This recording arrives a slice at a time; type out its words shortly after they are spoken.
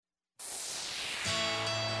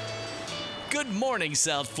Good morning,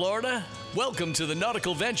 South Florida. Welcome to the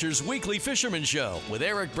Nautical-Ventures Weekly Fisherman Show with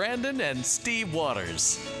Eric Brandon and Steve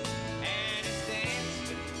Waters.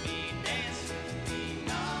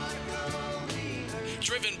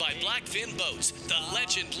 Driven by Blackfin Boats, the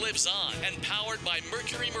legend lives on, and powered by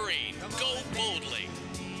Mercury Marine. Go boldly.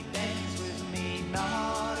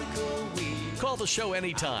 Call the show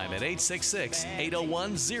anytime at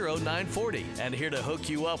 866-801-0940 and here to hook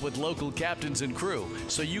you up with local captains and crew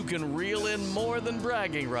so you can reel in more than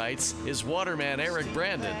bragging rights is waterman Eric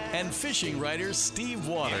Brandon and fishing writer Steve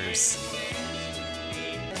Waters. I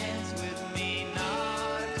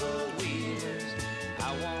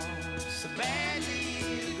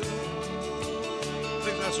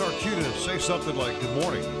think that's our cue to say something like good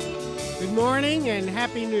morning. Good morning and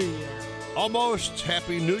Happy New Year. Almost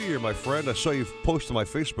Happy New Year, my friend. I saw you posted my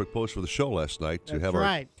Facebook post for the show last night to have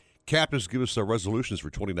right. our captains give us their resolutions for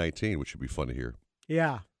 2019, which should be fun to hear.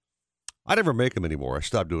 Yeah. I never make them anymore. I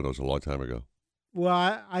stopped doing those a long time ago.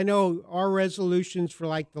 Well, I know our resolutions for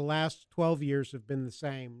like the last 12 years have been the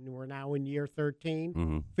same. We're now in year 13.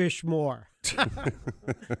 Mm-hmm. Fish more.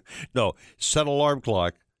 No, set alarm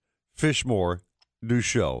clock, fish more, new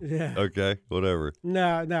show. Yeah. Okay, whatever.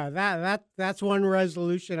 No, that's one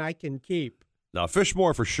resolution I can keep. Now, fish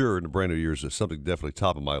more for sure in the brand new years is something definitely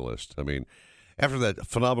top of my list. I mean, after that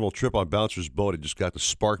phenomenal trip on Bouncer's boat, it just got the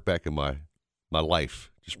spark back in my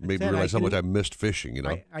life. Just made me realize how much I missed fishing, you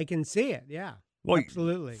know. I can see it, yeah. Well,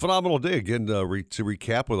 absolutely. Phenomenal day. Again, to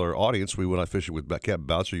recap with our audience, we went out fishing with Captain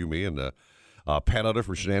Bouncer, you, me, and Pat Utter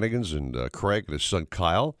from Shenanigans, and Craig and his son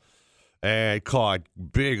Kyle. And caught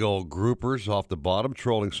big old groupers off the bottom,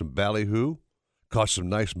 trolling some ballyhoo. Caught some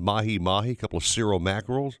nice mahi-mahi, a couple of Cero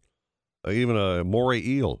mackerels, even a moray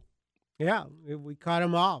eel. Yeah, we caught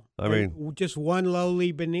them all. I mean, just one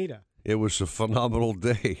lowly bonita. It was a phenomenal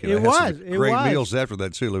day. It was. Great meals after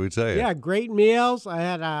that, too, let me tell you. Yeah, great meals. I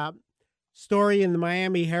had a story in the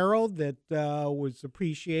Miami Herald that was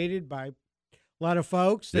appreciated by a lot of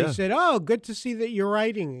folks. They said, oh, good to see that you're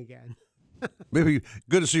writing again. Maybe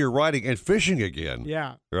good to see you riding and fishing again.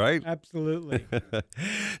 Yeah. Right? Absolutely.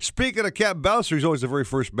 Speaking of Captain Bouncer, he's always the very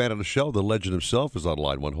first man on the show. The legend himself is on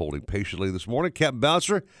line one holding patiently this morning. Captain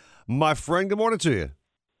Bouncer, my friend, good morning to you.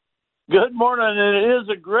 Good morning, and it is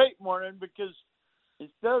a great morning because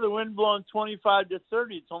instead of the wind blowing 25 to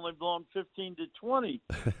 30, it's only blowing 15 to 20,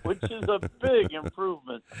 which is a big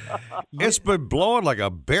improvement. It's been blowing like a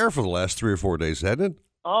bear for the last 3 or 4 days, hasn't it?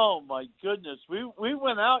 Oh, my goodness. We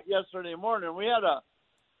went out yesterday morning. We had a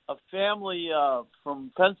family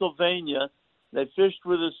from Pennsylvania. They fished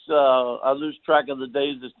with us. I lose track of the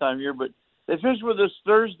days this time of year, but they fished with us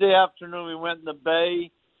Thursday afternoon. We went in the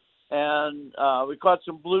bay, and we caught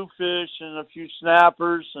some bluefish and a few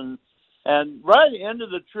snappers. And right at the end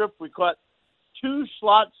of the trip, we caught 2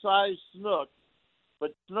 slot-sized snook,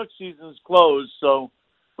 but snook season's closed, so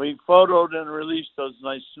we photoed and released those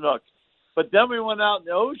nice snook. But then we went out in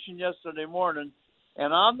the ocean yesterday morning,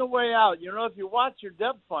 and on the way out, if you watch your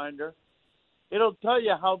depth finder, it'll tell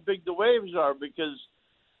you how big the waves are because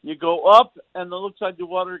you go up and it looks like the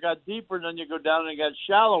water got deeper, and then you go down and it got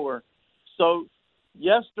shallower. So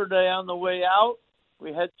yesterday on the way out,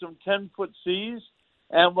 we had some 10-foot seas,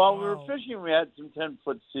 and while we were fishing, we had some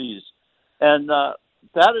 10-foot seas. And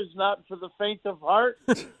that is not for the faint of heart,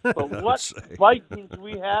 but what Vikings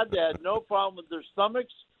we had, they had no problem with their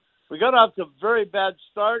stomachs. We got off to a very bad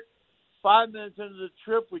start. 5 minutes into the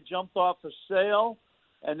trip, we jumped off a sail,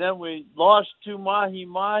 and then we lost 2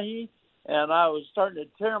 mahi-mahi, and I was starting to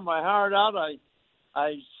tear my heart out.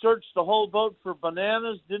 I searched the whole boat for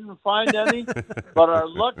bananas, didn't find any, but our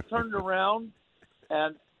luck turned around,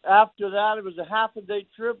 and after that, it was a half-a-day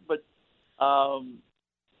trip, but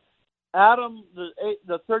Adam,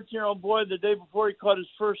 the 13-year-old boy, the day before, he caught his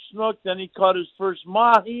first snook, then he caught his first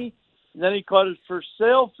mahi, and then he caught his first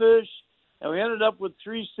sailfish, and we ended up with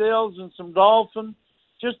 3 sails and some dolphin.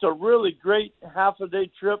 Just a really great half-a-day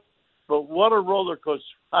trip, but what a roller coaster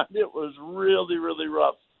ride. It was really, really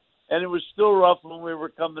rough, and it was still rough when we were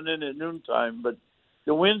coming in at noontime, but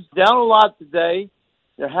the wind's down a lot today.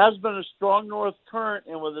 There has been a strong north current,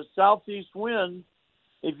 and with a southeast wind,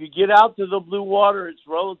 if you get out to the blue water, it's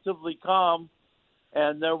relatively calm,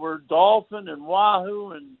 and there were dolphin and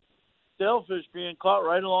wahoo and sailfish being caught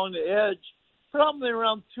right along the edge, probably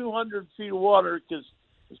around 200 feet of water because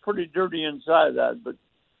it's pretty dirty inside that. But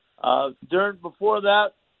before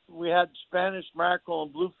that, we had Spanish mackerel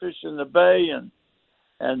and bluefish in the bay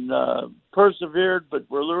and persevered, but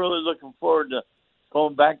we're really looking forward to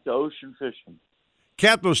going back to ocean fishing.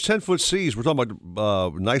 Cap, those 10-foot seas, we're talking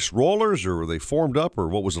about nice rollers, or were they formed up, or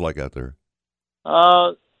what was it like out there?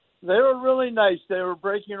 They were really nice. They were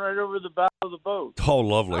breaking right over the bow of the boat. Oh,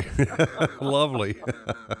 lovely. Lovely.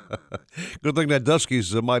 Good thing that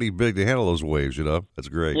Dusky's mighty big to handle those waves, That's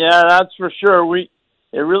great. Yeah, that's for sure.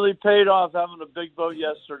 It really paid off having a big boat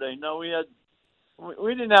yesterday. No,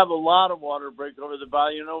 we didn't have a lot of water break over the bow.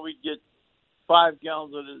 We'd get 5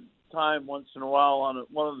 gallons at a time once in a while on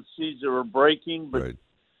one of the seas that were breaking, but Right.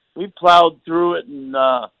 we plowed through it and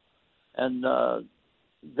got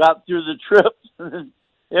through the trip.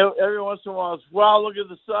 Every once in a while, wow, look at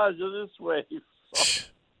the size of this wave. So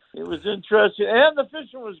it was interesting. And the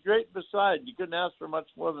fishing was great beside. You couldn't ask for much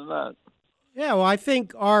more than that. Yeah, well, I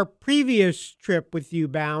think our previous trip with you,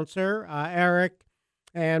 Bouncer, Eric,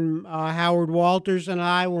 and Howard Walters and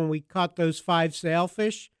I, when we caught those 5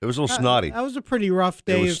 sailfish. It was a little snotty. That was a pretty rough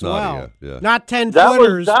day as snotty, well. yeah. Not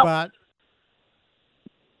 10-footers, but...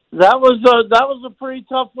 That was a pretty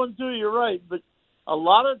tough one, too. You're right. But a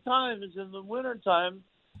lot of times in the wintertime,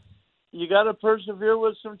 you got to persevere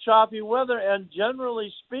with some choppy weather. And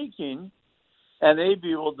generally speaking, and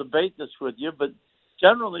A.B. will debate this with you, but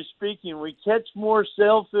generally speaking, we catch more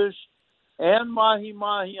sailfish and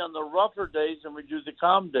mahi-mahi on the rougher days than we do the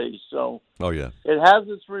calm days. So it has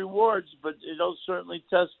its rewards, but it'll certainly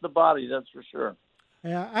test the body, that's for sure.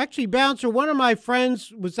 Yeah, actually, Bouncer, one of my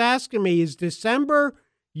friends was asking me, is December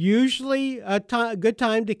usually a good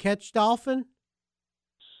time to catch dolphin?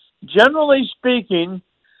 Generally speaking,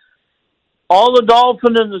 all the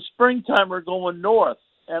dolphin in the springtime are going north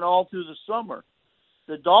and all through the summer.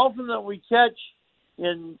 The dolphin that we catch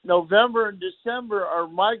in November and December are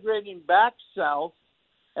migrating back south,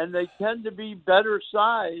 and they tend to be better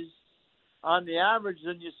sized on the average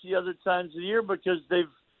than you see other times of the year because they're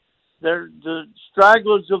the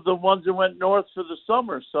stragglers of the ones that went north for the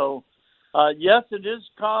summer. So, yes, it is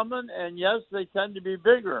common, and yes, they tend to be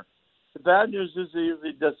bigger. The bad news is they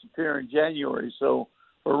usually disappear in January, so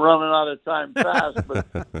we're running out of time fast. But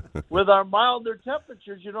with our milder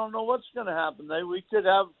temperatures, you don't know what's going to happen. We could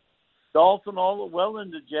have dolphin well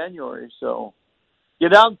into January. So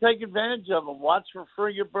get out and take advantage of them. Watch for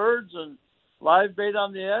frigate birds and live bait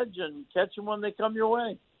on the edge and catch them when they come your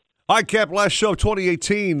way. All right, Cap, last show of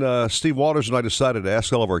 2018, Steve Waters and I decided to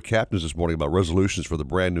ask all of our captains this morning about resolutions for the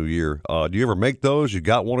brand new year. Do you ever make those? You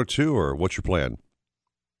got one or two, or what's your plan?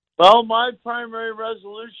 Well, my primary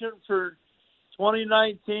resolution for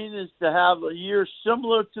 2019 is to have a year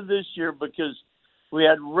similar to this year because we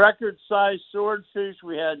had record-sized swordfish.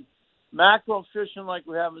 We had mackerel fishing like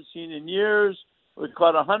we haven't seen in years. We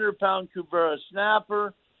caught a 100-pound Cubera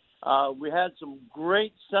snapper. We had some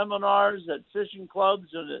great seminars at fishing clubs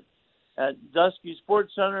and at Dusky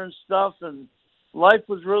Sports Center and stuff, and life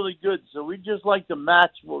was really good. So we just like to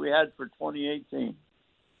match what we had for 2018.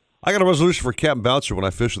 I got a resolution for Captain Bouncer when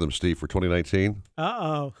I fish with him, Steve, for 2019.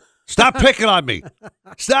 Uh-oh. Stop picking on me.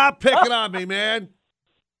 Stop picking on me, man.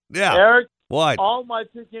 Yeah. Eric, what? All my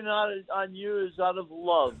picking on you is out of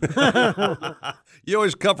love. You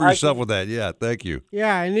always cover yourself with that. Yeah, thank you.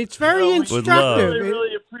 Yeah, and it's very We instructive.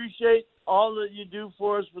 really appreciate all that you do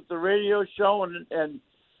for us with the radio show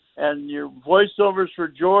and your voiceovers for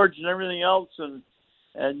George and everything else.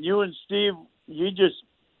 And you and Steve, you just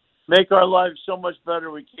make our lives so much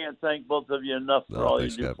better. We can't thank both of you enough for all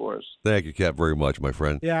thanks, you do Cap. for us. Thank you, Cap, very much, my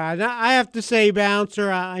friend. Yeah, and I have to say, Bouncer,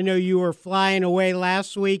 I know you were flying away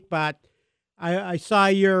last week, but I saw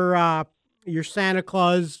your Santa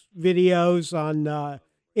Claus videos on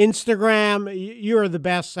Instagram. You're the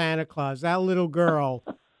best Santa Claus. That little girl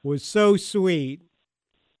was so sweet.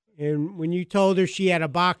 And when you told her she had a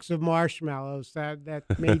box of marshmallows, that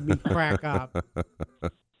made me crack up.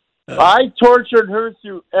 I tortured her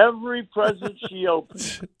through every present she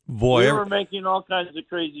opened. Boy, we were making all kinds of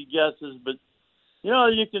crazy guesses, but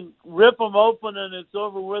you can rip them open and it's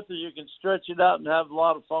over with, or you can stretch it out and have a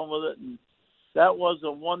lot of fun with it. And that was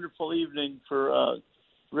a wonderful evening for a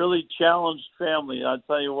really challenged family. I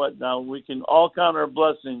tell you what, now we can all count our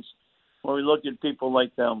blessings when we look at people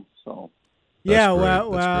like them. So. Yeah,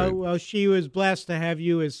 great. well, she was blessed to have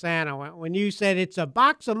you as Santa. When you said it's a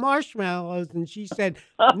box of marshmallows, and she said,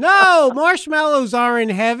 "No, marshmallows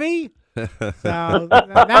aren't heavy." So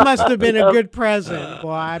that must have been a good present.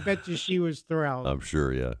 Boy, I bet you she was thrilled. I'm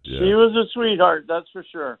sure, yeah. She was a sweetheart, that's for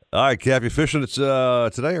sure. All right, Cap, you fishing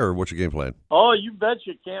today, or what's your game plan? Oh, you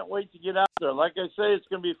betcha. Can't wait to get out there. Like I say, it's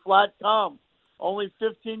going to be flat calm. Only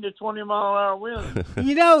 15 to 20 mile an hour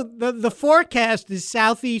winds. The forecast is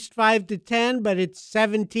southeast 5 to 10, but it's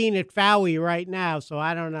 17 at Fowey right now, so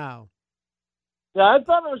I don't know. Yeah, I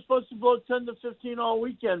thought it was supposed to blow 10 to 15 all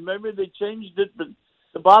weekend. Maybe they changed it, but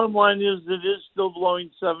the bottom line is it is still blowing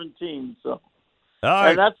 17. So, All right.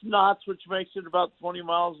 And that's knots, which makes it about 20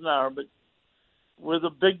 miles an hour. But with a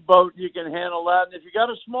big boat, you can handle that. And if you got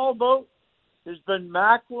a small boat, there's been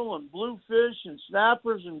mackerel and bluefish and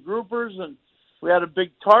snappers and groupers, and we had a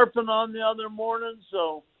big tarpon on the other morning.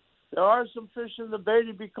 So there are some fish in the bay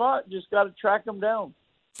to be caught. Just got to track them down.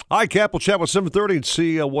 All right, Cap, we'll chat with 7:30 and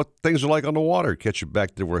see what things are like on the water. Catch you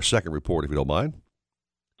back there for a second report, if you don't mind.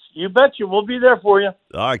 You betcha. We'll be there for you.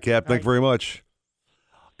 All right, Cap. Thank you very much.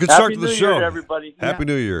 Good Happy start to the New show. Year to everybody. Happy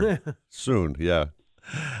New Year. Soon, yeah.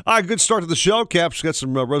 All right, good start to the show. Cap's got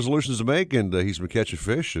some resolutions to make, and he's been catching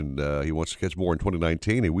fish, and he wants to catch more in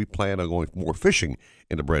 2019, and we plan on going more fishing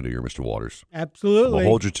in the brand new year, Mr. Waters. Absolutely. We'll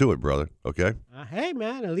hold you to it, brother, okay? Hey,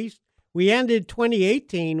 man, at least we ended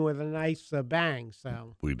 2018 with a nice bang,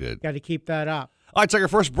 so we did. Got to keep that up. All right, take our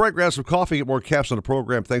first break, grab some coffee, get more Caps on the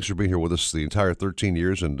program. Thanks for being here with us the entire 13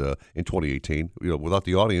 years and in 2018. Without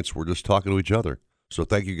the audience, we're just talking to each other. So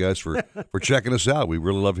thank you guys for checking us out. We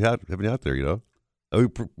really love having you out there,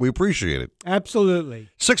 We appreciate it. Absolutely.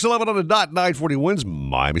 6:11 on the dot, 940 wins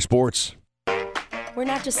Miami Sports. We're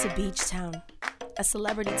not just a beach town, a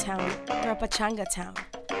celebrity town, or a pachanga town.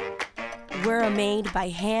 We're a made by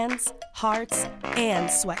hands, hearts, and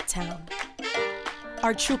sweat town.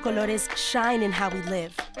 Our true colores shine in how we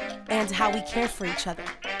live and how we care for each other.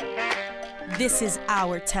 This is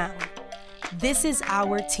our town. This is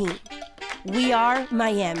our team. We are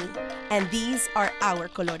Miami, and these are our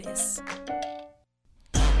colores.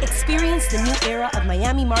 Experience the new era of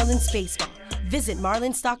Miami Marlins baseball. Visit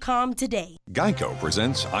Marlins.com today. Geico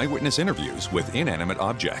presents eyewitness interviews with inanimate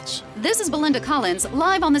objects. This is Belinda Collins,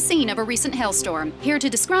 live on the scene of a recent hailstorm. Here to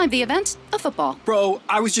describe the event, a football. Bro,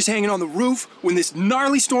 I was just hanging on the roof when this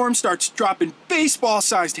gnarly storm starts dropping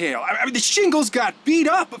baseball-sized hail. I mean, the shingles got beat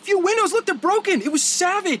up. A few windows looked broken. It was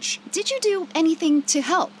savage. Did you do anything to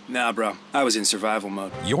help? Nah, bro. I was in survival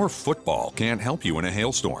mode. Your football can't help you in a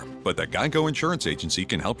hailstorm, but the Geico Insurance Agency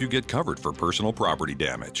can help you get covered for personal property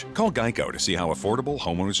damage. Call Geico to see how affordable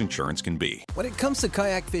homeowners insurance can be. When it comes to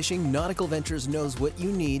kayak fishing, Nautical-Ventures knows what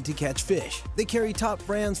you need to catch fish. They carry top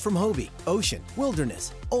brands from Hobie, Ocean,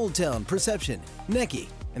 Wilderness, Old Town, Perception, Necky,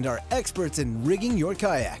 and are experts in rigging your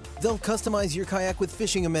kayak. They'll customize your kayak with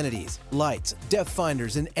fishing amenities, lights, depth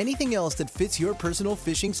finders, and anything else that fits your personal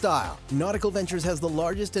fishing style. Nautical-Ventures has the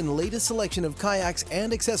largest and latest selection of kayaks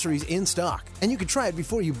and accessories in stock, and you can try it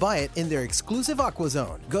before you buy it in their exclusive Aqua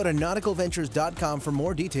Zone. Go to nauticalventures.com for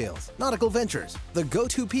more details. Nautical Ventures, the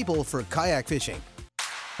go-to people for kayak fishing.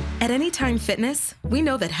 At Anytime Fitness, we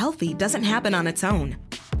know that healthy doesn't happen on its own.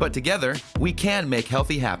 But together, we can make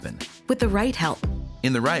healthy happen. With the right help.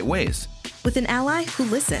 In the right ways. With an ally who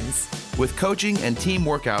listens. With coaching and team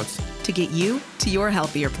workouts. To get you to your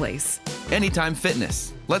healthier place. Anytime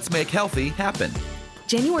Fitness. Let's make healthy happen.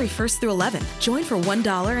 January 1st through 11th. Join for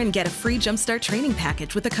 $1 and get a free Jumpstart training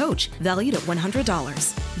package with a coach, valued at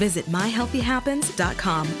 $100. Visit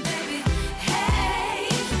myhealthyhappens.com.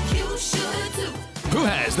 Who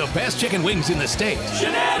has the best chicken wings in the state?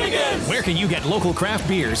 Shenanigans! Where can you get local craft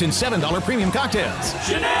beers and $7 premium cocktails?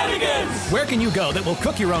 Shenanigans! Where can you go that will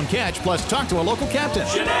cook your own catch plus talk to a local captain?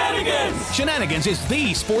 Shenanigans! Shenanigans is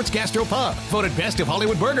the sports gastro pub, voted best of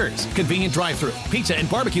Hollywood burgers, convenient drive-thru, pizza and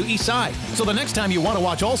barbecue east side. So the next time you want to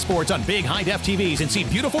watch all sports on big high-def TVs and see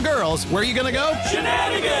beautiful girls, where are you going to go?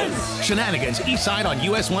 Shenanigans! Shenanigans east side on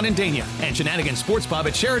US 1 in Dania, and Shenanigans Sports Pub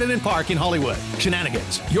at Sheridan and Park in Hollywood.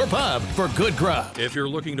 Shenanigans, your pub for good grub. If you're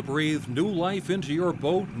looking to breathe new life into your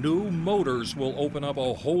boat, new motors will open up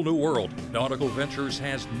a whole new world. Nautical-Ventures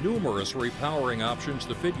has numerous repowering options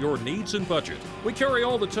to fit your needs and budget. We carry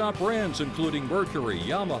all the top brands, including Mercury,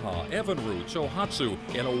 Yamaha, Evinrude, Tohatsu,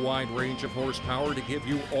 in a wide range of horsepower to give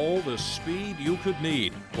you all the speed you could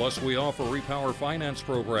need. Plus, we offer repower finance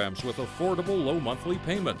programs with affordable low monthly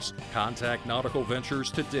payments. Contact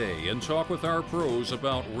Nautical-Ventures today and talk with our pros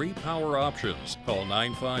about repower options. Call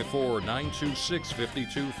 954-926-5250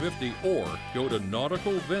 or go to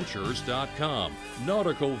nauticalventures.com.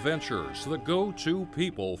 Nautical Ventures, the go-to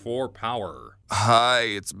people for power. Hi,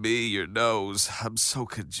 it's me, your nose. I'm so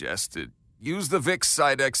congested. Use the Vicks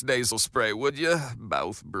Sidex nasal spray, would you?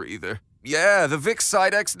 Mouth breather. Yeah, the Vicks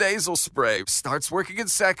Sidex nasal spray starts working in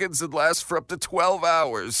seconds and lasts for up to 12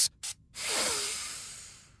 hours.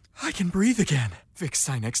 I can breathe again. Vicks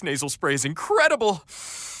Sinex nasal spray is incredible.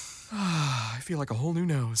 I feel like a whole new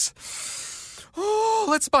nose. Oh,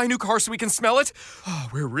 let's buy a new car so we can smell it. Oh,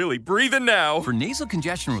 we're really breathing now. For nasal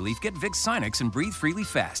congestion relief, get Vicks Sinex and breathe freely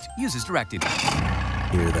fast. Use as directed.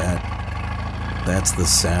 Hear that? That's the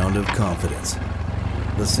sound of confidence.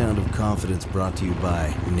 The sound of confidence brought to you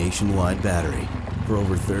by Nationwide Battery. For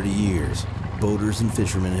over 30 years, boaters and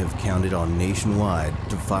fishermen have counted on Nationwide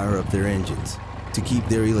to fire up their engines, to keep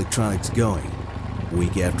their electronics going,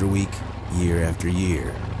 week after week, year after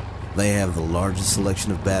year. They have the largest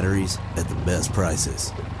selection of batteries at the best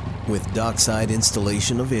prices, with dockside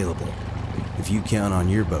installation available. If you count on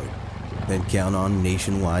your boat, then count on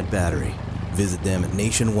Nationwide Battery. Visit them at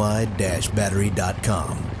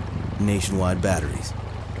nationwide-battery.com. Nationwide Batteries,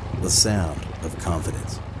 the sound of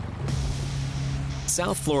confidence.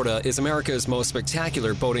 South Florida is America's most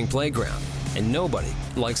spectacular boating playground, and nobody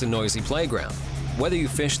likes a noisy playground. Whether you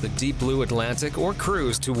fish the deep blue Atlantic or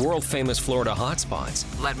cruise to world-famous Florida hotspots,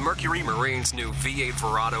 let Mercury Marine's new V8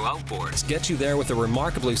 Verado outboards get you there with a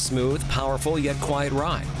remarkably smooth, powerful, yet quiet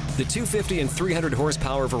ride. The 250 and 300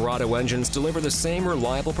 horsepower Verado engines deliver the same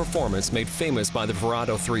reliable performance made famous by the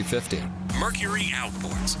Verado 350. Mercury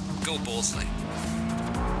Outboards. Go boldly.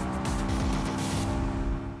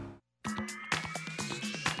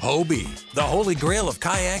 Hobie, the holy grail of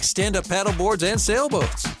kayaks, stand-up paddleboards, and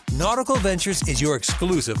sailboats. Nautical-Ventures is your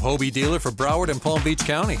exclusive Hobie dealer for Broward and Palm Beach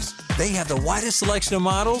counties. They have the widest selection of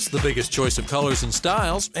models, the biggest choice of colors and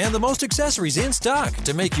styles, and the most accessories in stock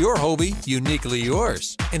to make your Hobie uniquely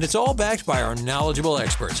yours. And it's all backed by our knowledgeable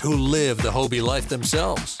experts who live the Hobie life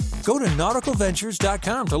themselves. Go to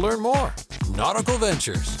Nautical-Ventures.com to learn more. Nautical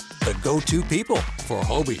Ventures, the go-to people for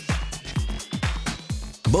Hobie.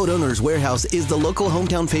 Boat Owners Warehouse is the local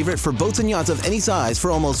hometown favorite for boats and yachts of any size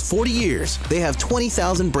for almost 40 years. They have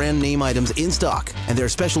 20,000 brand name items in stock, and their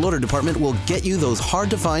special order department will get you those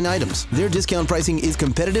hard-to-find items. Their discount pricing is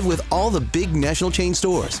competitive with all the big national chain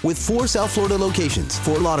stores, with 4 South Florida locations: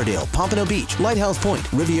 Fort Lauderdale, Pompano Beach, Lighthouse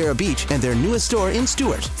Point, Riviera Beach, and their newest store in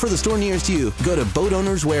Stuart. For the store nearest you, go to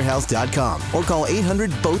BoatOwnersWarehouse.com or call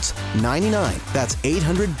 800-BOATS-99. That's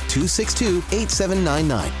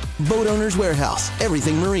 800-262-8799. Boat Owners Warehouse,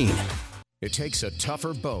 everything marine. It takes a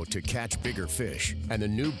tougher boat to catch bigger fish, and the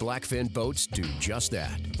new Blackfin boats do just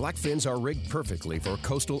that. Blackfins are rigged perfectly for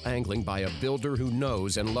coastal angling by a builder who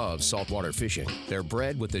knows and loves saltwater fishing. They're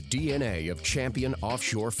bred with the DNA of champion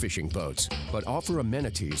offshore fishing boats, but offer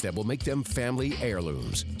amenities that will make them family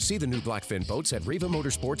heirlooms. See the new Blackfin boats at Riva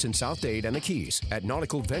Motorsports in South Dade and the Keys, at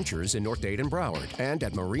Nautical-Ventures in North Dade and Broward, and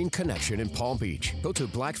at Marine Connection in Palm Beach. Go to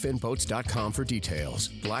blackfinboats.com for details.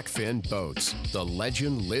 Blackfin Boats. The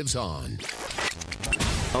legend lives on.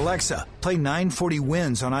 Alexa, play 940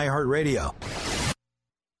 Winds on iHeartRadio.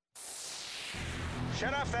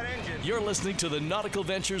 Shut off that engine. You're listening to the Nautical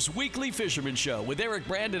Ventures Weekly Fisherman Show with Eric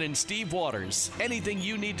Brandon and Steve Waters. Anything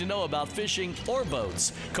you need to know about fishing or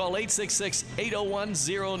boats, call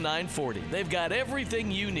 866-801-0940. They've got everything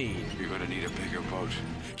you need. You're going to need a bigger boat.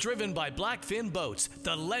 Driven by Blackfin Boats,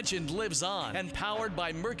 the legend lives on, and powered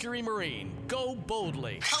by Mercury Marine. Go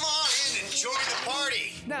boldly. Come on in and join the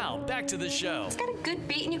party. Now, back to the show. It's got a good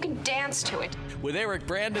beat and you can dance to it. With Eric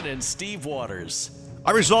Brandon and Steve Waters.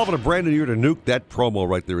 I resolve in a brand new year to nuke that promo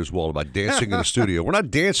right there as well about dancing in the studio. We're not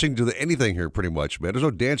dancing to anything here pretty much, man. There's no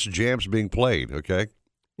dance jams being played, okay?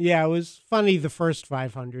 Yeah, it was funny the first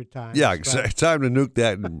 500 times. Yeah, exactly. Time to nuke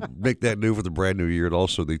that and make that new for the brand new year, and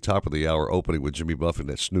also the top of the hour opening with Jimmy Buffett,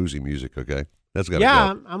 that snoozy music, okay? That's got to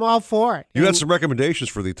go. go. I'm all for it. You had some recommendations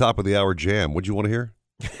for the top of the hour jam. What'd you want to hear?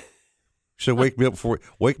 So wake me up before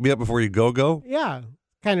you go? Yeah,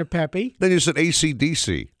 kind of peppy. Then you said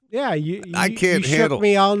AC/DC. Yeah, I can't you handle shook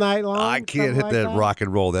me all night long. I can't hit like that rock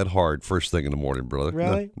and roll that hard first thing in the morning, brother.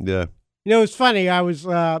 Really? No, yeah. You know, it's funny. I was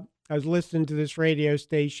listening to this radio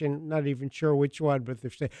station, not even sure which one, but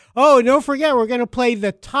they're saying, "Oh, don't forget, we're going to play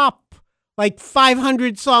the top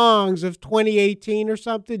 500 songs of 2018 or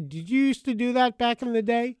something." Did you used to do that back in the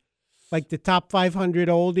day? Like the top 500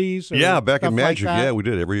 oldies? Or yeah, back in Magic, like yeah, we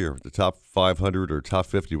did every year. The top 500 or top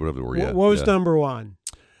 50, whatever they were. Yeah. What was number one?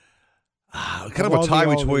 Kind of a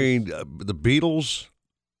tie between the Beatles.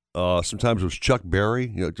 Sometimes it was Chuck Berry.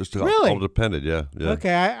 Just all depended. Yeah.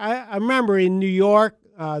 Okay, I remember in New York,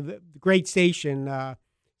 the great station,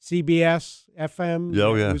 CBS FM.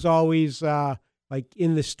 Oh, yeah. It was always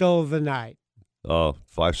in the still of the night. Oh,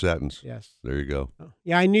 5 Satins. Yes. There you go.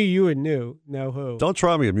 Yeah, I knew you would know who. Don't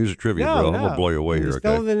try me at music trivia, bro. I'm going to blow you away here,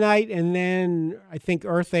 Still of the Night, and then I think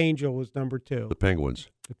Earth Angel was number 2. The Penguins.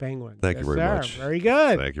 Thank you very much. Very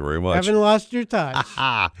good. Thank you very much. Haven't lost your touch.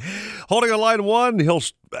 Holding on line one, he'll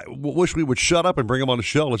wish we would shut up and bring him on the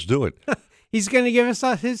show. Let's do it. He's going to give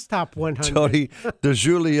us his top 100. Tony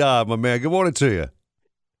DeJulia, my man. Good morning to you.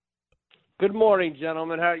 Good morning,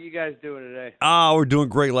 gentlemen. How are you guys doing today? We're doing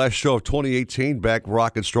great. Last show of 2018, back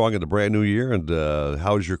rocking strong in the brand new year. And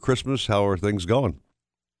how's your Christmas? How are things going?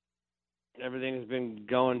 Everything has been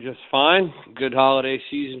going just fine. Good holiday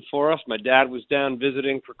season for us. My dad was down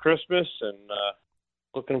visiting for Christmas, and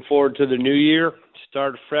looking forward to the new year.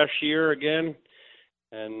 Start a fresh year again,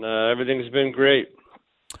 and everything's been great.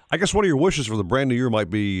 I guess one of your wishes for the brand new year might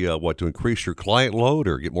be, to increase your client load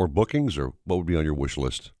or get more bookings, or what would be on your wish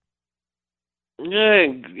list? Yeah,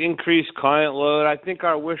 increase client load. I think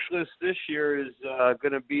our wish list this year is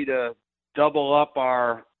going to be to double up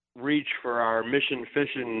our reach for our mission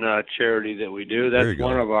fishing charity that we do. That's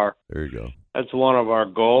one of our. There you go. That's one of our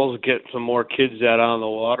goals. Get some more kids out on the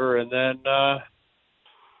water, and then I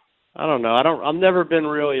don't know. I've never been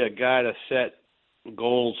really a guy to set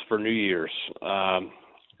goals for New Year's.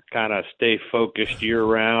 Kind of stay focused year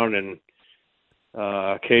round, and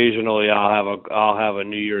occasionally I'll have a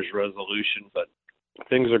New Year's resolution. But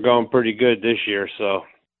things are going pretty good this year, so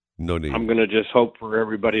no need. I'm going to just hope for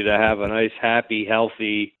everybody to have a nice, happy,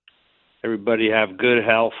 healthy. Everybody have good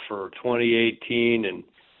health for 2018, and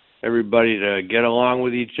everybody to get along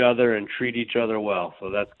with each other and treat each other well.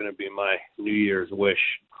 So that's going to be my New Year's wish.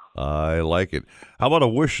 I like it. How about a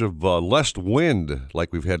wish of less wind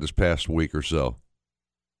like we've had this past week or so?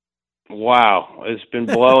 Wow, it's been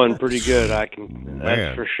blowing pretty good.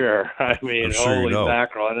 That's for sure. I mean, holy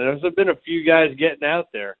mackerel. And there's been a few guys getting out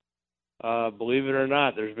there. Believe it or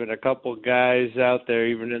not, there's been a couple guys out there,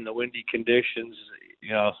 even in the windy conditions,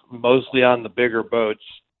 mostly on the bigger boats,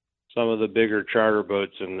 some of the bigger charter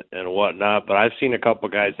boats and whatnot. But I've seen a couple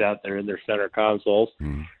guys out there in their center consoles.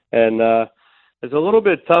 And it's a little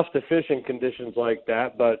bit tough to fish in conditions like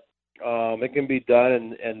that, but it can be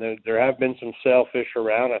done. And there have been some sailfish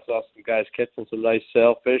around. I saw some guys catching some nice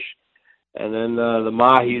sailfish. And then the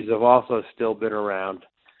mahis have also still been around.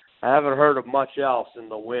 I haven't heard of much else in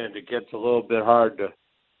the wind. It gets a little bit hard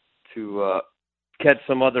to catch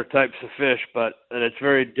some other types of fish, and it's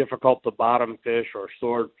very difficult to bottom fish or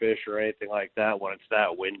swordfish or anything like that when it's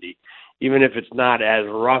that windy. Even if it's not as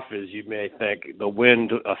rough as you may think, the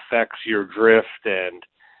wind affects your drift and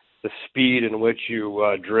the speed in which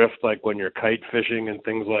you drift, like when you're kite fishing and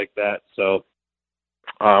things like that. So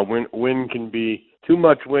too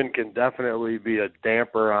much wind can definitely be a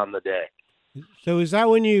damper on the day. So is that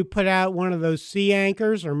when you put out one of those sea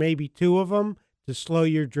anchors, or maybe two of them, to slow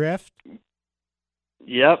your drift?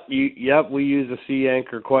 Yep, we use a sea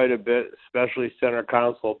anchor quite a bit, especially center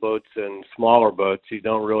console boats and smaller boats. You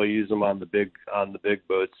don't really use them on the big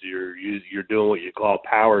boats. You're doing what you call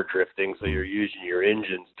power drifting, so you're using your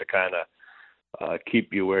engines to kind of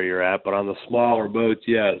keep you where you're at. But on the smaller boats,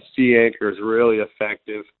 sea anchor is really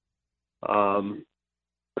effective.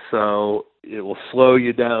 So it will slow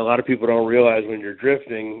you down. A lot of people don't realize when you're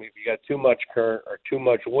drifting, if you got too much current or too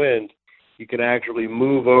much wind, you can actually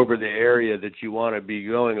move over the area that you want to be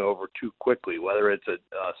going over too quickly, whether it's a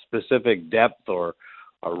specific depth or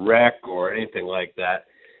a wreck or anything like that.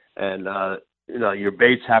 And, your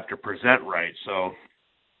baits have to present right. So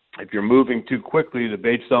if you're moving too quickly, the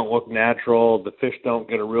baits don't look natural. The fish don't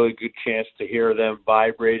get a really good chance to hear them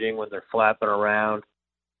vibrating when they're flapping around,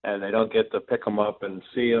 and they don't get to pick them up and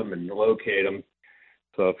see them and locate them.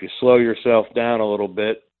 So if you slow yourself down a little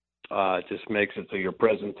bit, it just makes it so your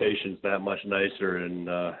presentation's that much nicer,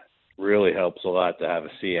 and really helps a lot to have a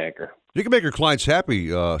sea anchor. You can make your clients happy,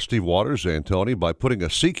 Steve Waters and Tony, by putting a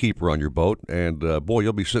Seakeeper on your boat, and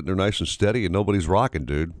you'll be sitting there nice and steady, and nobody's rocking,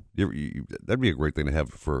 dude. That'd be a great thing to have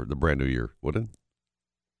for the brand new year, wouldn't it?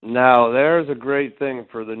 Now, there's a great thing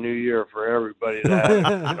for the new year for everybody that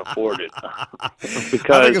can afford it.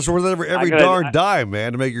 Because I think it's worth every darn dime,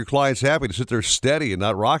 man, to make your clients happy, to sit there steady and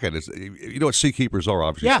not rock it. You know what Seakeepers are,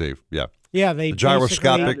 obviously, Steve. Yeah. Yeah, they the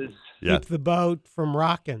gyroscopic. Keep the boat from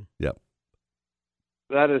rocking. Yep.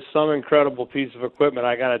 That is some incredible piece of equipment.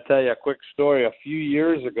 I got to tell you a quick story. A few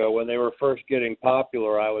years ago, when they were first getting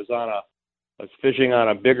popular, I was fishing on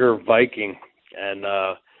a bigger Viking, and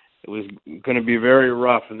it was going to be very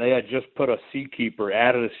rough, and they had just added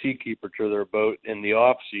a Seakeeper to their boat in the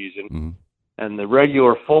off season, and the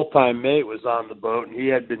regular full-time mate was on the boat, and he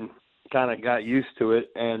had been kind of got used to it,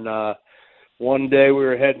 and one day we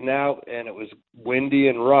were heading out, and it was windy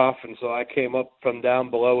and rough, and so I came up from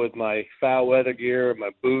down below with my foul weather gear,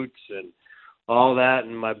 my boots, and all that,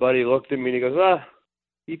 and my buddy looked at me, and he goes,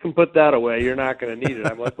 you can put that away. You're not going to need it.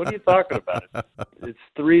 I'm like, what are you talking about? It's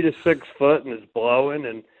 3 to 6 foot, and it's blowing,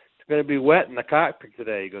 and it's going to be wet in the cockpit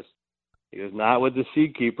today. He goes, not with the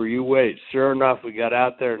Seakeeper. You wait. Sure enough, we got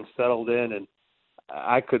out there and settled in, and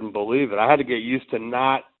I couldn't believe it. I had to get used to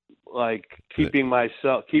not keeping my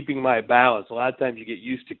balance. A lot of times you get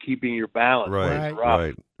used to keeping your balance.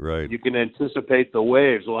 Right. You can anticipate the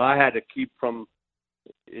waves. Well, I had to keep from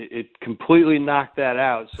it completely knocked that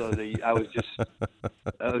out. So I was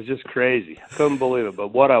just crazy. Couldn't believe it. But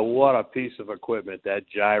what a piece of equipment, that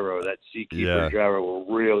gyro, that Seakeeper gyro will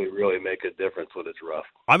really, really make a difference when it's rough.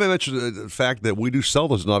 I may mention the fact that we do sell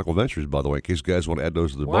those Nautical Ventures, by the way, in case you guys want to add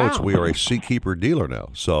those to the boats. We are a Seakeeper dealer now.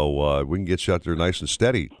 So we can get you out there nice and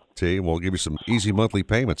steady, T, and we'll give you some easy monthly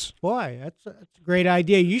payments. Boy, that's a great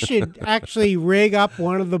idea. You should actually rig up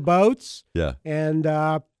one of the boats. Yeah. And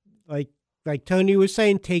like Tony was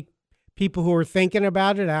saying, take people who are thinking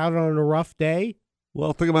about it out on a rough day.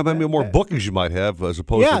 Well, think about maybe more bookings you might have as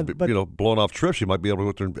opposed to blowing off trips. You might be able to go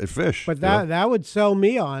out there and fish. But that would sell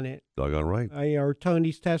me on it. Doggone right. Or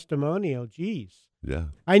Tony's testimonial. Jeez. Yeah.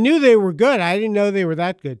 I knew they were good. I didn't know they were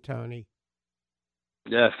that good, Tony.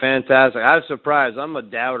 Yeah, fantastic. I was surprised. I'm a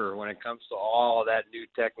doubter when it comes to all of that new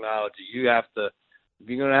technology. You have to, if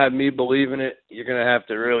you're going to have me believe in it, you're going to have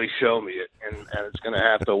to really show me it, and it's going to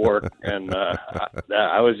have to work. And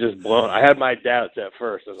I was just blown. I had my doubts at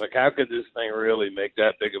first. I was like, how could this thing really make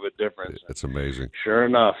that big of a difference? It's amazing. Sure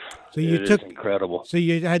enough, it is incredible. So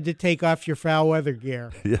you had to take off your foul weather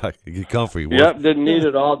gear. Yeah, get comfy. Yep, didn't need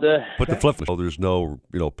it all day. But the flip, there's no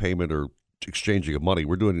payment or exchanging of money.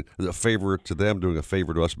 We're doing a favor to them, doing a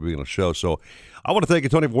favor to us being on a show. So I want to thank you,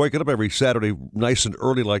 Tony, for waking up every Saturday nice and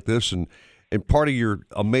early like this and part of your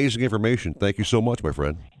amazing information. Thank you so much, my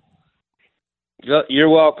friend. You're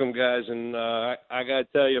welcome, guys. And I got to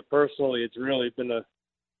tell you personally, it's really been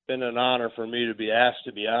an honor for me to be asked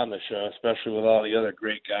to be on the show, especially with all the other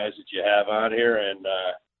great guys that you have on here. And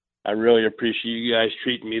I really appreciate you guys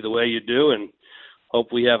treating me the way you do, and hope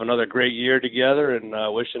we have another great year together, and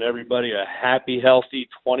wishing everybody a happy, healthy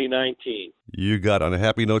 2019. You got it. On a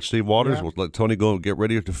happy note, Steve Waters. Yeah. We'll let Tony go and get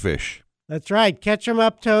ready to fish. That's right. Catch them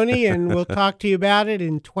up, Tony, and we'll talk to you about it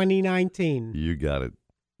in 2019. You got it.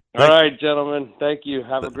 All right, gentlemen. Thank you.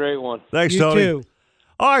 Have a great one. Thanks, you Tony. Too.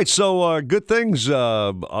 All right, so good things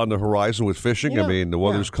on the horizon with fishing. I mean, the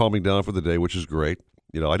weather's calming down for the day, which is great.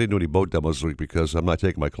 I didn't do any boat demos this week because I'm not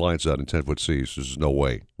taking my clients out in 10-foot seas. There's no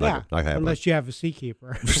way. Yeah, I have unless you have a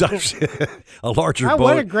Seakeeper. A larger boat.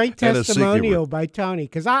 What a great testimonial by Tony,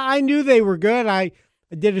 because I knew they were good. I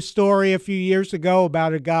did a story a few years ago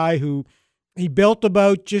about a guy who he built a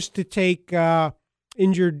boat just to take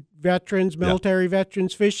injured veterans, military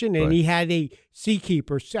veterans fishing, and he had a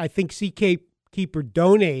Seakeeper. I think Seakeeper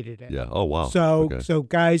donated it. Yeah. Oh, wow. So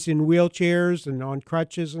guys in wheelchairs and on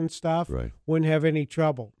crutches and stuff wouldn't have any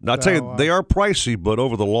trouble. Now, I'll tell you, they are pricey, but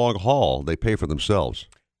over the long haul, they pay for themselves.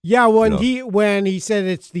 Yeah, when he said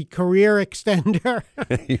it's the career extender.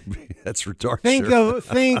 That's retarded.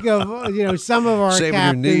 Think of some of our saving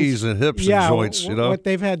captains, your knees and hips and joints. What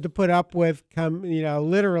they've had to put up with,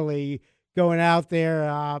 literally going out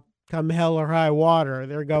there. Come hell or high water,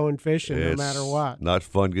 they're going fishing no matter what. Not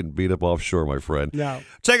fun getting beat up offshore, my friend. No.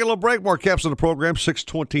 Take a little break. More caps on the program.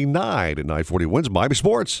 6:29 at 9:40 wins Miami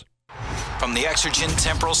Sports. From the Exergen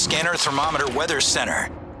Temporal Scanner Thermometer Weather Center.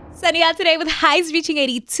 Sunny out today with highs reaching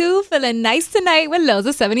 82. Feeling nice tonight with lows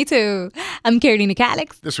of 72. I'm Carolina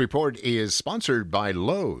Calix. This report is sponsored by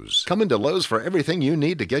Lowe's. Come into Lowe's for everything you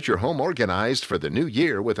need to get your home organized for the new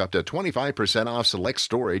year with up to 25% off select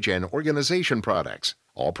storage and organization products.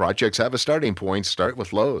 All projects have a starting point. Start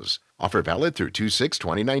with Lowe's. Offer valid through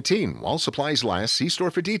 2/6/2019. While supplies last, see store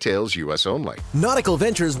for details, U.S. only.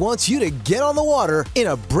 Nautical-Ventures wants you to get on the water in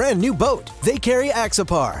a brand new boat. They carry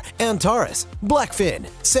Axopar, Antares, Blackfin,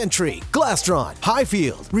 Sentry, Glastron,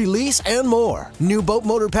 Highfield, Release, and more. New boat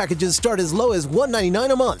motor packages start as low as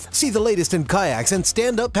 $199 a month. See the latest in kayaks and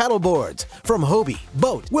stand-up paddle boards from Hobie,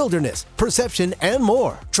 Boat, Wilderness, Perception, and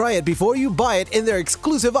more. Try it before you buy it in their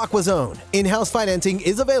exclusive Aqua Zone. In-house financing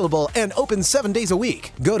is available and open 7 days a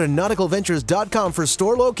week. Go to Nautical-Ventures.com for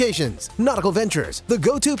store locations. Nautical Ventures, the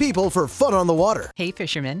go-to people for fun on the water. Hey,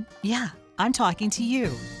 fisherman. Yeah, I'm talking to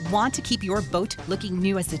you. Want to keep your boat looking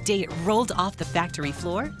new as the day it rolled off the factory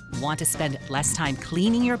floor? Want to spend less time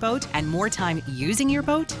cleaning your boat and more time using your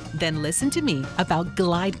boat? Then listen to me about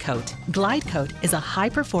Glide Coat. Glide Coat is a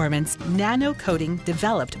high-performance nano coating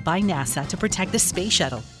developed by NASA to protect the space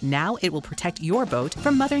shuttle. Now it will protect your boat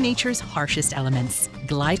from Mother Nature's harshest elements.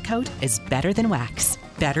 Glide Coat is better than wax.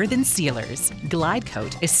 Better than sealers. Glide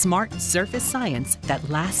Coat is smart surface science that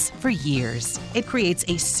lasts for years. It creates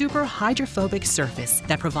a super hydrophobic surface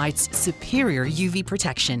that provides superior UV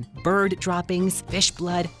protection. bird droppings, fish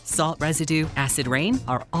blood, salt residue, acid rain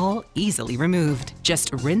are all easily removed.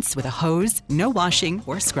 Just rinse with a hose, no washing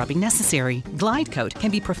or scrubbing necessary. Glide Coat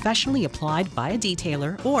can be professionally applied by a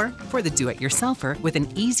detailer or for the do-it-yourselfer with an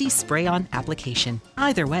easy spray-on application.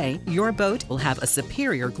 Either way, your boat will have a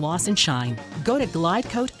superior gloss and shine. Go to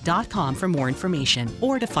glidecoat.com for more information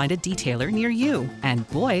or to find a detailer near you. And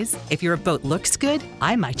boys, if your boat looks good,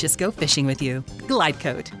 I might just go fishing with you. Glide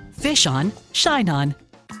Coat. Fish on, shine on.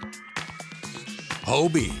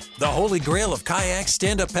 Hobie, the holy grail of kayaks,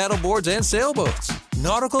 stand-up paddleboards, and sailboats.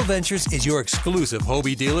 Nautical-Ventures is your exclusive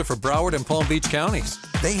Hobie dealer for Broward and Palm Beach counties.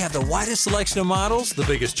 They have the widest selection of models, the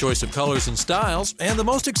biggest choice of colors and styles, and the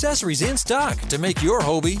most accessories in stock to make your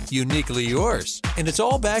Hobie uniquely yours. And it's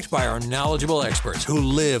all backed by our knowledgeable experts who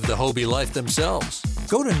live the Hobie life themselves.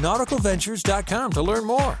 Go to nauticalventures.com to learn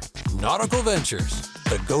more. Nautical Ventures,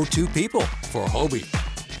 the go-to people for Hobie.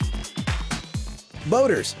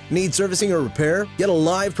 Boaters, need servicing or repair? Get a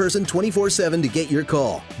live person 24/7 to get your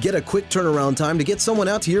call. Get a quick turnaround time to get someone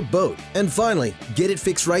out to your boat. And finally, get it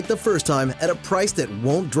fixed right the first time at a price that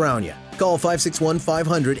won't drown you. Call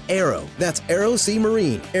 561-500-ARROW. That's Arrow Sea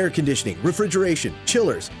Marine. Air conditioning, refrigeration,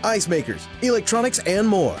 chillers, ice makers, electronics, and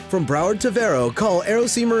more. From Broward to Vero, call Arrow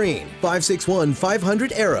Sea Marine.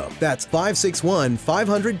 561-500-ARROW. That's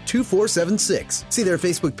 561-500-2476. See their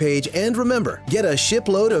Facebook page and remember, get a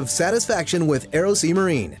shipload of satisfaction with Arrow Sea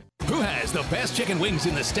Marine. Who has the best chicken wings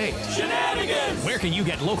in the state? Shenanigans! Where can you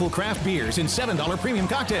get local craft beers and $7 premium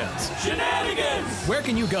cocktails? Shenanigans! Where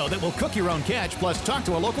can you go that will cook your own catch plus talk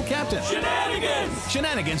to a local captain? Shenanigans!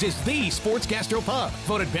 Shenanigans is the sports gastro pub,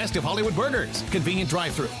 voted best of Hollywood burgers, convenient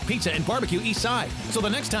drive-thru, pizza and barbecue east side. So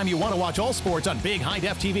the next time you want to watch all sports on big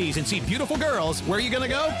high-def TVs and see beautiful girls, where are you going to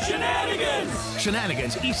go? Shenanigans!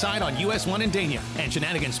 Shenanigans east side on US 1 in Dania, and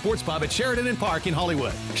Shenanigans Sports Pub at Sheridan and Park in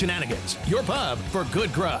Hollywood. Shenanigans, your pub for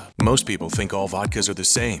good grub. Most people think all vodkas are the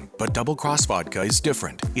same, but Double Cross Vodka is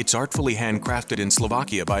different. It's artfully handcrafted in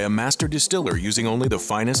Slovakia by a master distiller using only the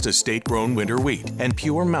finest estate-grown winter wheat and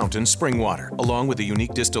pure mountain spring water, along with a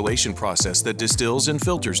unique distillation process that distills and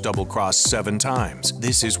filters Double Cross 7 times.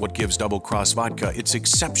 This is what gives Double Cross Vodka its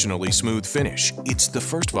exceptionally smooth finish. It's the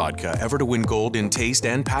first vodka ever to win gold in taste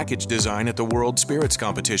and package design at the World Spirits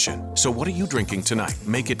Competition. So what are you drinking tonight?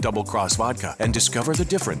 Make it Double Cross Vodka and discover the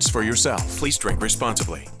difference for yourself. Please drink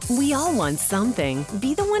responsibly. We all want something.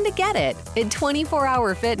 Be the one to get it. At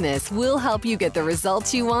 24-Hour Fitness, we'll help you get the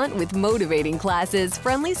results you want with motivating classes,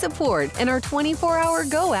 friendly support, and our 24-Hour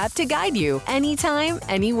Go app to guide you anytime,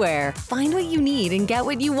 anywhere. Find what you need and get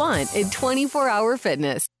what you want at 24-Hour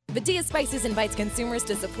Fitness. Badia Spices invites consumers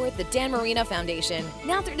to support the Dan Marino Foundation.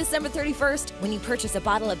 Now through December 31st, when you purchase a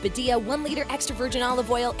bottle of Badia 1-liter extra virgin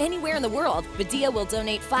olive oil anywhere in the world, Badia will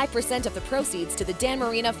donate 5% of the proceeds to the Dan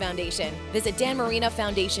Marino Foundation. Visit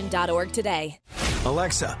danmarinofoundation.org today.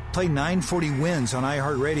 Alexa, play 940 Wins on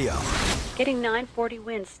iHeartRadio. Getting 940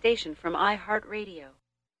 Wins station from iHeartRadio.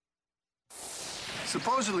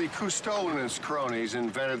 Supposedly, Cousteau and his cronies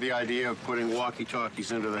invented the idea of putting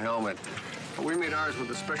walkie-talkies into the helmet. We made ours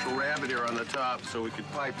with a special rabbit ear on the top so we could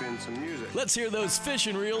pipe in some music. Let's hear those fish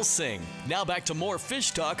and reels sing. Now back to more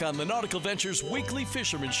fish talk on the Nautical-Ventures Weekly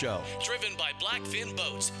Fisherman Show. Driven by Blackfin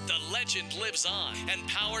Boats, the legend lives on. And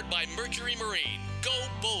powered by Mercury Marine. Go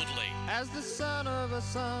boldly. As the son of a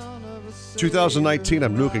son of a 2019,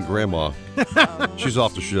 I'm nuking Grandma. She's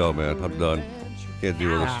off the show, man. I'm done. Can't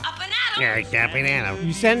deal with this.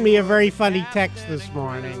 You sent me a very funny text this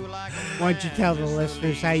morning. Why don't you tell the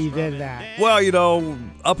listeners how you did that? Well, you know,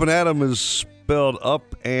 Up and Atom is spelled up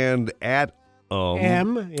and at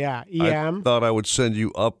M, yeah, E-M. I thought I would send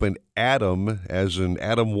you Up and Atom as in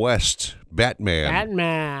Adam West, Batman.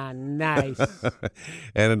 Batman, nice.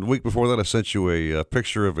 And a week before that, I sent you a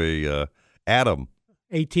picture of a atom.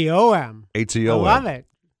 A-T-O-M. A-T-O-M. I love it.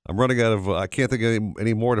 I'm running out of, I can't think of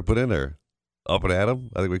any more to put in there. Up and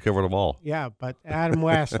Atom? I think we covered them all. Yeah, but Adam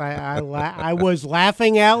West, I was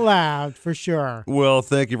laughing out loud for sure. Well,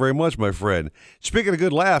 thank you very much, my friend. Speaking of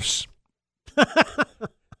good laughs,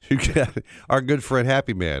 you got our good friend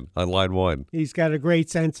Happy Man on line 1. He's got a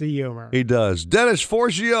great sense of humor. He does. Dennis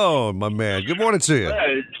Forgione, my man. Good morning to you.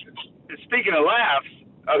 Speaking of laughs,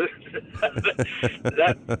 I was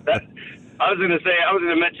going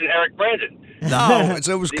to mention Eric Brandon. No, it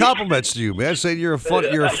was compliments to you, man. Saying you're a funny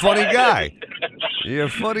guy. You're a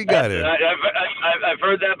funny guy, dude. I've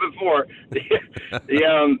heard that before.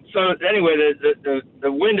 So anyway,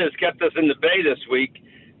 the wind has kept us in the bay this week.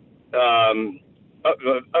 Up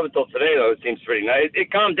until today, though, it seems pretty nice.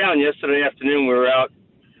 It calmed down yesterday afternoon. We were out.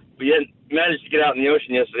 We had managed to get out in the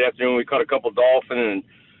ocean yesterday afternoon. We caught a couple dolphin and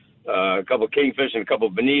a couple kingfish and a couple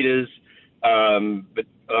bonitas. But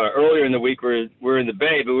earlier in the week we're in the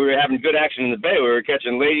bay, but we were having good action in the bay. We were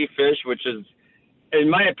catching ladyfish, which is, in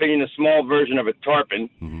my opinion, a small version of a tarpon.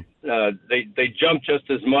 Mm-hmm. They jump just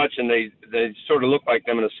as much, and they sort of look like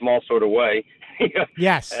them in a small sort of way.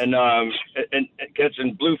 Yes. And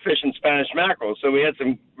catching bluefish and Spanish mackerel. So we had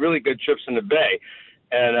some really good trips in the bay.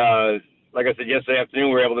 And like I said, yesterday afternoon,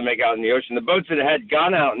 we were able to make out in the ocean. The boats that had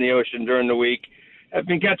gone out in the ocean during the week have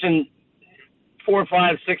been catching 4,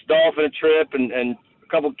 5, 6 dolphin a trip, and a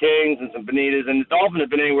couple kings and some bonitas. And the dolphin have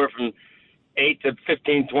been anywhere from 8 to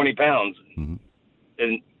 15, 20 pounds. Mm-hmm.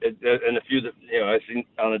 And a few that I've seen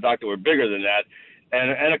on the dock that were bigger than that,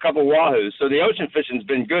 and a couple wahoos. So the ocean fishing's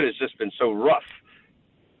been good. It's just been so rough.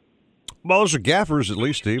 Well, those are gaffers, at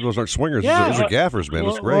least, Steve. Those aren't swingers. Yeah. Those are gaffers, man.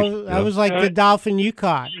 That's great. Well, that was like the dolphin you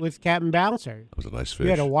caught with Captain Bouncer. That was a nice fish.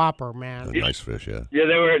 You had a whopper, man. A nice fish, yeah. Yeah,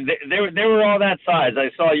 they were all that size. I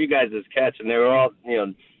saw you guys' catch, and they were all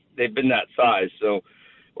they've been that size. So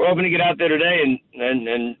we're hoping to get out there today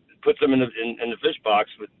and put some in the fish box.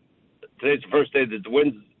 But today's the first day that the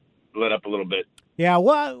winds let up a little bit. Yeah,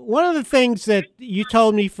 well, one of the things that you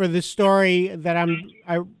told me for the story that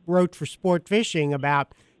I wrote for Sport Fishing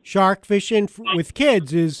about shark fishing with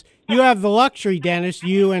kids is you have the luxury, Dennis,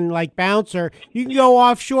 you and like Bouncer, you can go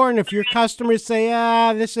offshore, and if your customers say,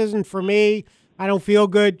 this isn't for me, I don't feel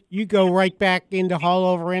good, you go right back into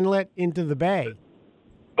Haulover Inlet into the bay.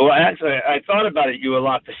 Well, actually, I thought about it a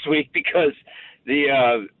lot this week because we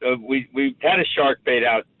had a shark bait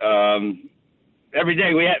out every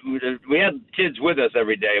day. We had kids with us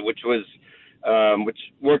every day, which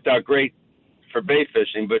worked out great for bait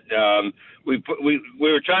fishing. But we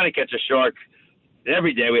were trying to catch a shark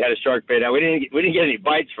every day. We had a shark bait out. We didn't get any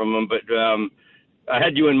bites from them, but I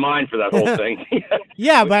had you in mind for that whole thing.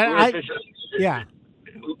 Yeah, but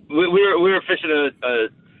we were fishing a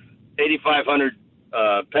 8,500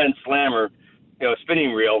 pen slammer,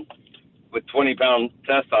 spinning reel with 20-pound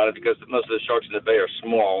test on it because most of the sharks in the bay are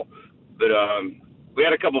small. But we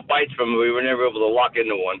had a couple bites from them. We were never able to lock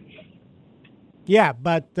into one. Yeah,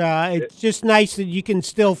 but it's just nice that you can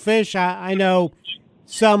still fish. I know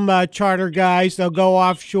some charter guys, they'll go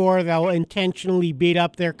offshore, they'll intentionally beat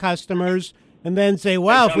up their customers and then say,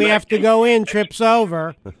 well, if we have to go in, trip's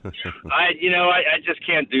over. I just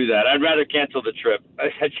can't do that. I'd rather cancel the trip.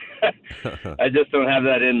 I just don't have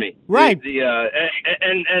that in me. Right.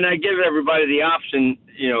 And I give everybody the option,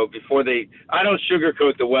 before I don't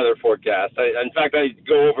sugarcoat the weather forecast. In fact, I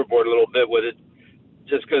go overboard a little bit with it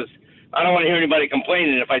just because I don't want to hear anybody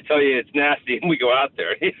complaining if I tell you it's nasty and we go out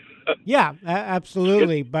there. Yeah,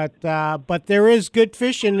 absolutely. But there is good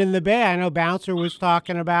fishing in the bay. I know Bouncer was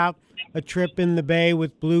talking about a trip in the bay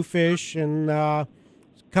with bluefish and a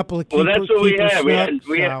couple of keeper, that's what we had. Snooks,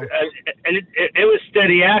 and it was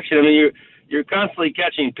steady action. I mean, you're constantly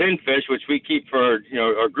catching pinfish, which we keep for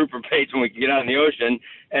our grouper baits when we can get out in the ocean,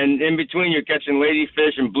 and in between you're catching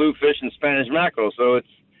ladyfish and bluefish and Spanish mackerel. So it's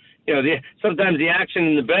sometimes the action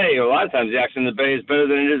in the bay, or a lot of times the action in the bay is better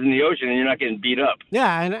than it is in the ocean, and you're not getting beat up.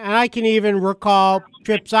 Yeah, and I can even recall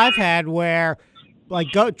trips I've had where, like,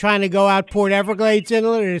 trying to go out Port Everglades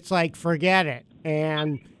Inlet, it's like, forget it.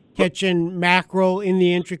 And catching mackerel in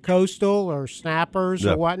the intracoastal or snappers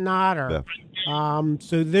or whatnot.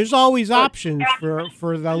 So there's always options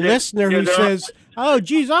for the listener who says, oh,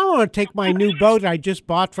 geez, I want to take my new boat I just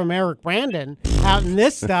bought from Eric Brandon out in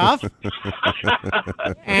this stuff.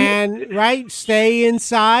 And, stay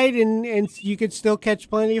inside and you could still catch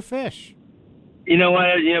plenty of fish. You know what?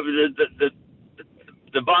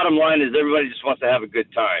 The bottom line is everybody just wants to have a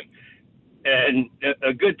good time. And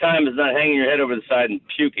a good time is not hanging your head over the side and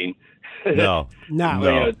puking. No.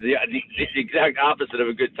 The exact opposite of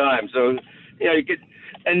a good time. So,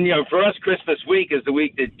 for us, Christmas week is the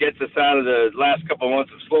week that gets us out of the last couple of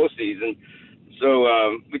months of slow season.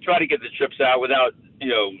 So we try to get the trips out without,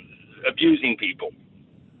 abusing people.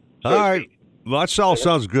 All right. Well, that all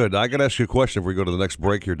sounds good. I got to ask you a question before we go to the next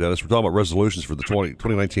break here, Dennis. We're talking about resolutions for the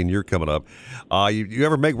 2019 year coming up. You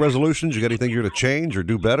ever make resolutions? You got anything you're going to change or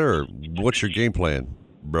do better? Or what's your game plan,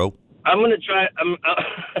 bro? I'm going to try.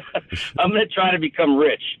 I'm going to try to become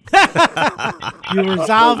rich. You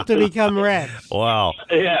resolve to become rich. Wow.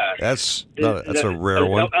 Yeah. That's a rare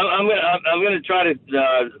one. I'm going to try to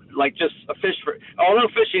just a fish for. Although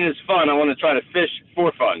fishing is fun, I want to try to fish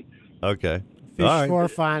for fun. Okay. Fish for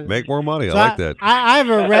fun. Make more money. So I like that. I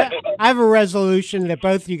have a resolution that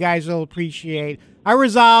both you guys will appreciate. I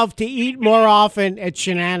resolve to eat more often at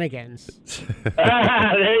Shenanigans.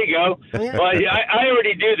 There you go. Well, I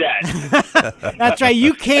already do that. That's right.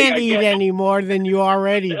 You can't eat any more than you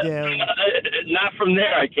already do. not from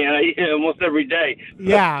there. I can't. I eat it almost every day.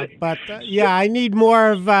 Yeah, but I need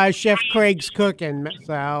more of Chef Craig's cooking.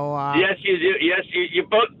 So yes, you do. Yes, you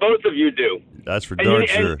both of you do. That's for darn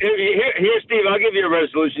sure. Here, Steve, I'll give you a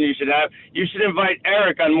resolution you should have. You should invite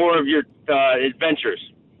Eric on more of your adventures.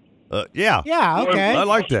 Yeah. Yeah, okay. I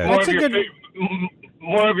like that. That's a good...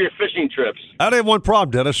 More of your fishing trips. I only have one problem,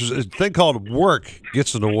 Dennis. Is a thing called work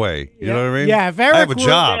gets in the way. You know what I mean? Yeah, if Eric I have a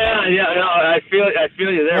job. Yeah, no, I feel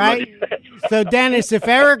you there, right? buddy. So, Dennis, if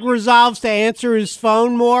Eric resolves to answer his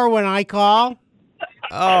phone more when I call...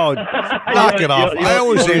 Oh, knock it off. I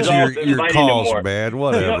always answer your calls, man.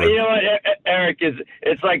 Whatever. You know what, Eric,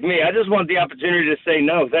 it's like me. I just want the opportunity to say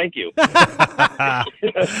no, thank you.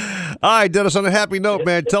 All right, Dennis, on a happy note,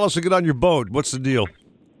 man, tell us to get on your boat. What's the deal?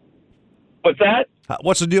 What's that?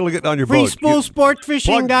 What's the deal to get on your boat?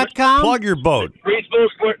 FreeSpoolSportFishing.com. Plug your boat.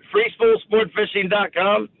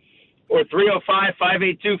 FreeSpoolSportFishing.com or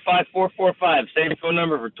 305-582-5445. Same phone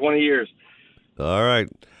number for 20 years. All right.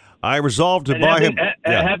 I resolved to buy him.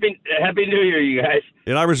 Happy New Year, you guys.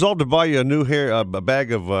 And I resolved to buy you a new a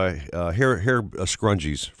bag of hair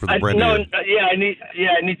scrunchies for the brand new year. I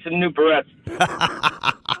need some new barrettes.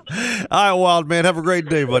 All right, Wild Man. Have a great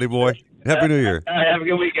day, buddy boy. Happy New Year. Have a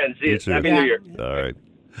good weekend. See you. Happy New Year. All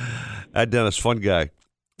right. Dennis, fun guy.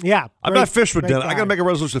 Yeah. I've not fished with Dennis. I got to make a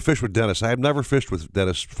resolution to fish with Dennis. I have never fished with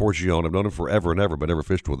Dennis Forgione. I've known him forever and ever, but never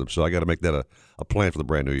fished with him. So I got to make that a plan for the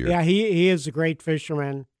brand new year. Yeah, he is a great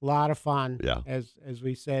fisherman. A lot of fun. Yeah. As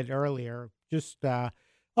we said earlier. Just,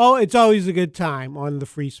 it's always a good time on the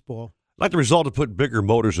free spool. I'd like the result to put bigger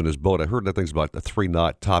motors in his boat. I heard that thing's about a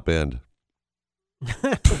 3-knot top end.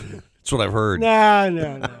 That's what I've heard.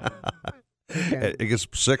 No. Okay. It gets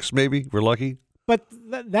 6, maybe. We're lucky. But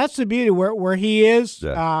that's the beauty where he is.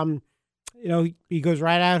 Yeah. He goes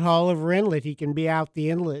right out Oliver Inlet. He can be out the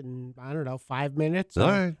inlet in 5 minutes. All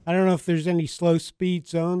right. I don't know if there's any slow speed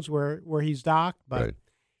zones where he's docked, but right.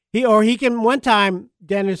 he can. One time,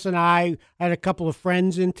 Dennis and I had a couple of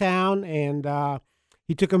friends in town, and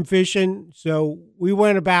he took them fishing. So we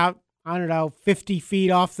went about 50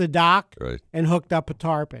 feet off the dock, right, and hooked up a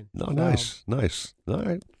tarpon. Oh, nice. All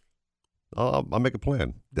right. I'll make a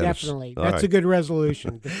plan, Dennis. Definitely. All That's right. a good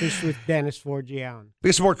resolution, to fish with Dennis Forgione.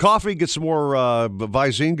 Get some more coffee, get some more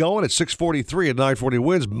Visine going at 6:43 at 9:40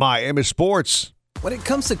 wins Miami Sports. When it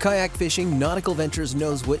comes to kayak fishing, Nautical Ventures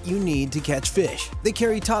knows what you need to catch fish. They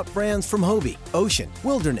carry top brands from Hobie, Ocean,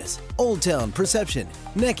 Wilderness, Old Town, Perception,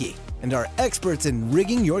 Necky, and are experts in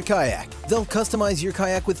rigging your kayak. They'll customize your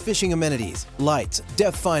kayak with fishing amenities, lights,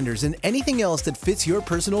 depth finders, and anything else that fits your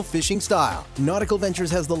personal fishing style. Nautical Ventures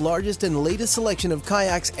has the largest and latest selection of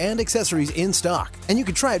kayaks and accessories in stock, and you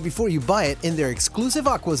can try it before you buy it in their exclusive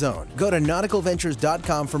Aqua Zone. Go to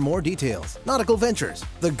nauticalventures.com for more details. Nautical Ventures,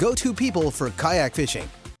 the go-to people for kayak fishing.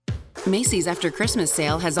 Macy's After Christmas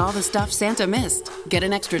sale has all the stuff Santa missed. Get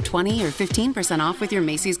an extra 20 or 15% off with your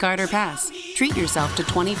Macy's card or pass. Treat yourself to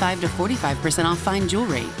 25 to 45% off fine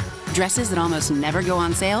jewelry. Dresses that almost never go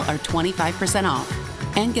on sale are 25% off.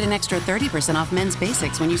 And get an extra 30% off men's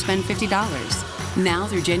basics when you spend $50. Now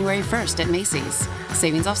through January 1st at Macy's.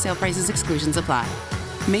 Savings off sale prices, exclusions apply.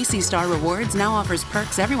 Macy's Star Rewards now offers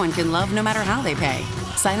perks everyone can love no matter how they pay.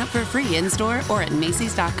 Sign up for free in-store or at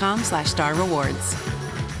Macys.com/Star Rewards.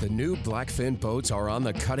 The new Blackfin boats are on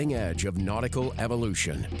the cutting edge of nautical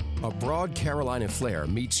evolution. A broad Carolina flare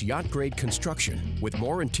meets yacht-grade construction with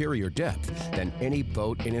more interior depth than any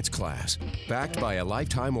boat in its class. Backed by a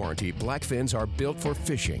lifetime warranty, Blackfins are built for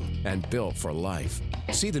fishing and built for life.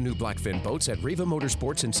 See the new Blackfin boats at Riva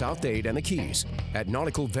Motorsports in South Dade and the Keys, at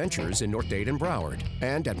Nautical-Ventures in North Dade and Broward,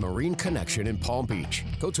 and at Marine Connection in Palm Beach.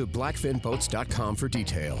 Go to blackfinboats.com for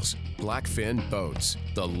details. Blackfin Boats.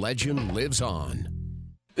 The legend lives on.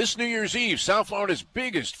 This New Year's Eve, South Florida's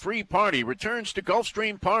biggest free party returns to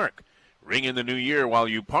Gulfstream Park. Ring in the new year while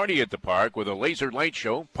you party at the park with a laser light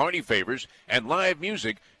show, party favors, and live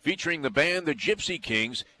music featuring the band The Gypsy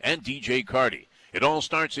Kings and DJ Cardi. It all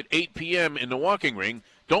starts at 8 p.m. in the walking ring.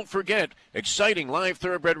 Don't forget, exciting live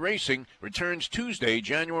thoroughbred racing returns Tuesday,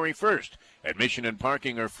 January 1st. Admission and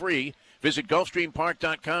parking are free. Visit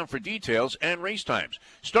GulfstreamPark.com for details and race times.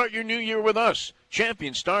 Start your new year with us.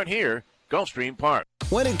 Champions start here. Gulfstream Park.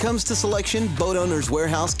 When it comes to selection, Boat Owners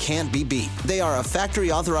Warehouse can't be beat. They are a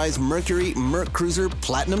factory-authorized Mercury Merc Cruiser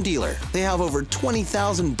Platinum dealer. They have over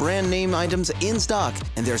 20,000 brand name items in stock,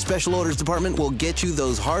 and their special orders department will get you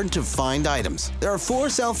those hard-to-find items. There are 4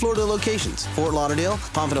 South Florida locations: Fort Lauderdale,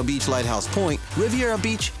 Pompano Beach, Lighthouse Point, Riviera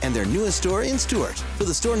Beach, and their newest store in Stuart. For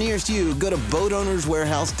the store nearest you, go to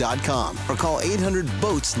BoatOwnersWarehouse.com or call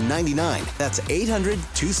 800-BOATS-99. That's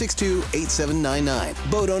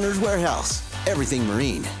 800-262-8799. Boat Owners Warehouse. Everything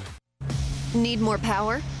marine. Need more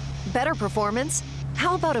power? Better performance?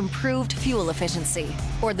 How about improved fuel efficiency?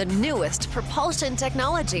 Or the newest propulsion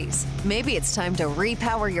technologies? Maybe it's time to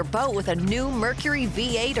repower your boat with a new Mercury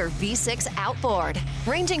V8 or V6 outboard.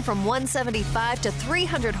 Ranging from 175 to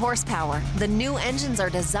 300 horsepower, the new engines are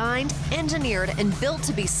designed, engineered, and built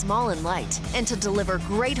to be small and light, and to deliver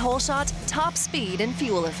great hole shot, top speed, and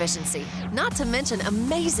fuel efficiency. Not to mention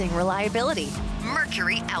amazing reliability.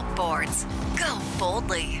 Mercury Outboards. Go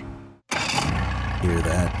boldly. Hear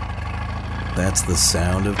that? That's the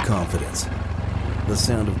sound of confidence. The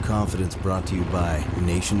sound of confidence brought to you by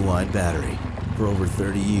Nationwide Battery. For over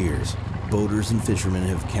 30 years, boaters and fishermen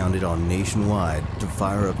have counted on Nationwide to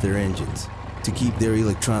fire up their engines, to keep their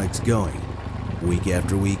electronics going, week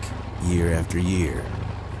after week, year after year.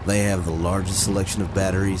 They have the largest selection of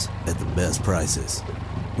batteries at the best prices,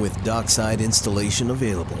 with dockside installation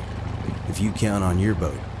available. If you count on your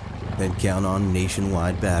boat, then count on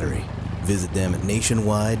Nationwide Battery. Visit them at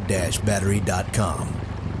nationwide-battery.com.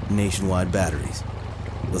 Nationwide Batteries,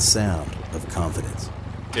 the sound of confidence.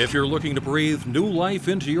 If you're looking to breathe new life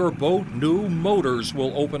into your boat, new motors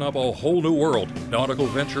will open up a whole new world.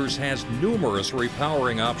 Nautical-Ventures has numerous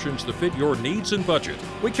repowering options to fit your needs and budget.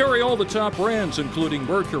 We carry all the top brands, including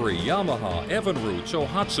Mercury, Yamaha, Evinrude,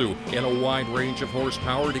 Tohatsu, in a wide range of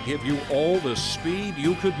horsepower to give you all the speed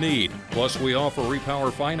you could need. Plus, we offer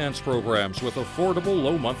repower finance programs with affordable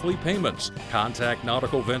low monthly payments. Contact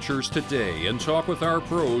Nautical-Ventures today and talk with our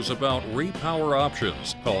pros about repower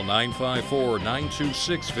options. Call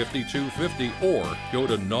 954-926-5250 or go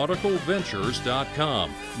to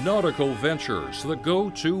nauticalventures.com. Nautical Ventures, the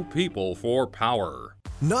go-to people for power.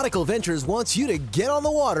 Nautical Ventures wants you to get on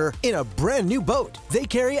the water in a brand new boat. They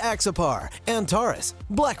carry Axopar, Antares,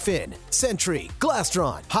 Blackfin, Sentry,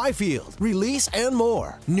 Glastron, Highfield, Release, and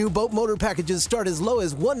more. New boat motor packages start as low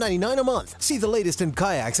as $199 a month. See the latest in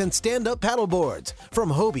kayaks and stand-up paddle boards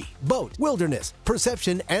from Hobie, Boat, Wilderness,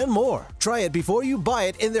 Perception, and more. Try it before you buy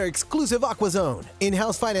it in their exclusive Aqua Zone.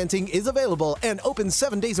 In-house financing is available and open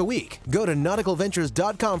 7 days a week. Go to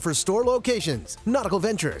nauticalventures.com for store locations. Nautical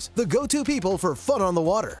Ventures, the go-to people for fun on the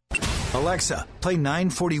water. Alexa, play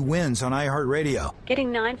 940 Wins on iHeartRadio.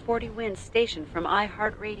 Getting 940 Wins station from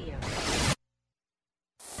iHeartRadio.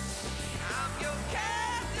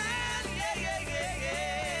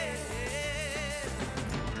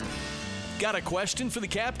 Got a question for the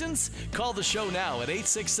captains? Call the show now at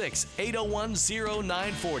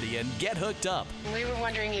 866-801-0940 and get hooked up. We were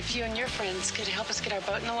wondering if you and your friends could help us get our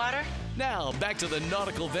boat in the water? Now, back to the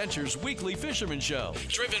Nautical-Ventures Weekly Fisherman Show.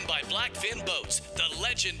 Driven by Blackfin Boats, the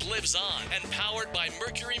legend lives on, and powered by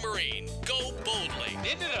Mercury Marine. Go boldly.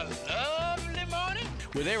 Isn't it a lovely morning?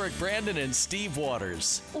 With Eric Brandon and Steve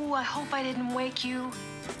Waters. Oh, I hope I didn't wake you.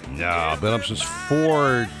 No, I've been up since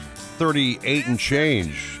 4:38 and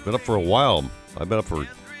change. Been up for a while. I've been up for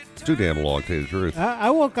too damn long, to tell you the truth. I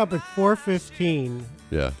woke up at 4:15.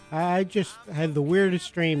 Yeah. I just had the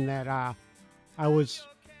weirdest dream that I was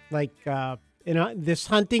like in this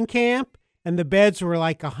hunting camp, and the beds were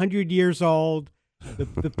like 100 years old.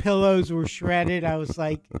 The pillows were shredded. I was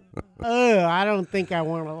like, oh, I don't think I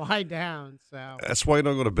want to lie down. So that's why you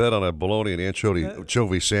don't go to bed on a bologna and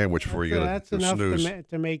anchovy sandwich before you go That's to enough snooze.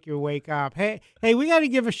 to make you wake up. Hey, we got to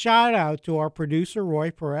give a shout out to our producer,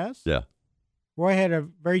 Roy Perez. Yeah. Roy had a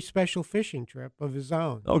very special fishing trip of his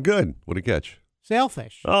own. Oh, good. What did he catch?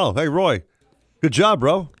 Sailfish. Oh, hey, Roy. Good job,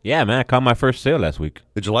 bro. Yeah, man. I caught my first sail last week.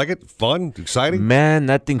 Did you like it? Fun? Exciting? Man,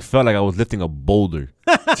 that thing felt like I was lifting a boulder.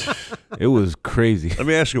 It was crazy. Let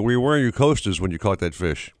me ask you, were you wearing your coasters when you caught that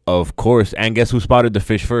fish? Of course. And guess who spotted the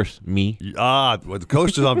fish first? Me. Well, the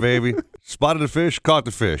coasters on, baby. Spotted the fish, caught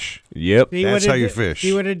the fish. Yep. That's how you fish.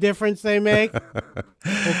 See what a difference they make? Well,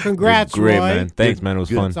 congrats, great, Roy. man. Thanks, man. It was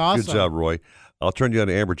fun. That's awesome. Good job, Roy. I'll turn you on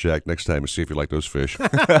to Amberjack next time and see if you like those fish.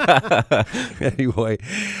 Anyway,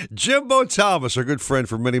 Jimbo Thomas, our good friend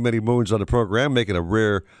for many, many moons on the program, making a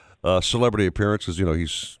rare celebrity appearance because, you know,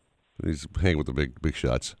 he's hanging with the big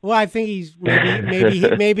shots. Well, I think he's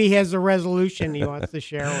maybe he has a resolution he wants to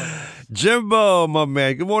share with us. Jimbo, my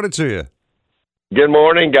man, good morning to you. Good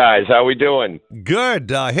morning, guys. How we doing? Good.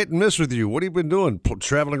 Hit and miss with you. What have you been doing?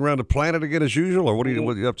 Traveling around the planet again as usual, or what are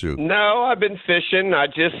you up to? No, I've been fishing. I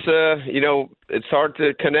just, it's hard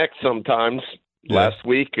to connect sometimes. Yeah. Last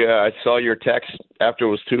week, I saw your text after it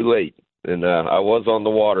was too late, and I was on the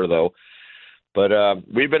water, though. But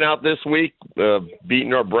we've been out this week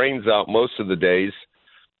beating our brains out most of the days.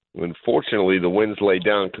 Unfortunately, the winds laid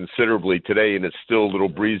down considerably today, and it's still a little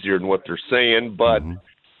breezier than what they're saying, but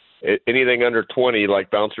anything under 20,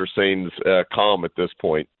 like Bouncer's saying, is calm at this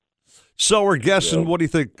point. So we're guessing, what do you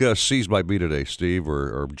think seas might be today, Steve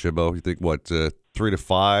or Jimbo? You think, 3 to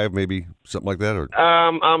 5, maybe something like that? Or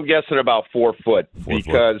I'm guessing about 4 foot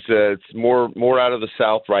because it's more out of the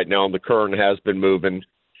south right now, and the current has been moving.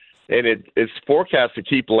 And it's forecast to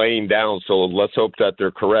keep laying down, so let's hope that they're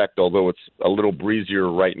correct, although it's a little breezier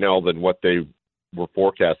right now than what they were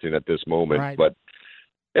forecasting at this moment. Right. But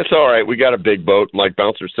it's all right. We got a big boat. Like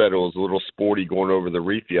Bouncer said, it was a little sporty going over the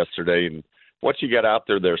reef yesterday. And once you get out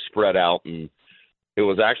there, they're spread out. And it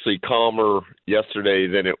was actually calmer yesterday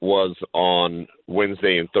than it was on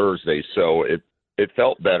Wednesday and Thursday. So it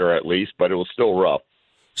felt better at least, but it was still rough.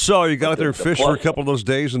 So you got out there and fished for a couple of those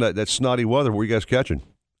days in that snotty weather. What were you guys catching?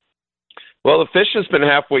 Well, the fish has been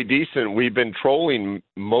halfway decent. We've been trolling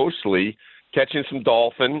mostly, catching some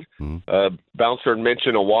dolphin. Bouncer had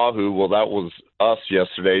mentioned a wahoo. Well, that was us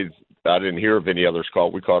yesterday. I didn't hear of any others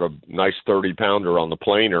caught. We caught a nice 30-pounder on the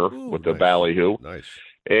planer with the ballyhoo. Nice.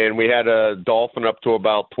 And we had a dolphin up to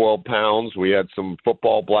about 12 pounds. We had some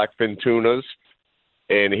football blackfin tunas.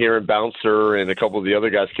 And hearing Bouncer and a couple of the other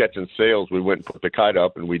guys catching sails, we went and put the kite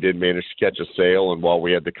up, and we did manage to catch a sail. And while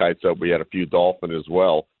we had the kites up, we had a few dolphin as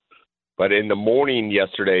well. But in the morning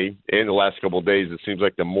yesterday and the last couple of days, it seems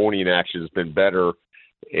like the morning action has been better.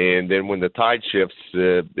 And then when the tide shifts,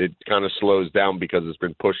 it kind of slows down because it's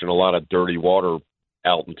been pushing a lot of dirty water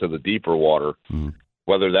out into the deeper water.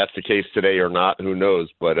 Whether that's the case today or not, who knows?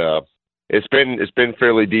 But it's been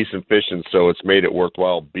fairly decent fishing, so it's made it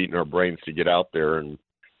worthwhile beating our brains to get out there. And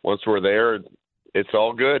once we're there, it's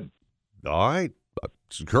all good. All right.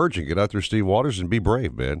 It's encouraging. Get out there, Steve Waters, and be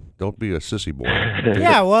brave, man. Don't be a sissy boy.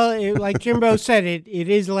 Yeah, well, like Jimbo said, it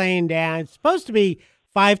is laying down. It's supposed to be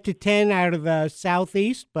 5 to 10 out of the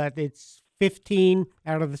southeast, but it's 15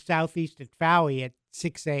 out of the southeast at Fowey at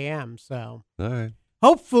 6 a.m. So, all right.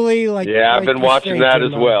 Hopefully, I've been watching that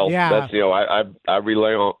as well. Yeah, that's I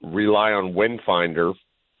rely on Windfinder,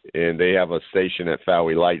 and they have a station at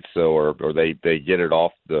Fowey Light, so or they get it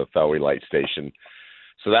off the Fowey Light station.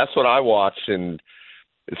 So that's what I watch, and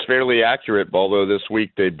it's fairly accurate, although this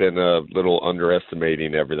week they've been a little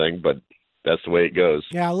underestimating everything, but that's the way it goes.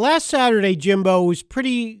 Yeah, last Saturday, Jimbo, it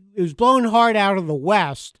was blowing hard out of the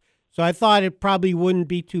west, so I thought it probably wouldn't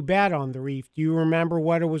be too bad on the reef. Do you remember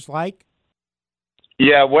what it was like?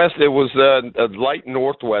 Yeah, west, it was a light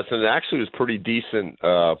northwest, and it actually was pretty decent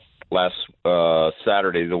last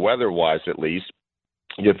Saturday, the weather-wise at least.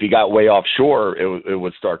 If you got way offshore, it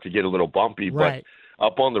would start to get a little bumpy, right. But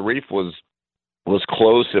up on the reef was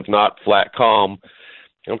close, if not flat calm.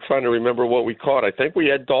 I'm trying to remember what we caught. I think we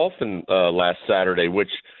had dolphin last Saturday, which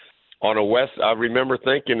on a west, I remember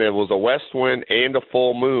thinking it was a west wind and a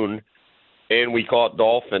full moon, and we caught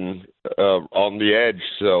dolphin on the edge,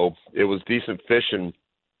 so it was decent fishing.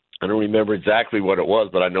 I don't remember exactly what it was,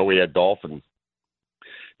 but I know we had dolphin.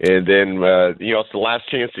 And then, it's the last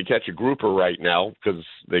chance to catch a grouper right now because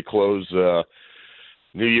they close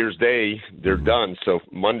New Year's Day. They're done, so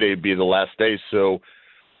Monday would be the last day. So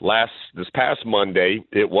this past Monday,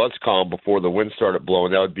 it was calm before the wind started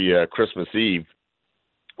blowing. That would be Christmas Eve.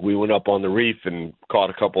 We went up on the reef and caught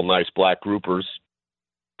a couple nice black groupers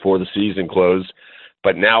before the season closed.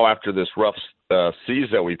 But now after this rough seas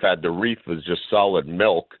that we've had, the reef is just solid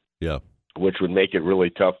milk, which would make it really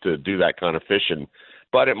tough to do that kind of fishing.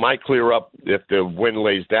 But it might clear up if the wind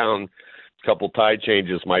lays down. A couple tide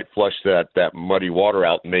changes might flush that muddy water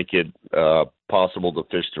out and make it possible to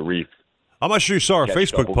fish the reef. I'm not sure you saw our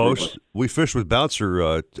Facebook post. We fished with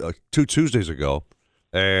Bouncer 2 Tuesdays ago.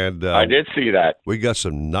 And I did see that. We got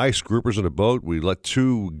some nice groupers in the boat. We let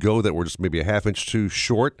 2 go that were just maybe a half inch too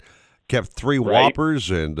short. Kept 3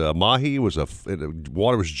 whoppers, and mahi the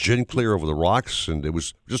water was gin clear over the rocks, and it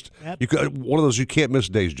was just one of those you can't miss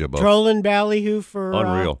days, Jimbo. Trolling ballyhoo for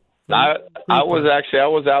unreal. I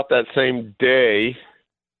was out that same day,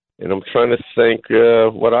 and I'm trying to think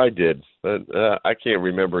what I did. But I can't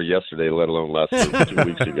remember yesterday, let alone last week, 2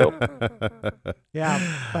 weeks ago.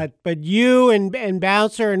 Yeah, but you and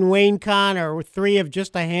Bouncer and Wayne Kahn are 3 of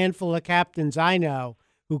just a handful of captains I know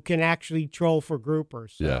who can actually troll for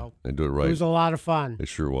groupers. So yeah, and do it right. It was a lot of fun. It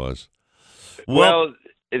sure was. Well,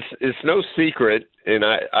 it's no secret, and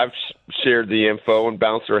I've shared the info, and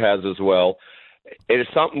Bouncer has as well. It is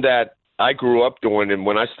something that I grew up doing, and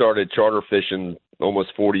when I started charter fishing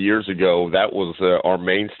almost 40 years ago, that was our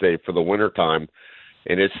mainstay for the wintertime.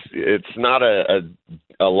 And it's not a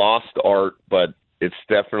lost art, but it's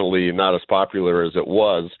definitely not as popular as it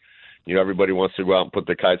was. Everybody wants to go out and put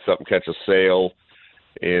the kites up and catch a sail,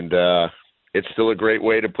 and it's still a great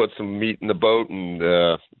way to put some meat in the boat and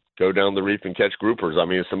go down the reef and catch groupers. I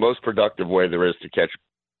mean, it's the most productive way there is to catch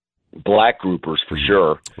black groupers for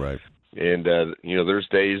sure. Right. And, there's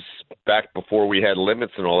days back before we had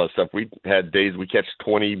limits and all that stuff. We had days we catch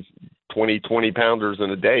 20 20-pounders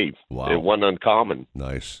in a day. Wow. It wasn't uncommon.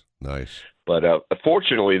 Nice. But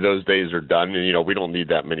fortunately, those days are done, and we don't need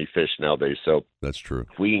that many fish nowadays. So that's true.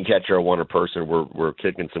 If we can catch our one a person, we're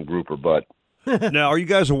kicking some grouper butt. Now, are you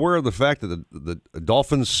guys aware of the fact that the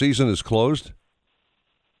Dolphins season is closed?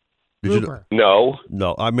 Grouper. No.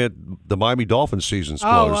 No, I meant the Miami Dolphins season's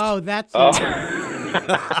closed. Oh, that's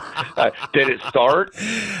Did it start?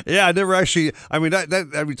 Yeah, I never actually. I mean,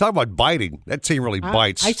 talk about biting. That team really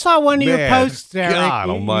bites. I saw one of your posts, Eric. God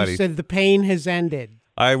almighty. You said the pain has ended.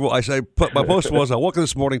 My post was, I woke up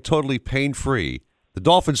this morning totally pain-free. The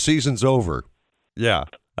Dolphins season's over. Yeah,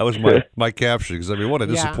 that was my caption, because, what a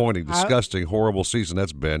disappointing, disgusting, horrible season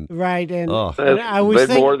that's been. Right, and I was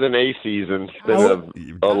thinking more than a season. It's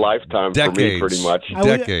been a lifetime for me, pretty much.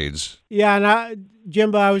 Decades. Yeah, and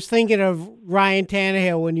Jimbo, I was thinking of Ryan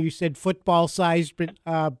Tannehill when you said football-sized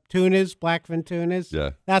tunas, blackfin tunas.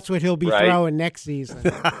 Yeah, that's what he'll be throwing next season.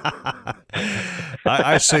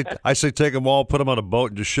 I say take them all, put them on a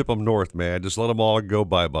boat, and just ship them north, man. Just let them all go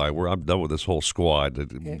bye-bye. I'm done with this whole squad.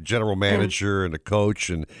 The general manager and the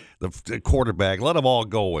coach and the quarterback. Let them all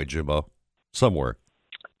go away, Jimbo, somewhere,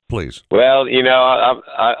 please. Well,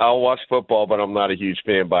 I'll watch football, but I'm not a huge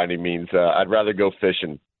fan by any means. I'd rather go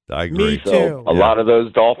fishing. I agree. Me too. A lot of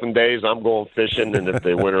those Dolphin days, I'm going fishing, and if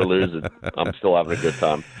they win or lose, I'm still having a good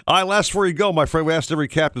time. All right, last before you go, my friend, we asked every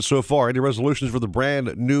captain so far, any resolutions for the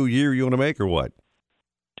brand new year you want to make or what?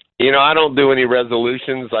 I don't do any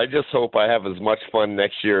resolutions. I just hope I have as much fun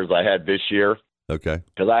next year as I had this year. Okay.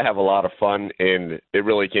 Because I have a lot of fun, and it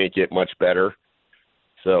really can't get much better.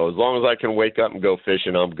 So as long as I can wake up and go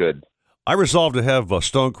fishing, I'm good. I resolved to have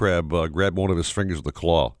Stone Crab grab one of his fingers with a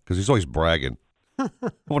claw, because he's always bragging. I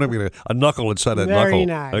want him to get a knuckle inside that knuckle. Very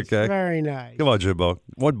nice. Okay. Very nice. Come on, Jimbo.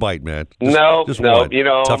 One bite, man. Just one.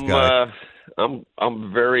 Tough I'm guy.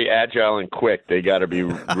 I'm very agile and quick. They got to be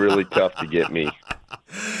really tough to get me.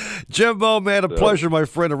 Jimbo, man, a pleasure, my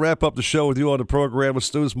friend, to wrap up the show with you on the program.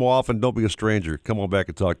 Let's do this more often. Don't be a stranger. Come on back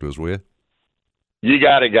and talk to us, will you? You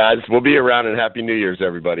got it, guys. We'll be around, and Happy New Year's,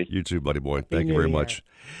 everybody. You too, buddy boy. Thank you very much.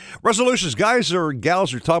 Resolutions. Guys or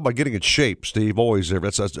gals are talking about getting in shape, Steve. Always there.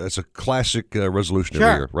 That's a classic resolution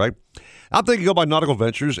every year, right? I'm thinking go by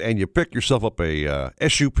Nautical-Ventures, and you pick yourself up a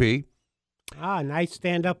SUP. Nice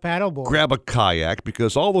stand-up paddleboard. Grab a kayak,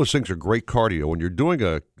 because all those things are great cardio. When you're doing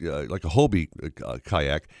like a Hobie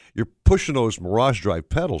kayak, you're pushing those Mirage Drive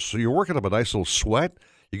pedals, so you're working up a nice little sweat.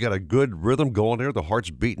 You got a good rhythm going there. The heart's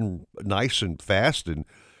beating nice and fast, and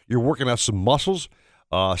you're working out some muscles.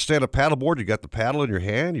 Stand-up paddleboard, you got the paddle in your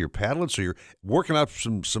hand, you're paddling, so you're working out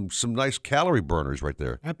some nice calorie burners right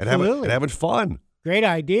there. Absolutely. And having fun. Great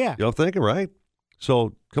idea. You know what I'm thinking, right?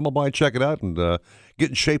 So come on by and check it out and get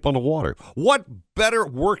in shape on the water. What better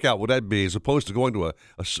workout would that be as opposed to going to a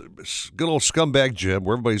good old scumbag gym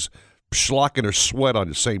where everybody's schlocking their sweat on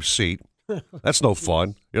the same seat? That's no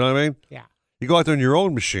fun. You know what I mean? Yeah. You go out there in your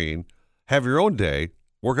own machine, have your own day,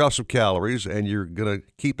 work out some calories, and you're going to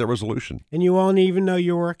keep that resolution. And you won't even know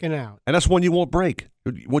you're working out. And that's one you won't break.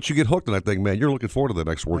 Once you get hooked on that thing, man, you're looking forward to the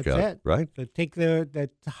next workout, That's it. right? So take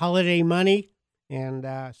the holiday money and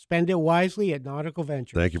spend it wisely at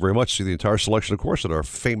Nautical-Ventures. Thank you very much. See the entire selection, of course, at our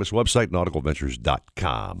famous website,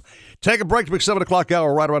 Nautical-Ventures.com. Take a break to make 7 o'clock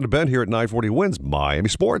hour right around the bend here at 940 Wins Miami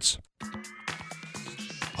Sports.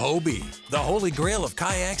 Hobie, the holy grail of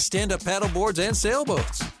kayaks, stand-up paddleboards, and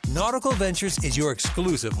sailboats. Nautical-Ventures is your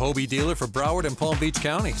exclusive Hobie dealer for Broward and Palm Beach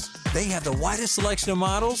counties. They have the widest selection of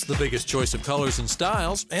models, the biggest choice of colors and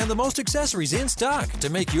styles, and the most accessories in stock to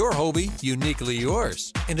make your Hobie uniquely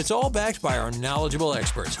yours. And it's all backed by our knowledgeable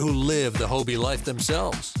experts who live the Hobie life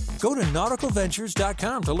themselves. Go to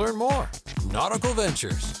nauticalventures.com to learn more. Nautical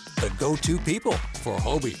Ventures, the go-to people for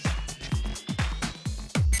Hobie.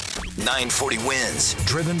 940 Wins,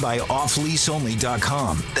 driven by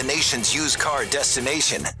offleaseonly.com, the nation's used car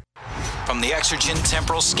destination. From the Exergen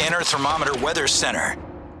Temporal Scanner Thermometer Weather Center.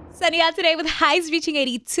 Sunny out today with highs reaching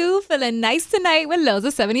 82, feeling nice tonight with lows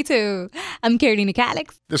of 72. I'm Carolina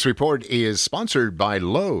Calix. This report is sponsored by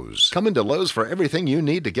Lowe's. Come into Lowe's for everything you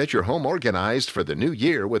need to get your home organized for the new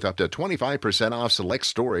year with up to 25% off select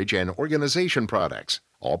storage and organization products.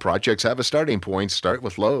 All projects have a starting point. Start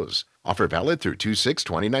with Lowe's. Offer valid through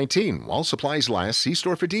 2/6/2019. While supplies last, see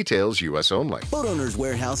store for details, U.S. only. Boat Owners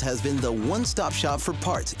Warehouse has been the one-stop shop for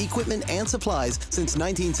parts, equipment, and supplies since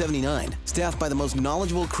 1979. Staffed by the most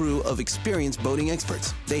knowledgeable crew of experienced boating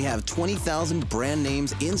experts. They have 20,000 brand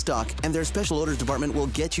names in stock, and their special orders department will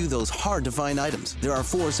get you those hard-to-find items. There are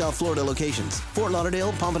 4 South Florida locations: Fort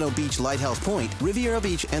Lauderdale, Pompano Beach, Lighthouse Point, Riviera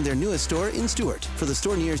Beach, and their newest store in Stuart. For the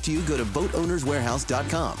store nearest you, go to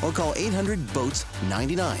boatownerswarehouse.com or call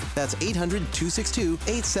 800-BOATS-99. That's That's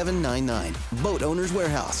 800-262-8799. Boat Owners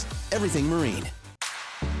Warehouse. Everything marine.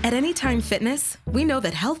 At Anytime Fitness, we know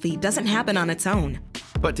that healthy doesn't happen on its own.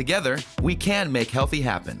 But together, we can make healthy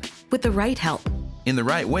happen. With the right help. In the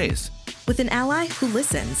right ways. With an ally who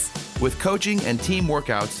listens. With coaching and team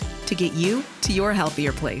workouts. To get you to your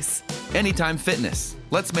healthier place. Anytime Fitness.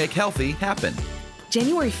 Let's make healthy happen.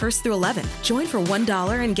 January 1st through 11th, join for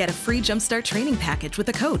 $1 and get a free Jumpstart training package with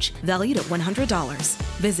a coach, valued at $100.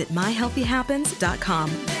 Visit myhealthyhappens.com.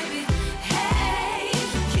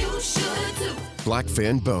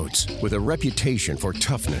 Blackfin Boats, with a reputation for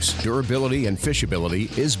toughness, durability, and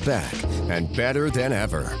fishability, is back and better than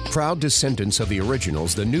ever. Proud descendants of the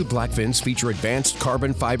originals, the new Blackfins feature advanced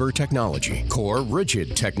carbon fiber technology, core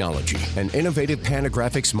rigid technology, an innovative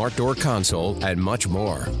panographic smart door console, and much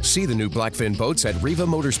more. See the new Blackfin boats at Riva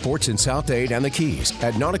Motorsports in South Dade and the Keys,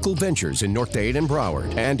 at Nautical-Ventures in North Dade and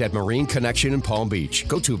Broward, and at Marine Connection in Palm Beach.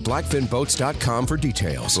 Go to blackfinboats.com for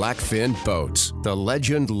details. Blackfin Boats. The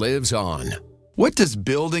legend lives on. What does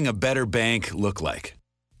building a better bank look like?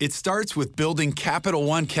 It starts with building Capital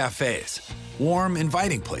One cafes, warm,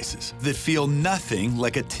 inviting places that feel nothing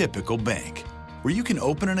like a typical bank, where you can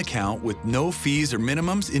open an account with no fees or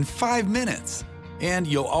minimums in 5 minutes. And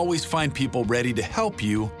you'll always find people ready to help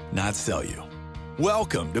you, not sell you.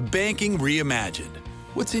 Welcome to Banking Reimagined.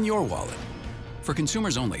 What's in your wallet? For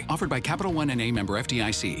consumers only. Offered by Capital One and a member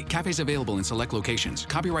FDIC. Cafes available in select locations.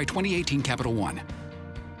 Copyright 2018 Capital One.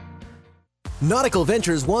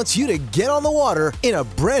 Nautical-Ventures wants you to get on the water in a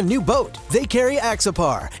brand new boat. They carry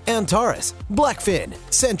Axopar, Antares, Blackfin,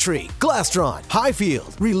 Sentry, Glastron,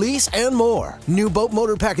 Highfield, Release, and more. New boat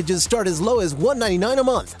motor packages start as low as $199 a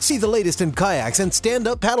month. See the latest in kayaks and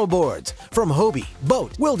stand-up paddle boards from Hobie,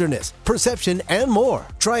 Boat, Wilderness, Perception, and more.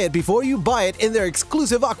 Try it before you buy it in their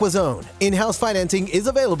exclusive Aqua Zone. In-house financing is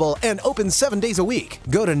available and open 7 days a week.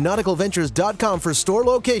 Go to nauticalventures.com for store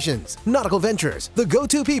locations. Nautical Ventures, the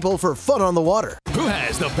go-to people for fun on the water. Who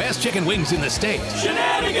has the best chicken wings in the state?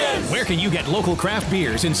 Shenanigans! Where can you get local craft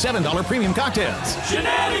beers and $7 premium cocktails?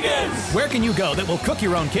 Shenanigans! Where can you go that will cook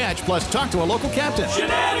your own catch plus talk to a local captain?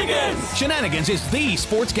 Shenanigans! Shenanigans is the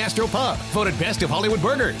sports gastro pub, voted best of Hollywood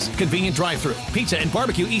burgers, convenient drive-thru, pizza and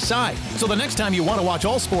barbecue east side. So the next time you want to watch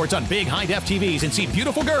all sports on big high-def TVs and see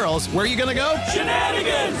beautiful girls, where are you going to go?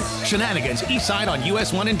 Shenanigans! Shenanigans east side on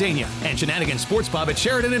US 1 in Dania, and Shenanigans Sports Pub at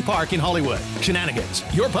Sheridan and Park in Hollywood. Shenanigans,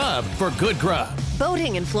 your pub for good grub.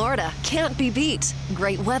 Boating in Florida can't be beat.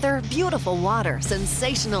 Great weather, beautiful water,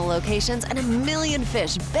 sensational locations, and a million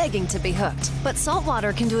fish begging to be hooked. But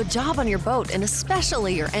saltwater can do a job on your boat and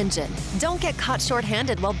especially your engine. Don't get caught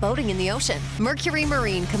short-handed while boating in the ocean. Mercury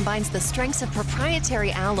Marine combines the strengths of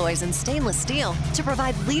proprietary alloys and stainless steel to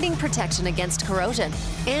provide leading protection against corrosion.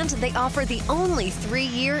 And they offer the only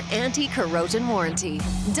 3-year anti-corrosion warranty.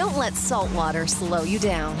 Don't let saltwater slow you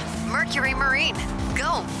down. Mercury Marine.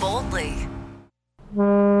 Go boldly.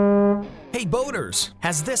 Hey boaters,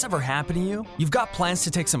 has this ever happened to you? You've got plans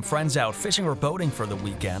to take some friends out fishing or boating for the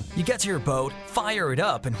weekend. You get to your boat, fire it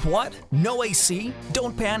up, and what? No AC?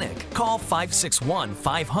 Don't panic. Call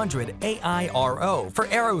 561-500-AIRO for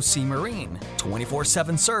Aero Sea Marine.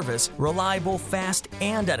 24/7 service, reliable, fast,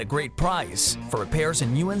 and at a great price. For repairs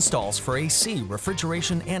and new installs for AC,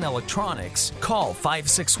 refrigeration, and electronics, call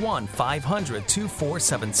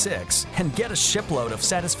 561-500-2476 and get a shipload of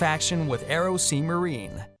satisfaction with Aero Sea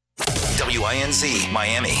Marine. WINZ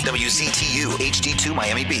Miami, WZTU HD2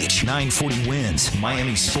 Miami Beach, 940 Winds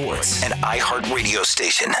Miami Sports, and iHeart Radio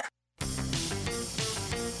Station.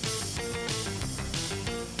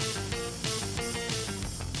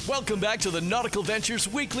 Welcome back to the Nautical Ventures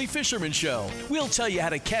Weekly Fisherman Show. We'll tell you how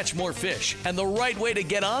to catch more fish and the right way to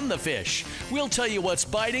get on the fish. We'll tell you what's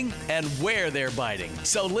biting and where they're biting.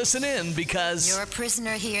 So listen in because... You're a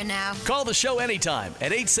prisoner here now. Call the show anytime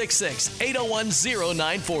at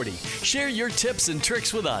 866-801-0940. Share your tips and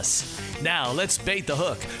tricks with us. Now let's bait the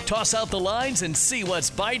hook, toss out the lines, and see what's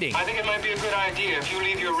biting. I think it might be a good idea if you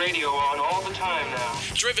leave your radio on all the time now.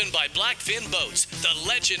 Driven by Blackfin Boats, the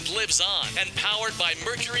legend lives on, and powered by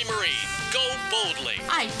Mercury Marine. Go boldly.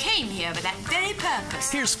 I came here with that very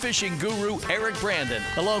purpose. Here's fishing guru Eric Brandon,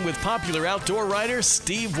 along with popular outdoor writer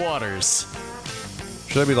Steve Waters.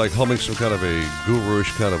 Should I be like humming some kind of a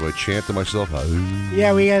guru-ish kind of a chant to myself?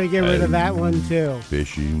 Yeah, we got to get rid of that one too.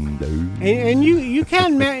 Fishing. And you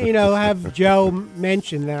can have Joe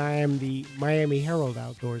mention that I am the Miami Herald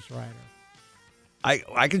outdoors writer.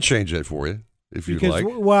 I can change that for you if you'd like.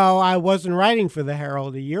 Well, I wasn't writing for the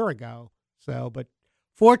Herald a year ago, but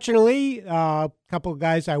fortunately, a couple of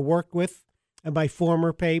guys I worked with at my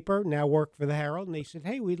former paper now work for the Herald, and they said,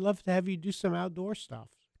 "Hey, we'd love to have you do some outdoor stuff."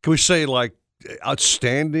 Can we say like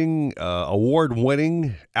outstanding,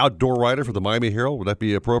 award-winning outdoor writer for the Miami Herald. Would that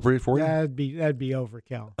be appropriate for you? That'd be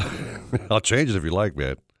overkill. I'll change it if you like,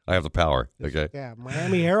 man. I have the power. Okay. Yeah,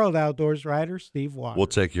 Miami Herald outdoors writer Steve Walker. We'll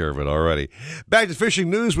take care of it already. Back to fishing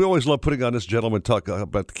news. We always love putting on this gentleman talk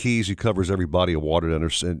about the Keys. He covers every body of water and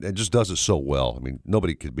just does it so well. I mean,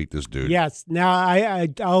 nobody could beat this dude. Yes. Now,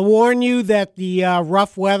 I'll warn you that the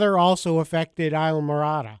rough weather also affected Isla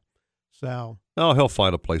Mirada. So. Oh, he'll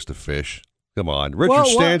find a place to fish. Come on. Richard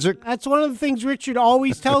Stanczyk. That's one of the things Richard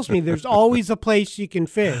always tells me. There's always a place you can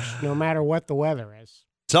fish, no matter what the weather is.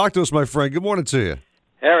 Talk to us, my friend. Good morning to you.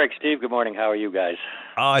 Eric, Steve, good morning. How are you guys?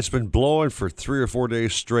 It's been blowing for 3 or 4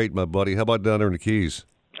 days straight, my buddy. How about down there in the Keys?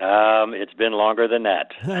 It's been longer than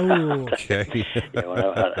that. Okay.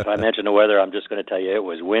 If I mention the weather, I'm just going to tell you it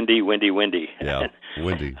was windy, windy, windy. Yeah,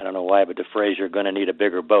 windy. I don't know why, but the phrase "you're going to need a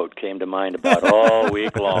bigger boat" came to mind about all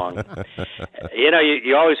week long.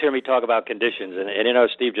 You always hear me talk about conditions, and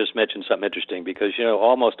Steve just mentioned something interesting because,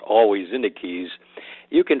 almost always in the Keys,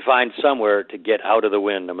 you can find somewhere to get out of the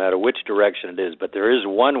wind, no matter which direction it is. But there is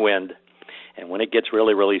one wind, and when it gets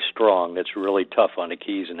really, really strong, it's really tough on the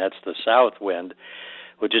Keys, and that's the south wind,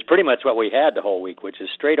 which is pretty much what we had the whole week, which is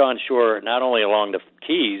straight on shore, not only along the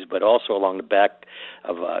Keys, but also along the back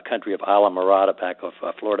of country of Isla Mirada, back of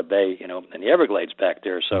Florida Bay, and the Everglades back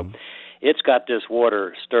there. So it's got this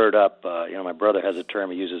water stirred up. My brother has a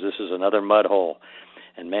term he uses, this is another mud hole.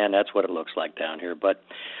 And, man, that's what it looks like down here. But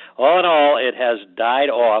all in all, it has died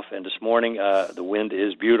off, and this morning the wind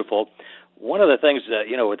is beautiful. One of the things that,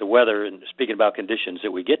 with the weather, and speaking about conditions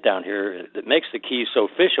that we get down here, that makes the Keys so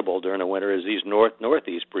fishable during the winter is these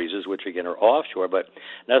northeast breezes, which, again, are offshore. But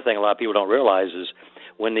another thing a lot of people don't realize is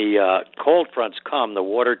when the cold fronts come, the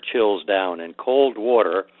water chills down, and cold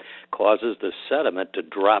water causes the sediment to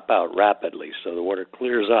drop out rapidly. So the water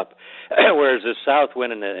clears up, whereas the south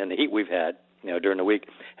wind and the heat we've had, during the week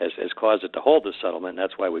has caused it to hold the settlement, and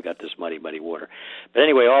that's why we got this muddy water. But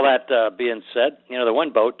anyway, all that being said, the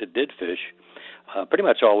one boat that did fish pretty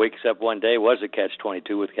much all week except one day was a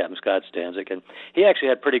Catch-22 with Captain Scott Stanczyk, and he actually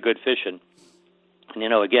had pretty good fishing. And,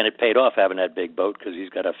 again, it paid off having that big boat because he's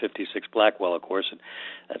got a 56 Blackwell, of course, and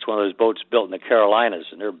that's one of those boats built in the Carolinas,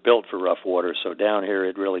 and they're built for rough water. So down here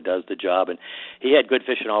it really does the job. And he had good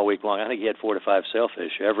fishing all week long. I think he had 4 to 5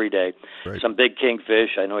 sailfish every day. Right. Some big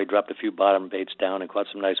kingfish. I know he dropped a few bottom baits down and caught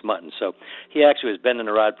some nice mutton. So he actually was bending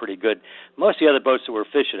the rod pretty good. Most of the other boats that were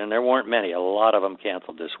fishing, and there weren't many, a lot of them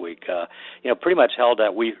canceled this week, pretty much held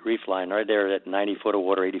that reef line right there at 90 foot of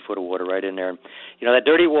water, 80 foot of water right in there. And, that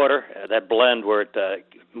dirty water, that blend where it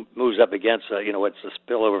moves up against, what's the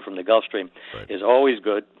spillover from the Gulf Stream, right, is always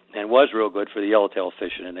good and was real good for the yellowtail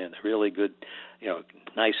fishing, and really good,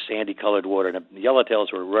 nice sandy-colored water. And the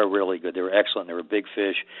yellowtails were really good. They were excellent. They were big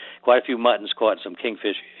fish. Quite a few muttons caught, some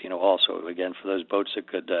kingfish, also, again, for those boats that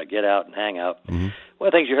could get out and hang out. Mm-hmm. One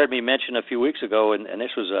of the things you heard me mention a few weeks ago, and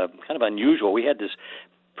this was kind of unusual, we had this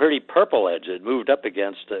pretty purple edge that moved up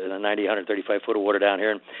against the 90, 135 foot of water down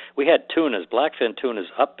here, and we had tunas, blackfin tunas,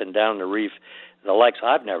 up and down the reef, the likes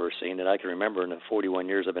I've never seen that I can remember in the 41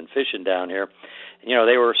 years I've been fishing down here.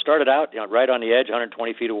 They were started out right on the edge,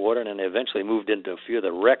 120 feet of water, and then they eventually moved into a few of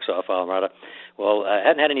the wrecks off Isla Mirada. Well, I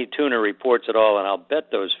hadn't had any tuna reports at all, and I'll bet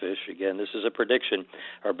those fish, again, this is a prediction,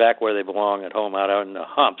 are back where they belong at home, out in the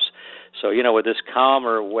humps. So, with this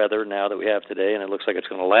calmer weather now that we have today, and it looks like it's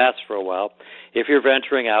going to last for a while, if you're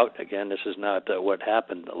venturing out, again, this is not what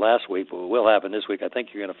happened last week, but what will happen this week, I think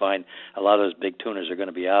you're going to find a lot of those big tunas are going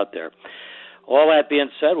to be out there. All that being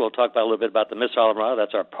said, we'll talk about a little bit about the Miss Isla Mirada.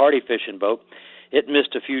 That's our party fishing boat. It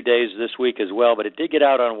missed a few days this week as well, but it did get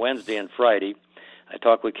out on Wednesday and Friday. I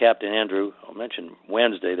talked with Captain Andrew. I'll mention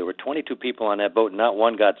Wednesday. There were 22 people on that boat, and not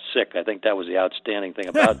one got sick. I think that was the outstanding thing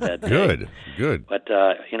about that day. Good. But,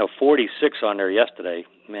 46 on there yesterday.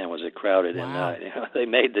 Man, was it crowded. Wow. And they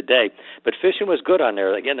made the day. But fishing was good on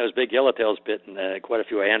there. Again, those big yellowtails bit in quite a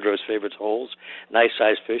few of Andrew's favorite holes.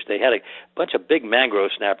 Nice-sized fish. They had a bunch of big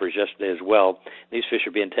mangrove snappers yesterday as well. These fish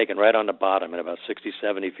are being taken right on the bottom in about 60,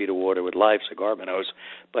 70 feet of water with live cigar minnows.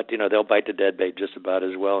 But, they'll bite the dead bait just about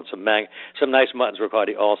as well. And some nice muttons were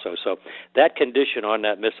caught also. So that condition on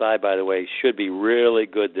that Miss I, by the way, should be really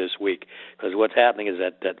good this week, because what's happening is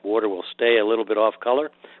that water will stay a little bit off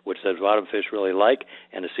color, which those bottom fish really like,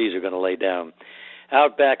 and the seas are going to lay down.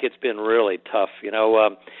 Out back, it's been really tough.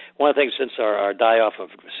 One of the things since our die-off of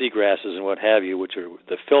seagrasses and what have you, which are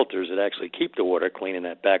the filters that actually keep the water clean in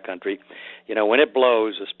that backcountry, when it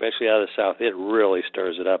blows, especially out of the south, it really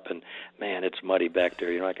stirs it up, and, man, it's muddy back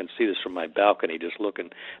there. I can see this from my balcony just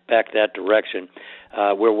looking back that direction.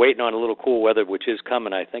 We're waiting on a little cool weather, which is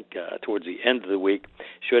coming, I think, towards the end of the week.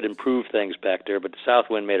 Should improve things back there, but the south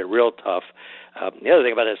wind made it real tough. The other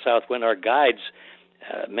thing about that south wind, our guides,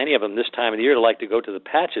 many of them this time of the year like to go to the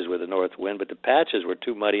patches with the north wind, but the patches were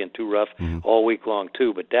too muddy and too rough all week long,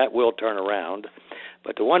 too. But that will turn around.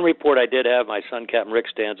 But the one report I did have, my son, Captain Rick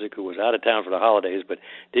Stanzik, who was out of town for the holidays, but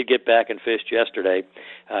did get back and fished yesterday,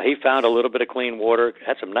 he found a little bit of clean water,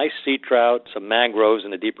 had some nice sea trout, some mangroves in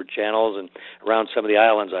the deeper channels and around some of the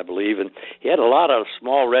islands, I believe, and he had a lot of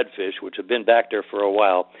small redfish, which have been back there for a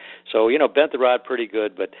while. So, bent the rod pretty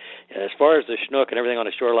good, but as far as the chinook and everything on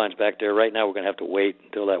the shorelines back there, right now we're going to have to wait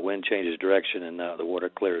until that wind changes direction and the water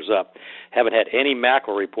clears up. Haven't had any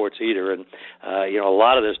mackerel reports either, and, a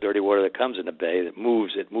lot of this dirty water that comes in the bay that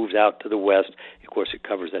moves out to the west. Of course, it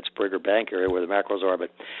covers that Sprigger Bank area where the mackerels are.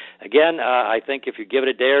 But again, I think if you give it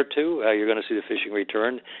a day or two, you're going to see the fishing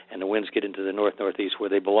return and the winds get into the north-northeast where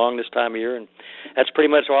they belong this time of year. And that's pretty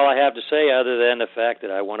much all I have to say other than the fact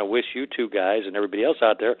that I want to wish you two guys and everybody else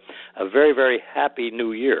out there a very, very happy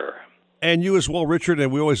new year. And you as well, Richard.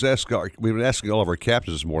 And we always we've been asking all of our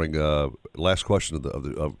captains this morning, last question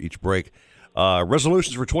of each break,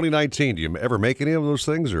 resolutions for 2019. Do you ever make any of those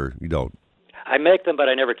things or you don't? I make them, but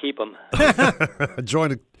I never keep them.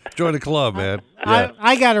 Join the club, man. Yeah.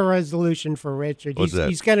 I got a resolution for Richard. What's that?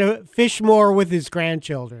 He's going to fish more with his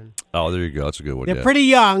grandchildren. Oh, there you go. That's a good one. They're pretty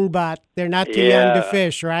young, but they're not too young to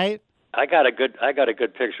fish, right? I got a good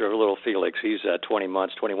picture of little Felix. He's 21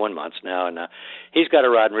 months now, and he's got a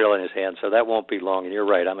rod and reel in his hand, so that won't be long. And you're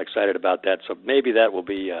right, I'm excited about that. So maybe that will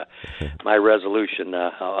be my resolution.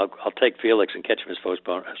 I'll take Felix and catch him his first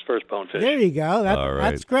bonefish. There you go.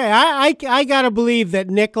 That's great. I got to believe that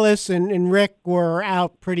Nicholas and Rick were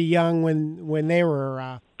out pretty young when they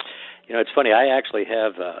were. It's funny. I actually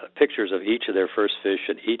have pictures of each of their first fish,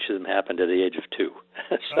 and each of them happened at the age of 2.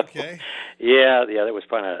 So, okay. Yeah, that was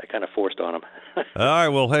kind of forced on them. All right.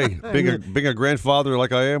 Well, hey, being a grandfather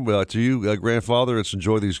like I am, to you, grandfather, let's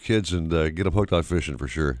enjoy these kids and get them hooked on fishing for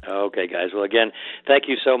sure. Okay, guys. Well, again, thank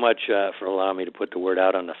you so much for allowing me to put the word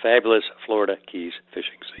out on the fabulous Florida Keys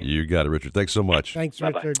fishing scene. You got it, Richard. Thanks so much. Thanks,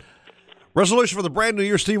 Bye-bye. Richard. Resolution for the brand new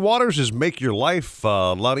year, Steve Waters, is make your life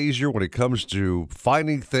a lot easier when it comes to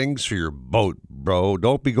finding things for your boat, bro.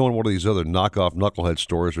 Don't be going to one of these other knockoff knucklehead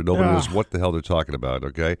stores where nobody knows what the hell they're talking about,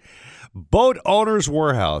 okay? Boat Owners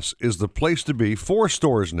Warehouse is the place to be. 4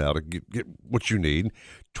 stores now to get what you need.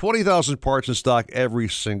 20,000 parts in stock every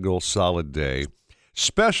single solid day.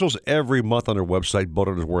 Specials every month on their website,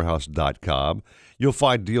 boatownerswarehouse.com. You'll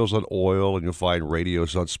find deals on oil, and you'll find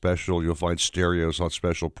radios on special. You'll find stereos on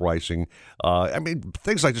special pricing.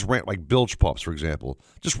 Things like bilge pumps, for example.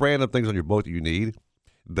 Just random things on your boat that you need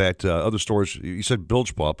that other stores, you said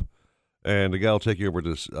bilge pump, and the guy will take you over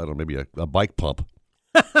to, maybe a bike pump.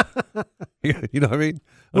 You know what I mean?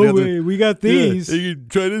 We got these. Yeah, you can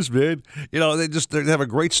try this, man. They have a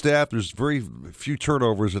great staff. There's very few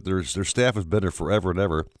turnovers. Their staff has been there forever and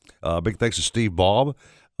ever. Big thanks to Steve Baum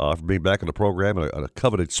for being back in the program and a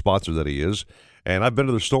coveted sponsor that he is. And I've been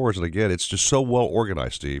to the stores, and again, it's just so well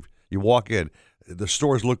organized, Steve. You walk in, the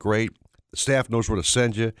stores look great. The staff knows where to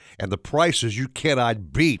send you, and the prices you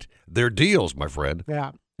cannot beat. They're deals, my friend.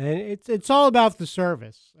 Yeah, and it's all about the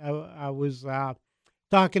service. I was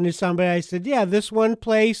talking to somebody. I said, yeah, this one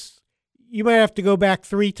place, you might have to go back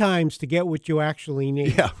 3 times to get what you actually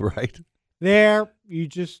need. Yeah, right. There, you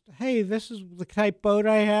just, hey, this is the type boat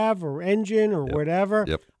I have, or engine, or whatever.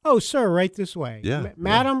 Yep. Oh, sir, right this way. Yeah.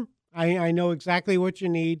 Madam, I know exactly what you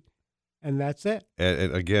need, and that's it.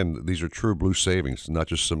 And again, these are true blue savings, not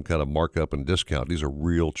just some kind of markup and discount. These are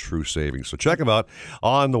real, true savings. So check them out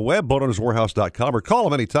on the web, boatownerswarehouse.com, or call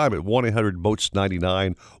them anytime at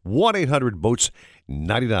 1-800-BOATS-99,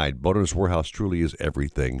 1-800-BOATS-99. Boat Owners Warehouse truly is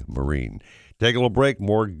everything marine. Take a little break.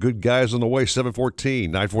 More good guys on the way. 7:14,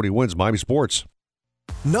 940 wins Miami Sports.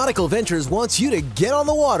 Nautical-Ventures wants you to get on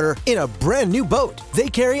the water in a brand new boat. They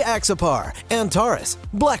carry Axopar, Antares,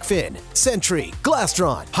 Blackfin, Sentry,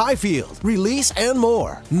 Glastron, Highfield, Release, and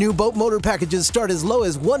more. New boat motor packages start as low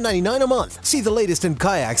as $199 a month. See the latest in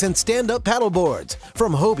kayaks and stand-up paddle boards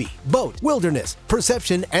from Hobie, Boat, Wilderness,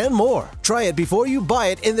 Perception, and more. Try it before you buy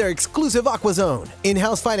it in their exclusive Aqua Zone.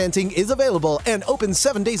 In-house financing is available and open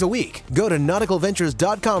 7 days a week. Go to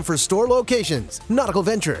nauticalventures.com for store locations. Nautical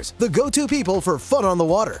Ventures, the go-to people for fun on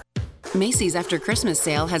the water. Macy's After Christmas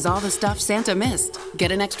sale has all the stuff Santa missed.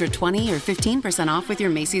 Get an extra 20 or 15% off with your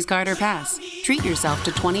Macy's card or pass. Treat yourself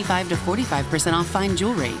to 25 to 45% off fine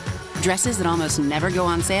jewelry. Dresses that almost never go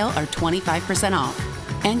on sale are 25% off.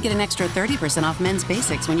 And get an extra 30% off men's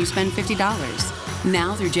basics when you spend $50.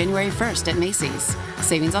 Now through January 1st at Macy's.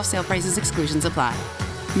 Savings off sale prices, exclusions apply.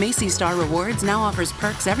 Macy's Star Rewards now offers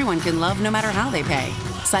perks everyone can love no matter how they pay.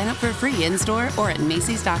 Sign up for free in-store or at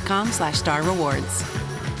Macys.com/Star Rewards.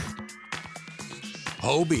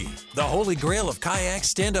 Hobie, the holy grail of kayaks,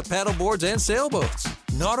 stand-up paddleboards, and sailboats.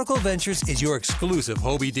 Nautical-Ventures is your exclusive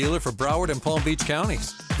Hobie dealer for Broward and Palm Beach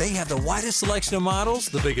counties. They have the widest selection of models,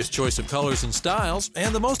 the biggest choice of colors and styles,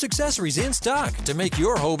 and the most accessories in stock to make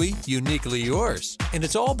your Hobie uniquely yours. And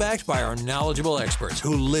it's all backed by our knowledgeable experts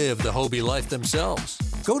who live the Hobie life themselves.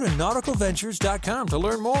 Go to Nautical-Ventures.com to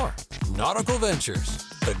learn more. Nautical Ventures,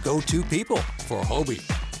 the go-to people for Hobie.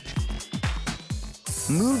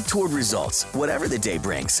 Move toward results, whatever the day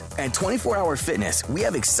brings. At 24 Hour Fitness, we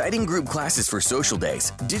have exciting group classes for social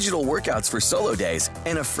days, digital workouts for solo days,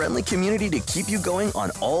 and a friendly community to keep you going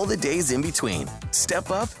on all the days in between.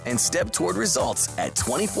 Step up and step toward results at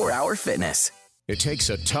 24 Hour Fitness. It takes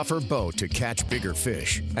a tougher boat to catch bigger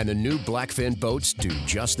fish, and the new Blackfin boats do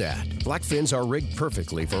just that. Blackfins are rigged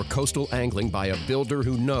perfectly for coastal angling by a builder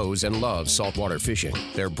who knows and loves saltwater fishing.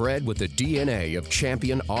 They're bred with the DNA of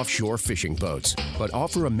champion offshore fishing boats, but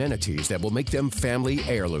offer amenities that will make them family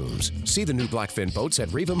heirlooms. See the new Blackfin boats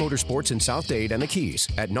at Riva Motorsports in South Dade and the Keys,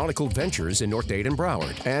 at Nautical-Ventures in North Dade and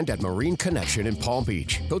Broward, and at Marine Connection in Palm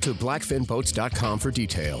Beach. Go to blackfinboats.com for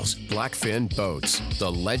details. Blackfin Boats.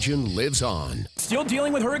 The legend lives on. Still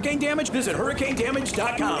dealing with hurricane damage? Visit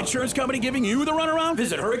hurricanedamage.com. Insurance company giving you the runaround?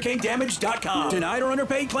 Visit hurricanedamage.com. Denied or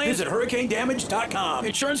underpaid claims? Visit hurricanedamage.com.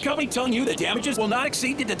 Insurance company telling you that damages will not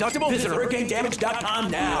exceed the deductible? Visit hurricanedamage.com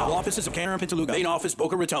now. Offices of Canner and Pintaluga. Main office,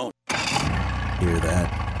 Boca Raton. Hear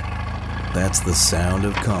that? That's the sound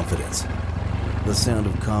of confidence. The sound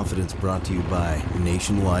of confidence brought to you by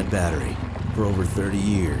Nationwide Battery. For over 30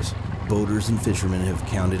 years, boaters and fishermen have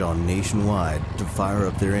counted on Nationwide to fire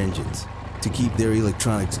up their engines, to keep their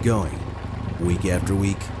electronics going, week after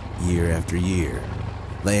week, year after year.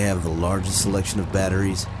 They have the largest selection of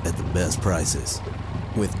batteries at the best prices,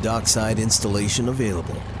 with dockside installation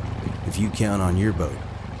available. If you count on your boat,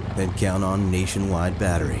 then count on Nationwide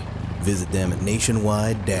Battery. Visit them at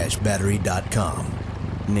nationwide-battery.com.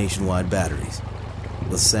 Nationwide Batteries,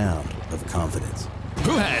 the sound of confidence.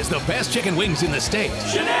 Who has the best chicken wings in the state?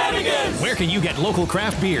 Shenanigans! Where can you get local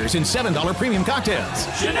craft beers and $7 premium cocktails?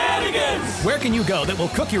 Shenanigans! Where can you go that will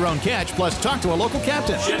cook your own catch plus talk to a local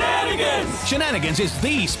captain? Shenanigans! Shenanigans is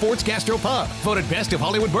the sports gastro pub, voted best of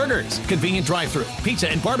Hollywood burgers, convenient drive-thru, pizza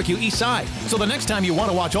and barbecue east side. So the next time you want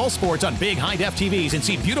to watch all sports on big high-def TVs and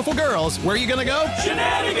see beautiful girls, where are you going to go?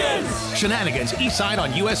 Shenanigans! Shenanigans east side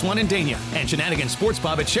on US 1 in Dania, and Shenanigans Sports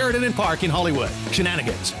Pub at Sheridan and Park in Hollywood.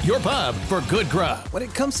 Shenanigans, your pub for good grub. When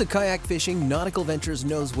it comes to kayak fishing, Nautical Ventures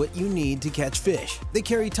knows what you need to catch fish. They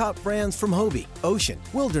carry top brands from Hobie, Ocean,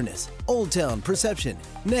 Wilderness, Old Town, Perception,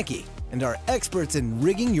 Necky, and are experts in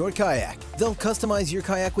rigging your kayak. They'll customize your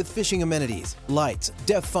kayak with fishing amenities, lights,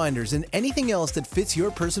 depth finders, and anything else that fits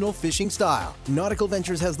your personal fishing style. Nautical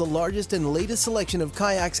Ventures has the largest and latest selection of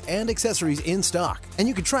kayaks and accessories in stock, and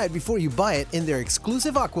you can try it before you buy it in their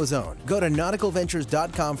exclusive Aqua Zone. Go to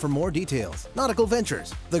nauticalventures.com for more details. Nautical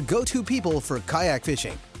Ventures, the go-to people for kayak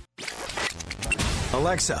fishing.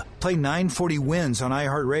 Alexa, play 940 Winds on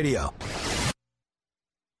iHeartRadio.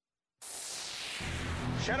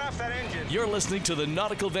 Shut off that engine. You're listening to the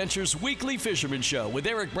Nautical Ventures Weekly Fisherman Show with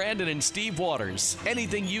Eric Brandon and Steve Waters.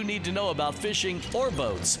 Anything you need to know about fishing or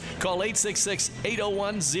boats, call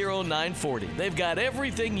 866-801-0940. They've got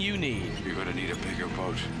everything you need. You're going to need a bigger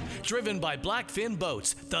boat. Driven by Blackfin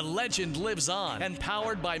Boats, the legend lives on, and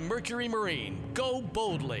powered by Mercury Marine. Go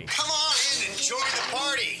boldly. Come on in and join the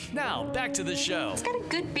party. Now, back to the show. It's got a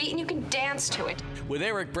good beat and you can dance to it. With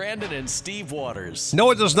Eric Brandon and Steve Waters.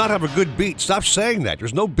 No, it does not have a good beat. Stop saying that.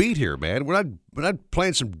 There's no beat here, man. We're not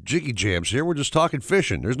playing some jiggy jams here. We're just talking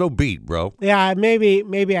fishing. There's no beat, bro. Yeah,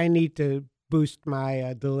 maybe I need to boost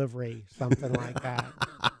my delivery, something like that.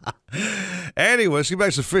 Anyways, get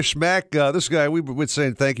back to Fish Smack. This guy, we've been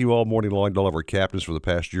saying thank you all morning long to all of our captains for the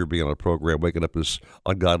past year being on the program, waking up this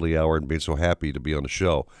ungodly hour and being so happy to be on the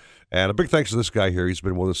show. And a big thanks to this guy here. He's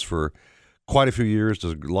been with us for quite a few years,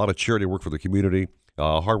 does a lot of charity work for the community,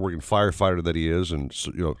 hardworking firefighter that he is, and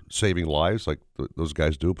saving lives like those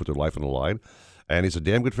guys do, put their life on the line. And he's a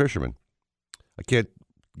damn good fisherman. I can't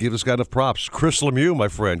give this guy enough props. Chris Lemieux, my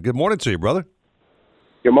friend. Good morning to you, brother.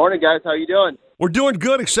 Good morning, guys. How you doing? We're doing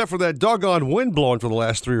good, except for that doggone wind blowing for the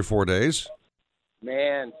last 3 or 4 days.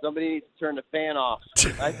 Man, somebody needs to turn the fan off.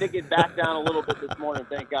 I think it backed down a little bit this morning,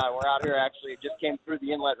 thank God. We're out here actually. It just came through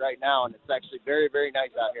the inlet right now, and it's actually very, very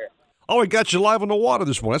nice out here. Oh, we got you live on the water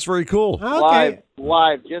this morning. That's very cool. Okay.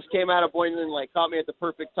 Live. Just came out of Boynton Inlet. Caught me at the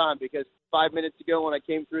perfect time because 5 minutes ago when I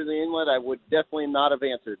came through the inlet, I would definitely not have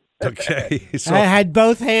answered. Okay. So, I had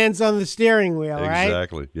both hands on the steering wheel, right?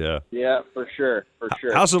 Exactly, yeah. Yeah, for sure.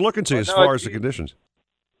 How's it looking to you as far as the conditions?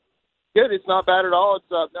 Good. It's not bad at all. It's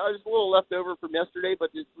just a little left over from yesterday, but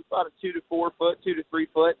it's about a 2 to 4 foot, 2 to 3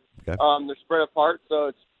 foot. Okay. They're spread apart, so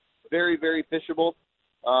it's very, very fishable.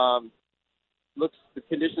 The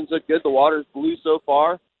conditions look good. The water's blue so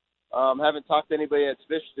far. Haven't talked to anybody that's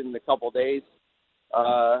fished in a couple of days,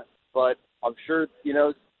 but I'm sure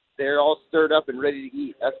they're all stirred up and ready to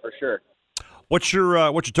eat. That's for sure. What's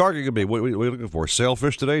your target gonna be? What are you looking for?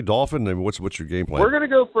 Sailfish today? Dolphin? I mean, what's your game plan? We're gonna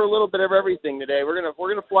go for a little bit of everything today. We're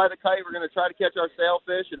gonna fly the kite. We're gonna try to catch our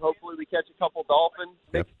sailfish, and hopefully we catch a couple dolphins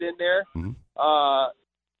mixed in there,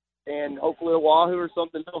 and hopefully a wahoo or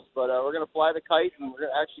something else. But we're gonna fly the kite, and we're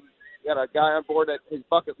gonna actually got a guy on board that his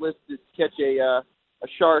bucket list is to catch a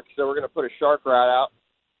shark. So we're gonna put a shark rod out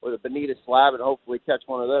with a bonita slab, and hopefully catch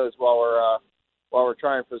one of those while we're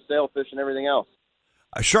trying for sailfish and everything else.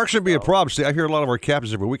 Sharks should be a problem. See, I hear a lot of our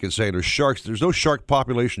captains every weekend saying there's sharks. There's no shark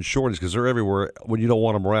population shortage because they're everywhere when you don't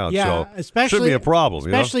want them around. Yeah, so especially should be a problem.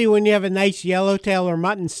 Especially when you have a nice yellowtail or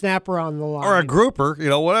mutton snapper on the line. Or a grouper,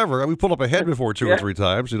 whatever. We pulled up a head before two or three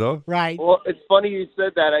times, Right. Well, it's funny you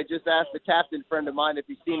said that. I just asked a captain friend of mine if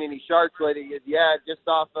he's seen any sharks lately. He said, just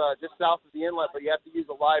south of the inlet, but you have to use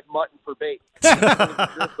a live mutton for bait.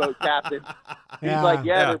 Boat captain. He's like,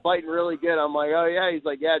 they're biting really good. I'm like, oh yeah. He's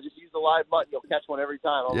like, yeah, just use the live mutton. You'll catch one every time.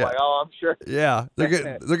 I'm like, oh, I'm sure. Yeah, they're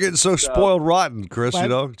getting so spoiled rotten, Chris.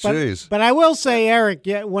 Jeez. But I will say, Eric,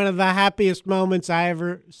 one of the happiest moments I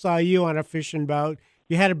ever saw you on a fishing boat.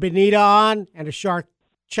 You had a bonita on, and a shark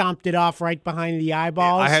chomped it off right behind the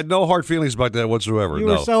eyeballs. I had no hard feelings about that whatsoever. You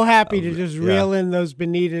were so happy to just reel in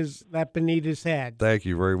that bonita's head. Thank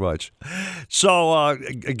you very much. So,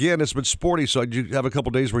 again, it's been sporty. So did you have a couple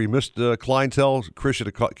days where you missed clientele? Chris, you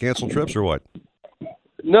had to cancel trips or what?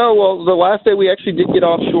 No, well, the last day we actually did get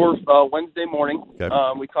offshore Wednesday morning. Okay.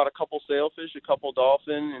 We caught a couple sailfish, a couple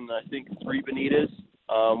dolphin, and I think 3 bonitas,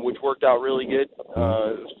 which worked out really good. It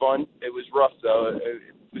was fun. It was rough, though. It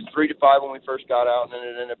was 3 to 5 when we first got out, and then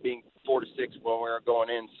it ended up being 4 to 6 when we were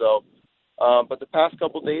going in. So, but the past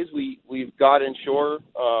couple of days we've got inshore.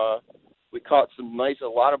 We caught a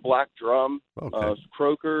lot of black drum,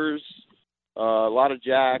 croakers, a lot of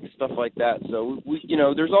jacks, stuff like that. So we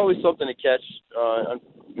there's always something to catch.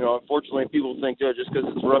 Unfortunately, people think just because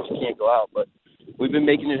it's rough you can't go out, but we've been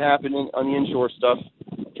making it happen on the inshore stuff,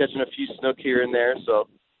 catching a few snook here and there. So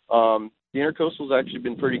the intercoastal's actually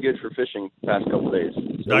been pretty good for fishing the past couple of days.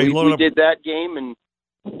 So we did that game, and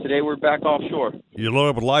today we're back offshore. You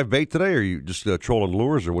loaded up with live bait today, or are you just trolling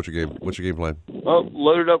lures, or what's your game plan? Well,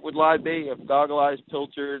 loaded up with live bait. I've goggle eyes,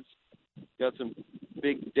 pilchards, got some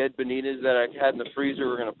big dead bonitas that I had in the freezer.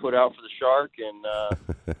 We're going to put out for the shark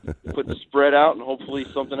and put the spread out, and hopefully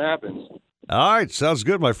something happens. All right, sounds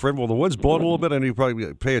good, my friend. Well, the wind's blowing a little bit, and you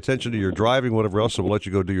probably pay attention to your driving, whatever else, so we'll let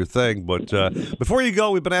you go do your thing. But before you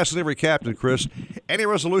go, we've been asking every captain, Chris, any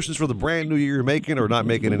resolutions for the brand new year you're making or not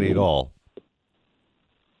making any at all?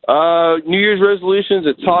 New Year's resolutions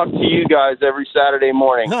to talk to you guys every Saturday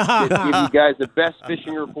morning. To give you guys the best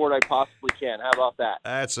fishing report I possibly can. How about that?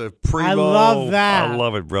 That's a primo. I love that. I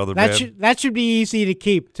love it, brother, That should be easy to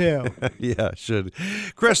keep, too. Yeah, it should.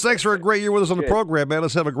 Chris, thanks for a great year with us on the program, man.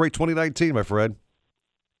 Let's have a great 2019, my friend.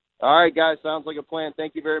 All right, guys. Sounds like a plan.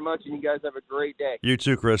 Thank you very much, and you guys have a great day. You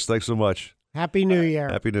too, Chris. Thanks so much. Happy New Year.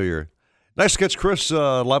 Happy New Year. Nice to catch Chris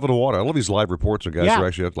live on the water. I love these live reports of guys who are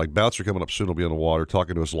actually, like Bouncer coming up soon will be on the water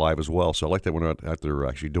talking to us live as well. So I like that when they're out there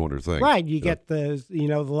actually doing their thing. Right. You get the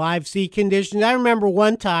live sea conditions. I remember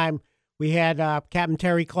one time we had Captain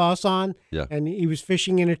Terry Kloss on, and he was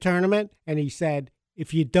fishing in a tournament, and he said,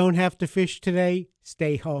 if you don't have to fish today,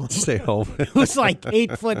 stay home. Stay home. It was like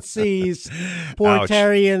 8-foot seas. Poor Ouch.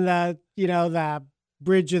 Terry in the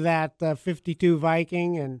bridge of that 52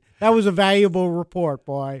 Viking, and that was a valuable report,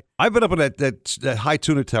 boy. I've been up on that high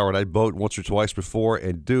tuna tower in that boat once or twice before,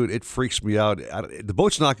 and dude, it freaks me out. The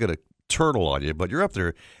boat's not going to turtle on you, but you're up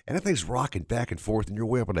there, and that thing's rocking back and forth, and you're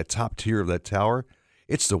way up on that top tier of that tower.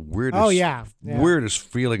 It's the weirdest, weirdest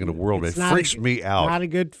feeling in the world. It freaks me out. Not a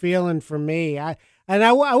good feeling for me. I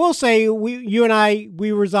will say, you and I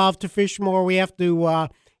resolved to fish more. We have to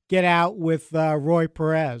get out with Roy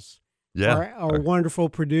Perez. Yeah, our wonderful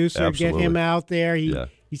producer. Absolutely. Get him out there.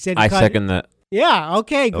 He said I second that. Yeah.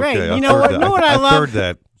 Okay. Great. Okay, you know what? I love? Third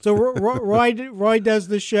that. So Roy does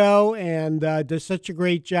the show and does such a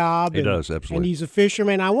great job. He does, absolutely. And he's a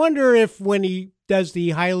fisherman. I wonder if when he does the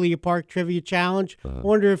Hialeah Park Trivia Challenge, I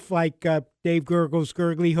wonder if like Dave Gurgles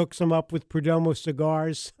Gurgley hooks him up with Perdomo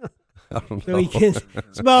cigars. I don't So know. he can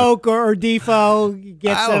smoke, or Defoe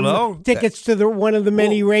gets I don't some know. tickets to one of the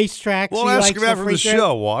many racetracks. We'll he ask likes him after to the frequent.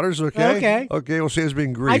 show, Waters, okay? Okay. Okay, we'll see us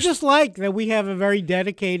being greased. I just like that we have a very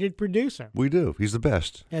dedicated producer. We do. He's the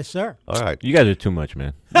best. Yes, sir. All right. You guys are too much,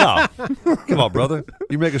 man. No. Come on, brother.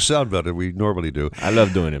 You make us sound better than we normally do. I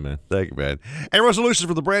love doing it, man. Thank you, man. And resolutions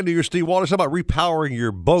for the brand new year, Steve Waters. How about repowering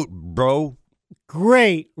your boat, bro?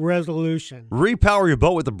 Great resolution. Repower your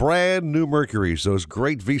boat with the brand new Mercuries. Those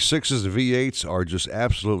great V6s and V8s are just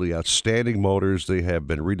absolutely outstanding motors. They have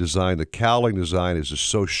been redesigned. The cowling design is just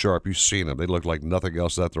so sharp. You've seen them. They look like nothing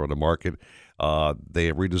else out there on the market. They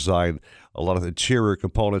have redesigned a lot of the interior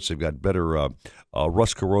components. They've got better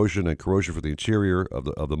rust corrosion and corrosion for the interior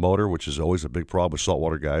of the motor, which is always a big problem with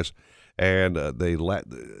saltwater guys. And they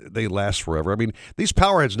last forever. I mean, these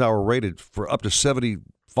powerheads now are rated for up to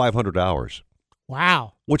 7,500 hours.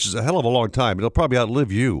 Wow. Which is a hell of a long time. It'll probably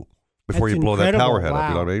outlive you before That's you blow that incredible. power head up.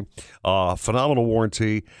 You know Wow. what I mean? Phenomenal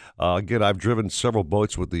warranty. Again, I've driven several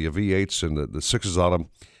boats with the V8s and the 6s on them.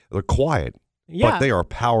 They're quiet, Yeah. but they are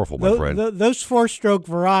powerful, my friend. Those 4-stroke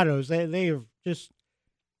Verados, they are just,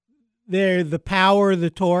 they're the power, the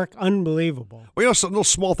torque, unbelievable. Well, you know, some little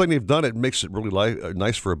small thing they've done, it makes it really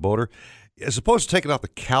nice for a boater. As opposed to taking out the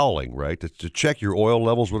cowling, right, to check your oil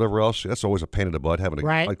levels, whatever else, that's always a pain in the butt, having to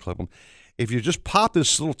unclip them. If you just pop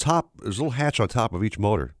this little hatch on top of each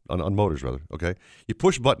motor, on motors rather, okay? You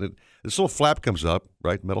push a button, this little flap comes up,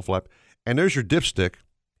 right, metal flap, and there's your dipstick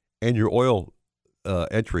and your oil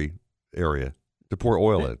entry area to pour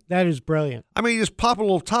oil in. That is brilliant. I mean, you just pop a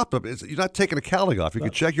little top of it. You're not taking a cowling off. You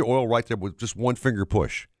can check your oil right there with just one finger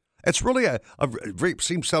push. It's really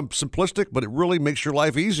seems simplistic, but it really makes your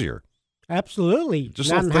life easier. Absolutely. Just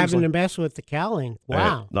Not little things having like- to mess with the cowling.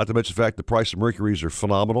 Wow. Not to mention the fact the price of Mercuries are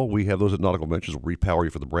phenomenal. We have those at Nautical-Ventures. We'll repower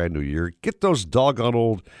you for the brand new year. Get those doggone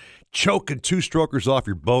old choking 2-strokers off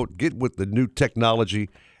your boat. Get with the new technology,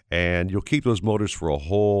 and you'll keep those motors for a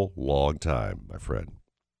whole long time, my friend.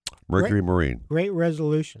 Mercury Marine. Great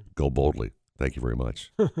resolution. Go boldly. Thank you very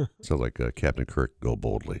much. Sounds like Captain Kirk. Go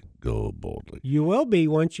boldly. Go boldly. You will be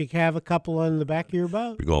once you have a couple on the back of your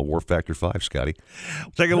boat. We go on War Factor 5, Scotty.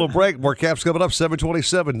 We'll take a little break. More Caps coming up.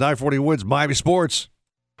 727, 940 wins Miami Sports.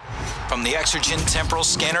 From the Exergen Temporal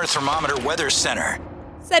Scanner Thermometer Weather Center.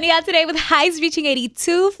 Sunny out today with highs reaching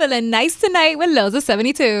 82. Feeling nice tonight with lows of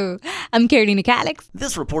 72. I'm Carolina Calix.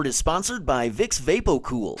 This report is sponsored by Vicks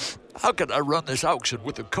VapoCool. How can I run this auction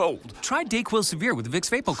with a cold? Try Dayquil Severe with Vicks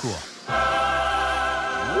VapoCool.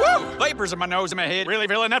 Woo! Vapors in my nose and my head. Really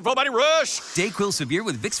feeling that full body rush. Dayquil Severe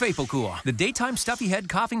with Vicks VapoCool. The daytime stuffy head,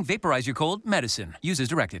 coughing, vaporize your cold medicine. Use as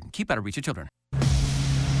directed. Keep out of reach of children.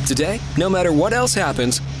 Today, no matter what else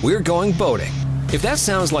happens, we're going boating. If that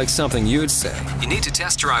sounds like something you'd say, you need to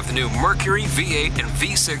test drive the new Mercury V8 and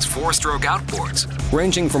V6 4-stroke outboards.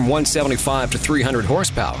 Ranging from 175 to 300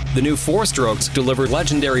 horsepower, the new 4-strokes deliver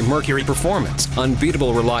legendary Mercury performance,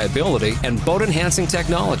 unbeatable reliability, and boat-enhancing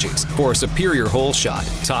technologies for a superior hole shot,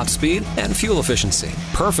 top speed, and fuel efficiency.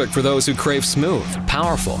 Perfect for those who crave smooth,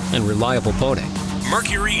 powerful, and reliable boating.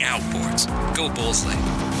 Mercury Outboards. Go boldly.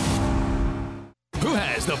 Who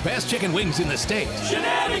has the best chicken wings in the state?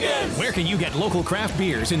 Shenanigans! Where can you get local craft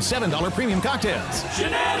beers and $7 premium cocktails?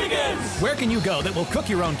 Shenanigans! Where can you go that will cook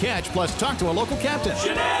your own catch plus talk to a local captain?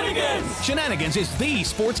 Shenanigans! Shenanigans is the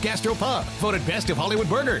sports gastro pub, voted best of Hollywood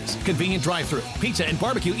burgers, convenient drive-thru, pizza and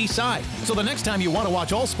barbecue east side. So the next time you want to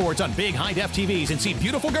watch all sports on big high-def TVs and see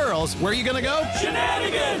beautiful girls, where are you going to go?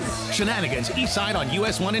 Shenanigans! Shenanigans east side on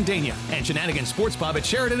US 1 in Dania, and Shenanigans Sports Pub at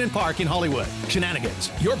Sheridan and Park in Hollywood.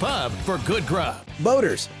 Shenanigans, your pub for good grub.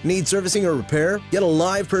 Boaters, need servicing or repair? Get a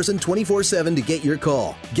live person 24/7 to get your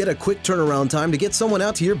call. Get a quick turnaround time to get someone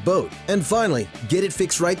out to your boat. And finally, get it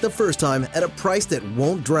fixed right the first time at a price that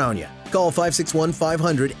won't drown you. Call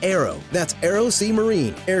 561-500-ARROW. That's Arrow Sea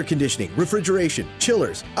Marine. Air conditioning, refrigeration,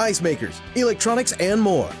 chillers, ice makers, electronics, and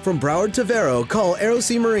more. From Broward to Vero, call Arrow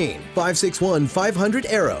Sea Marine.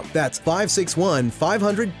 561-500-ARROW. That's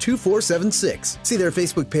 561-500-2476. See their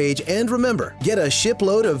Facebook page, and remember, get a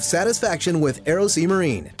shipload of satisfaction with Arrow Sea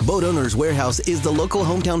Marine. Boat Owners Warehouse is the local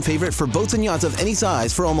hometown favorite for boats and yachts of any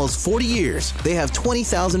size for almost 40 years. They have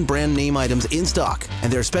 20,000 brand name items in stock,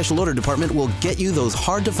 and their special order department will get you those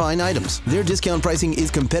hard-to-find items items. Their discount pricing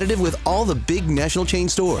is competitive with all the big national chain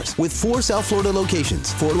stores. With 4 South Florida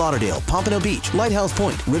locations, Fort Lauderdale, Pompano Beach, Lighthouse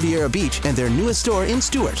Point, Riviera Beach, and their newest store in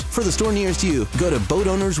Stewart. For the store nearest you, go to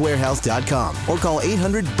boatownerswarehouse.com or call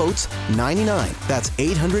 800-BOATS-99. That's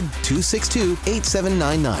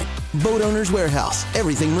 800-262-8799. Boat Owners Warehouse.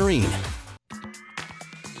 Everything marine.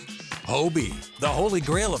 Hobie, the holy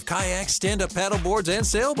grail of kayaks, stand-up paddleboards, and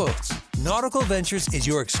sailboats. Nautical-Ventures is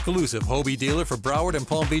your exclusive Hobie dealer for Broward and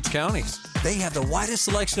Palm Beach counties. They have the widest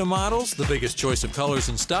selection of models, the biggest choice of colors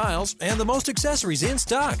and styles, and the most accessories in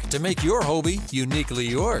stock to make your Hobie uniquely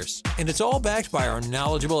yours. And it's all backed by our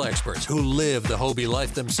knowledgeable experts who live the Hobie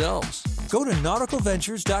life themselves. Go to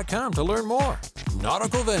Nautical-Ventures.com to learn more.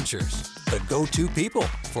 Nautical Ventures, the go-to people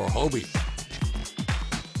for Hobie.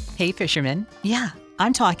 Hey, Fisherman. Yeah,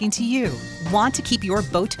 I'm talking to you. Want to keep your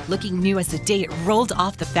boat looking new as the day it rolled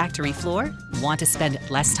off the factory floor? Want to spend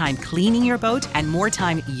less time cleaning your boat and more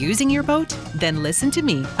time using your boat? Then listen to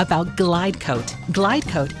me about Glide Coat. Glide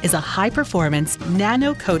Coat is a high-performance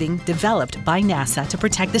nano coating developed by NASA to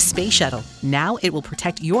protect the space shuttle. Now it will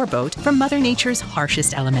protect your boat from Mother Nature's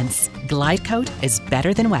harshest elements. Glide Coat is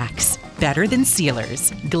better than wax, better than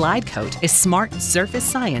sealers. Glide Coat is smart surface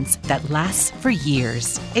science that lasts for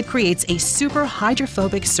years. It creates a super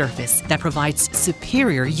hydrophobic surface that provides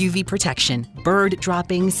superior UV protection. Bird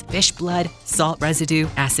droppings, fish blood, salt residue,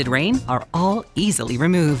 acid rain are all easily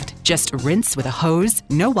removed. Just rinse with a hose,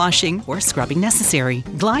 no washing or scrubbing necessary.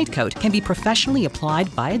 Glide Coat can be professionally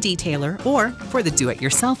applied by a detailer or for the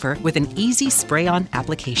do-it-yourselfer with an easy spray-on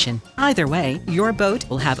application. Either way, your boat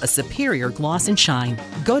will have a superior gloss and shine.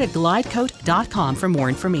 Go to glidecoat.com for more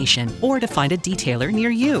information or to find a detailer near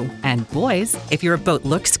you. And boys, if your boat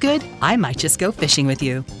looks good, I might just go fishing with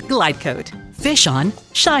you. Glide Coat. Fish on,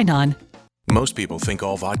 shine on. Most people think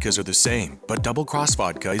all vodkas are the same, but Double Cross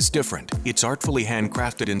Vodka is different. It's artfully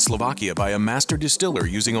handcrafted in Slovakia by a master distiller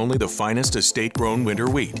using only the finest estate-grown winter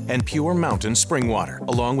wheat and pure mountain spring water,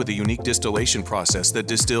 along with a unique distillation process that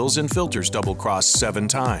distills and filters Double Cross 7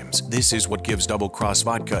 times. This is what gives Double Cross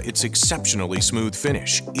Vodka its exceptionally smooth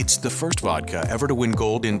finish. It's the first vodka ever to win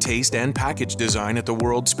gold in taste and package design at the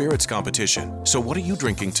World Spirits Competition. So what are you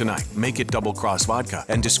drinking tonight? Make it Double Cross Vodka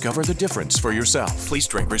and discover the difference for yourself. Please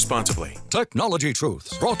drink responsibly. Technology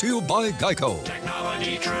Truths, brought to you by Geico.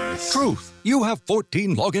 Technology Truths. Truth, you have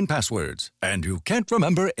 14 login passwords, and you can't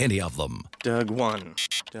remember any of them. Doug 1,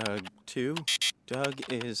 Doug 2,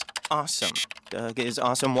 Doug is awesome. Doug is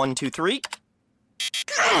awesome 1, 2, 3.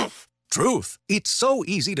 Truth, it's so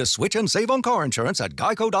easy to switch and save on car insurance at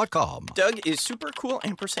geico.com. Doug is super cool,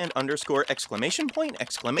 ampersand underscore exclamation point,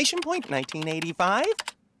 1985.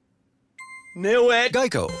 Knew it!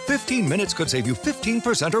 Geico. 15 minutes could save you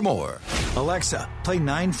 15% or more. Alexa, play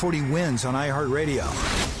 940 Wins on iHeartRadio.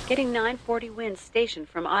 Getting 940 Wins station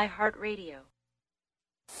from iHeartRadio.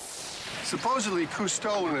 Supposedly,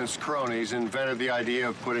 Cousteau and his cronies invented the idea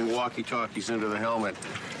of putting walkie-talkies into the helmet.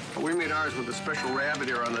 But we made ours with a special rabbit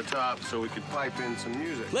ear on the top so we could pipe in some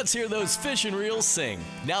music. Let's hear those fish and reels sing.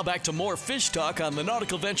 Now back to more fish talk on the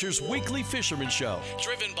Nautical-Ventures Weekly Fisherman Show.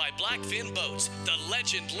 Driven by Blackfin Boats, the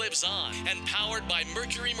legend lives on. And powered by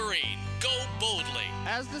Mercury Marine. Go boldly.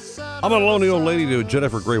 I'm going to loan the old lady to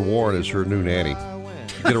Jennifer Gray Warren as her new nanny.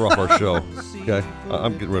 Get her off our show. Okay?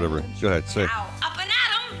 I'm getting rid of her. Go ahead, say it.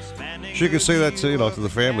 She can say that to the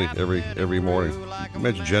family every morning.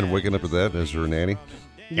 Imagine Jen waking up with that as her nanny.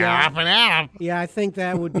 Yeah, I think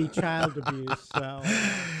that would be child abuse. So.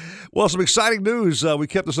 Well, some exciting news. We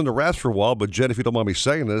kept this under wraps for a while, but Jen, if you don't mind me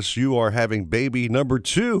saying this, you are having baby number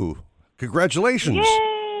 2. Congratulations.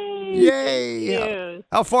 Yay!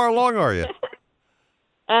 How far along are you?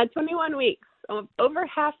 21 weeks. I'm over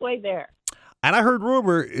halfway there. And I heard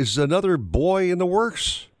rumor, is another boy in the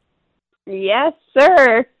works? Yes,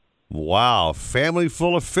 sir. Wow. Family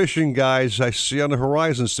full of fishing guys I see on the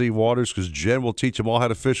horizon, Steve Waters, because Jen will teach them all how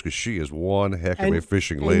to fish because she is one heck of a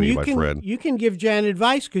fishing lady, my friend. You can give Jen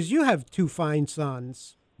advice because you have 2 fine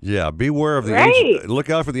sons. Yeah, beware of the age. Look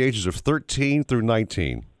out for the ages of 13 through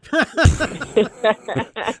 19.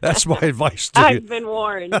 That's my advice to you. I've been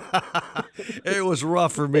warned. It was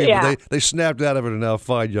rough for me, but they snapped out of it and now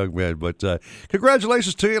fine young men. But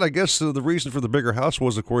congratulations to you. And I guess the reason for the bigger house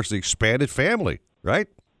was, of course, the expanded family, right?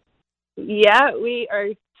 Yeah, we are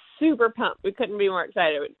super pumped. We couldn't be more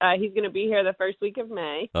excited. He's going to be here the first week of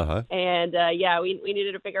May. Uh-huh. And, we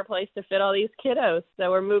needed a bigger place to fit all these kiddos.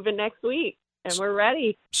 So we're moving next week, and we're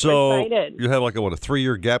ready. So we're excited. You have a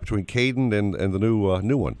 3-year gap between Caden and the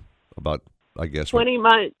new one? About, I guess. 20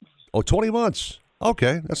 months. Oh, 20 months.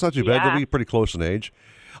 Okay, that's not too bad. They'll be pretty close in age.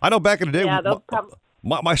 I know back in the day,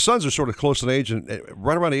 my sons are sort of close in age, and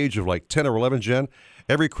right around the age of 10 or 11, Jen.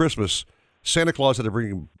 every Christmas, Santa Claus had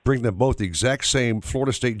to bring them both the exact same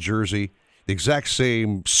Florida State jersey, the exact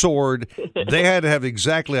same sword. They had to have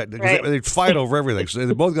exactly. They'd fight over everything. So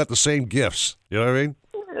they both got the same gifts. You know what I mean?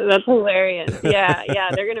 That's hilarious. Yeah.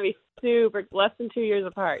 They're going to be less than 2 years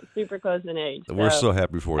apart, super close in age. We're so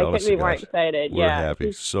happy for you. I couldn't be more excited. We're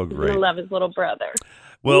happy. So great. He's going to love his little brother.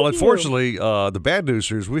 Well, unfortunately, the bad news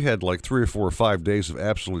here is we had like 3 or 4 or 5 days of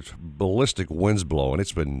absolute ballistic winds blowing.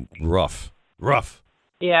 It's been rough.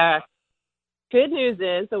 Yeah. Good news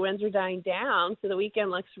is the winds are dying down, so the weekend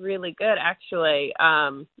looks really good, actually.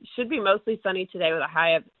 Should be mostly sunny today with a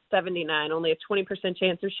high of 79, only a 20%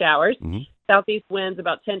 chance of showers. Mm-hmm. Southeast winds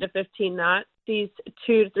about 10 to 15 knots, seas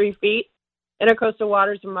 2 to 3 feet. Intercoastal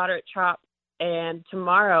waters a moderate chop. And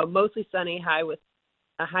tomorrow, mostly sunny, high with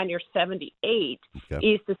a high near 78. Okay.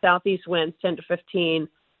 East to southeast winds 10 to 15,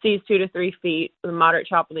 seas 2 to 3 feet, with a moderate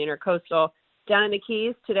chop on the intercoastal. Down in the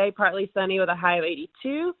Keys, today partly sunny with a high of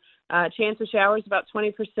 82. Chance of showers about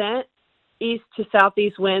 20%. East to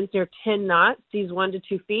southeast winds near 10 knots, seas 1 to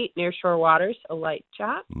 2 feet, near shore waters, a light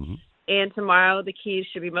chop. Mm-hmm. And tomorrow, the Keys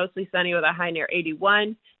should be mostly sunny with a high near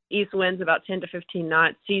 81. East winds about 10 to 15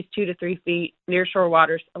 knots, seas 2 to 3 feet, near shore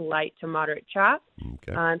waters, a light to moderate chop.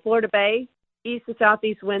 Okay. In Florida Bay, east to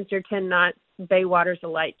southeast winds near 10 knots, bay waters, a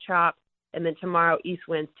light chop. And then tomorrow, east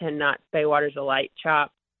winds 10 knots, bay waters, a light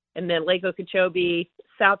chop. And then Lake Okeechobee,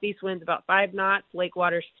 southeast winds about 5 knots, lake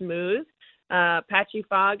water smooth. Patchy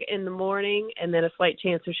fog in the morning, and then a slight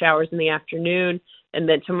chance of showers in the afternoon. And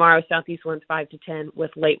then tomorrow, southeast winds 5 to 10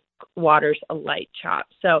 with lake waters a light chop.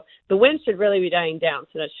 So the wind should really be dying down,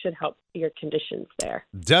 so that should help your conditions there.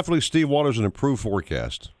 Definitely, Steve Waters, an improved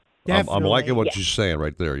forecast. I'm liking what you're saying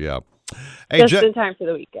right there, yeah. Hey, just in time for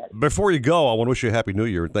the weekend. Before you go, I want to wish you a Happy New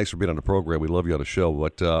Year, and thanks for being on the program. We love you on the show.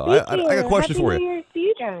 But I got a question for you. Happy New Year to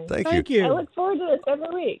you guys. Thank you. I look forward to this every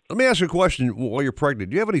week. Let me ask you a question while you're pregnant.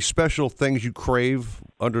 Do you have any special things you crave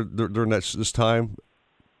during this time?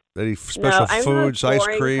 Any special foods, ice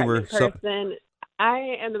cream, or something?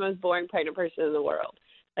 I am the most boring pregnant person in the world.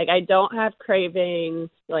 Like, I don't have cravings.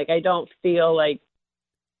 Like, I don't feel like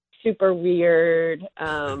super weird.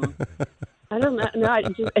 I don't know. No,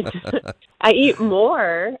 I eat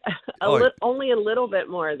more. Only a little bit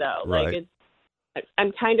more though. Right. Like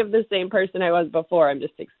I'm kind of the same person I was before. I'm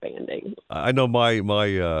just expanding. I know my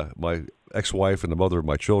ex-wife and the mother of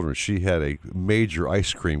my children. She had a major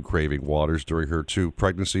ice cream craving, Waters, during her 2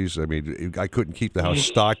 pregnancies. I mean, I couldn't keep the house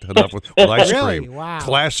stocked enough with ice Really? cream. Wow.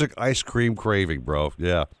 Classic ice cream craving, bro.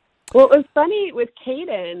 Yeah. Well, it was funny with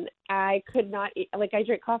Caden. I could not eat, like, I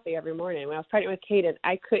drink coffee every morning. When I was pregnant with Caden,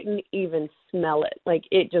 I couldn't even smell it. Like,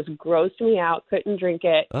 it just grossed me out. Couldn't drink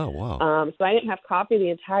it. Oh, wow. So I didn't have coffee the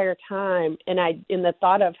entire time. And in the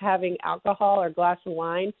thought of having alcohol or a glass of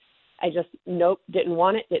wine, I just, didn't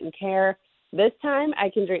want it, didn't care. This time, I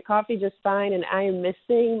can drink coffee just fine, and I am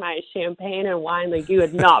missing my champagne and wine like you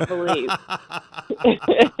would not believe.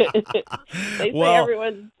 They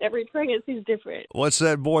say every pregnancy is different. Once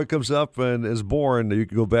that boy comes up and is born, you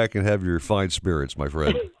can go back and have your fine spirits, my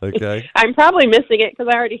friend. Okay? I'm probably missing it because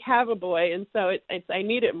I already have a boy, and so I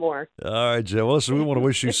need it more. All right, Jen. Well, listen, we want to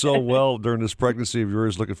wish you so well during this pregnancy of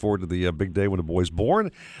yours. Looking forward to the big day when the boy's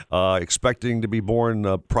born. Expecting to be born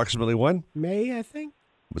approximately when? May, I think.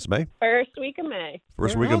 It's May? First week of May.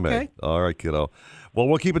 First week of May. All right, kiddo. Well,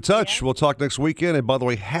 we'll keep in touch. Yeah. We'll talk next weekend. And by the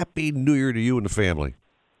way, Happy New Year to you and the family.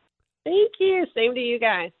 Thank you. Same to you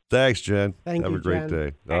guys. Thanks, Jen. Have a great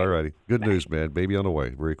day. All righty. Good news, man. Baby on the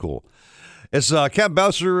way. Very cool. It's Cap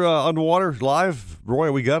Bouncer on the water live. Roy,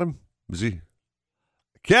 we got him? Is he?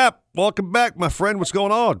 Cap, welcome back, my friend. What's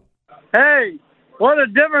going on? Hey, what a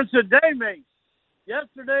difference a day makes.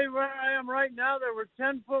 Yesterday, where I am right now, there were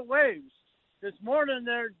 10-foot waves. This morning,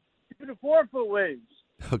 they're 2 to 4 foot waves.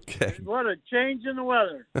 Okay. What a change in the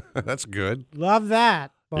weather. That's good. Love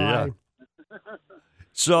that. Boy. Yeah.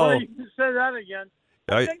 So, well, you can say that again.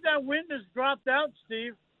 I think that wind has dropped out,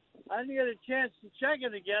 Steve. I didn't get a chance to check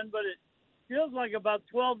it again, but it feels like about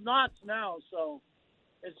 12 knots now. So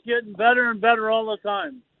it's getting better and better all the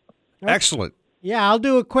time. Excellent. Yeah, I'll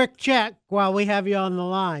do a quick check while we have you on the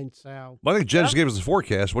line. So I think Jen just gave us the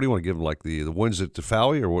forecast. What do you want to give them, like the winds at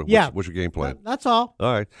Tefali, or what's your game plan? That's all.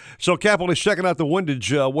 All right. So, Capel is checking out the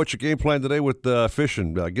windage. What's your game plan today with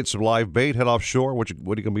fishing? Get some live bait, head offshore. What are you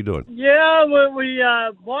going to be doing? Yeah, we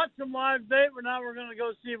bought some live bait. Now we're going to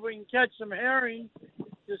go see if we can catch some herring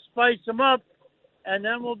to spice them up. And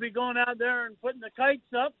then we'll be going out there and putting the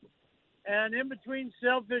kites up. And in between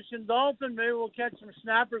sailfish and dolphin, maybe we'll catch some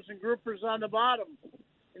snappers and groupers on the bottom.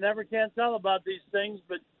 You never can tell about these things,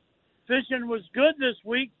 but fishing was good this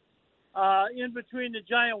week in between the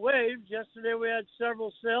giant waves. Yesterday we had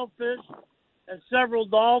several sailfish and several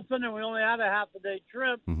dolphin, and we only had a half-a-day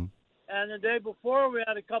trip. Mm-hmm. And the day before, we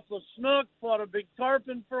had a couple of snook, fought a big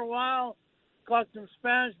tarpon for a while, caught some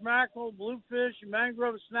Spanish mackerel, bluefish,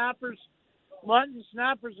 mangrove snappers, mutton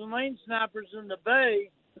snappers, and lane snappers in the bay.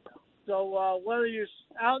 So whether you're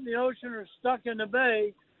out in the ocean or stuck in the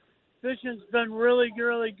bay, fishing's been really,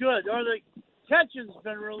 really good. Or the catching's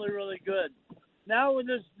been really, really good. Now with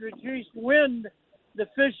this decreased wind, the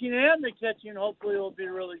fishing and the catching hopefully will be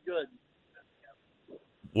really good.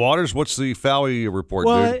 Waters, what's the Fowey report,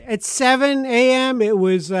 Well, dude? at 7 a.m., it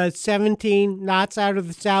was 17 knots out of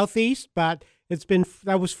the southeast, but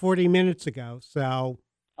that was 40 minutes ago. So,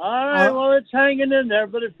 all right, well, it's hanging in there,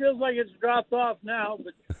 but it feels like it's dropped off now.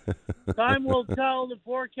 But time will tell. The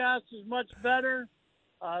forecast is much better.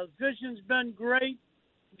 Fishing's been great.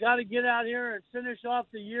 Got to get out here and finish off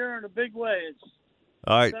the year in a big way.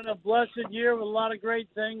 It's been a blessed year with a lot of great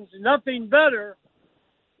things. Nothing better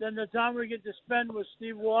than the time we get to spend with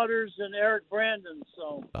Steve Waters and Eric Brandon.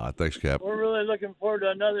 So thanks, Cap. We're really looking forward to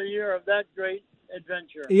another year of that great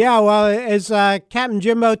adventure. Yeah, well, as Captain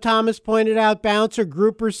Jimbo Thomas pointed out, bouncer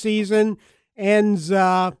grouper season ends,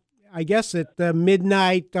 I guess, at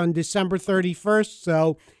midnight on December 31st.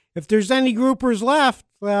 So if there's any groupers left,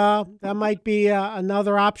 that might be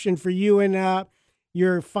another option for you and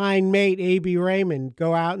your fine mate, A.B. Raymond.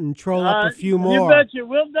 Go out and troll up a few more. You betcha.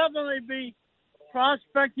 We'll definitely be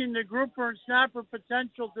prospecting the grouper and snapper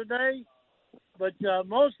potential today, but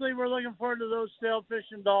mostly we're looking forward to those sailfish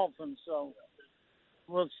and dolphins. So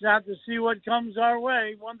we'll have to see what comes our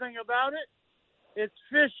way. One thing about it, it's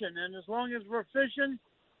fishing, and as long as we're fishing,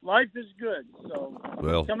 life is good. So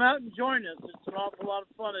come out and join us. It's an awful lot of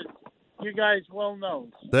fun, as you guys well know.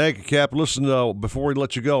 Thank you, Cap. Listen, before we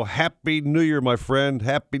let you go, Happy New Year, my friend.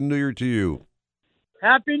 Happy New Year to you.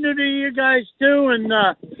 Happy New Year to you guys, too, and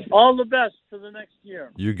all the best for the next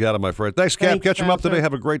year. You got it, my friend. Thanks, Cap. Thanks, Catch them up Pastor. today.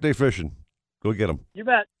 Have a great day fishing. Go get them. You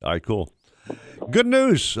bet. All right, cool. Good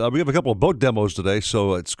news. We have a couple of boat demos today,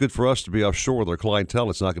 so it's good for us to be offshore with our clientele.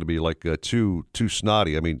 It's not going to be like too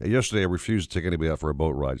snotty. I mean, yesterday I refused to take anybody out for a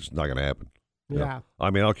boat ride. It's not going to happen. You know? Yeah. I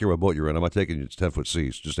mean, I don't care what boat you're in. I'm not taking you to 10-foot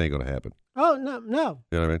seas. Just ain't going to happen. Oh, no. You know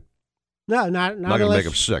what I mean? No, not going to make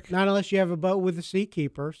them sick. Not unless you have a boat with a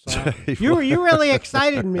seakeeper. So you really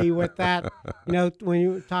excited me with that. You know, when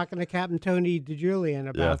you were talking to Captain Tony DeJulian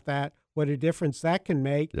about that, what a difference that can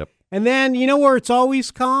make. Yep. And then, you know where it's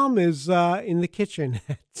always calm is in the kitchen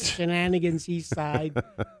at Shenanigans East Side.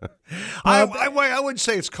 I wouldn't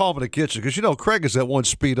say it's calm in the kitchen because, you know, Craig is at one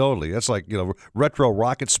speed only. That's like, you know, retro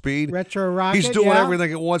rocket speed. Retro rocket, He's doing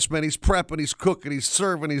everything at once, man. He's prepping, he's cooking, he's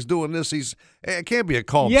serving, he's doing this. It can't be a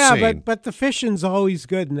calm scene. Yeah, but the fishing's always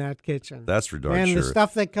good in that kitchen. That's for darn sure. And the sure.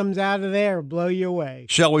 stuff that comes out of there will blow you away.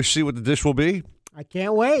 Shall we see what the dish will be? I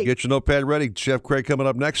can't wait. Get your notepad ready. Chef Craig coming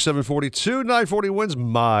up next, 7:42, 9:40 wins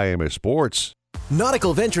Miami Sports.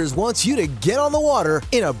 Nautical-Ventures wants you to get on the water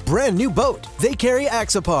in a brand new boat. They carry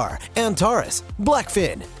Axopar, Antares,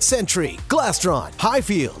 Blackfin, Sentry, Glastron,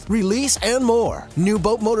 Highfield, Release, and more. New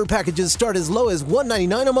boat motor packages start as low as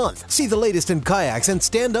 $199 a month. See the latest in kayaks and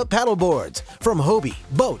stand-up paddleboards from Hobie,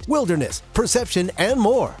 Boat, Wilderness, Perception, and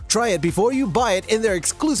more. Try it before you buy it in their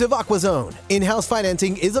exclusive Aqua Zone. In-house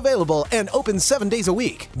financing is available and open 7 days a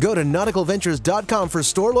week. Go to nauticalventures.com for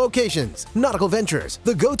store locations. Nautical Ventures,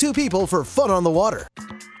 the go-to people for fun on the water.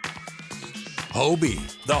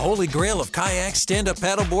 Hobie, the holy grail of kayaks, stand-up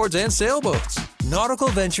paddleboards, and sailboats.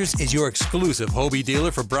 Nautical-Ventures is your exclusive Hobie dealer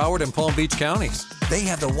for Broward and Palm Beach counties. They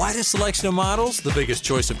have the widest selection of models, the biggest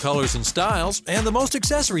choice of colors and styles, and the most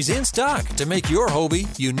accessories in stock to make your Hobie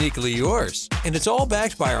uniquely yours. And it's all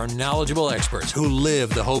backed by our knowledgeable experts who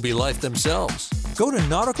live the Hobie life themselves. Go to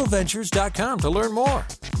nauticalventures.com to learn more.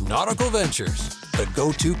 Nautical Ventures, the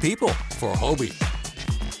go-to people for Hobie.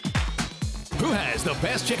 Who has the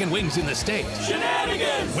best chicken wings in the state?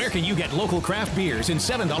 Shenanigans! Where can you get local craft beers and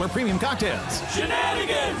 $7 premium cocktails?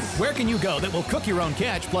 Shenanigans! Where can you go that will cook your own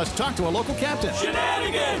catch plus talk to a local captain?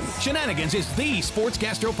 Shenanigans! Shenanigans is the sports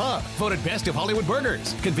gastro pub, voted best of Hollywood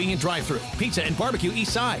burgers, convenient drive-thru, pizza and barbecue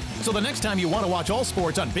east side. So the next time you want to watch all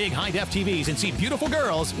sports on big high-def TVs and see beautiful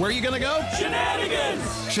girls, where are you going to go?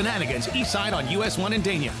 Shenanigans! Shenanigans east side on US 1 in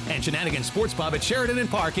Dania, and Shenanigans Sports Pub at Sheridan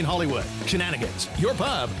and Park in Hollywood. Shenanigans, your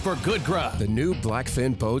pub for good grub. The new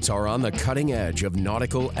Blackfin boats are on the cutting edge of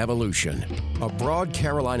nautical evolution. A broad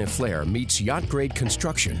Carolina flare meets yacht-grade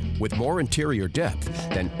construction with more interior depth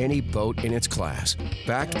than any boat in its class.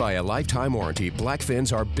 Backed by a lifetime warranty,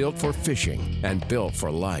 Blackfins are built for fishing and built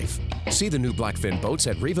for life. See the new Blackfin boats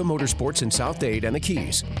at Riva Motorsports in South Dade and the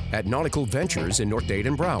Keys, at Nautical-Ventures in North Dade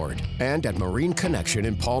and Broward, and at Marine Connection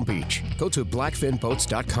in Palm Beach. Go to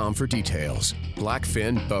blackfinboats.com for details.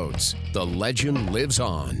 Blackfin Boats. The legend lives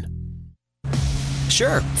on.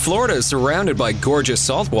 Sure, Florida is surrounded by gorgeous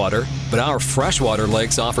saltwater, but our freshwater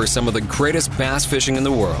lakes offer some of the greatest bass fishing in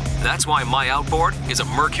the world. That's why my outboard is a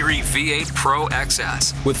Mercury V8 Pro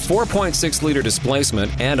XS. With 4.6-liter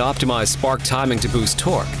displacement and optimized spark timing to boost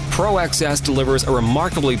torque, Pro XS delivers a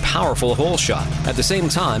remarkably powerful hole shot. At the same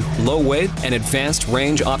time, low weight and advanced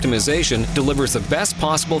range optimization delivers the best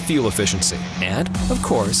possible fuel efficiency. And, of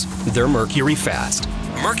course, they're Mercury fast.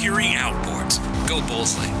 Mercury Outboards. Go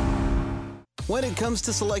boldly. When it comes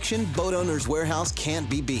to selection, Boat Owners Warehouse can't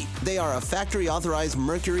be beat. They are a factory-authorized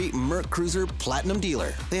Mercury Merc Cruiser Platinum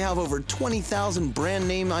dealer. They have over 20,000 brand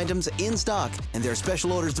name items in stock, and their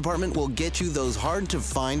special orders department will get you those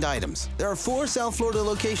hard-to-find items. There are 4 South Florida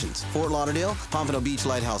locations: Fort Lauderdale, Pompano Beach,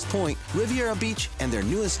 Lighthouse Point, Riviera Beach, and their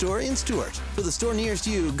newest store in Stuart. For the store nearest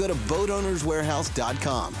you, go to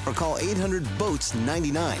BoatOwnersWarehouse.com or call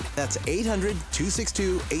 800-BOATS-99. That's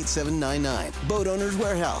 800-262-8799. Boat Owners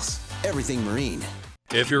Warehouse. Everything marine.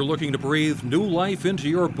 If you're looking to breathe new life into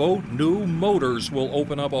your boat, new motors will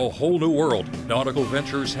open up a whole new world.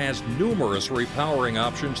 Nautical-Ventures has numerous repowering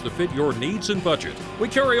options to fit your needs and budget. We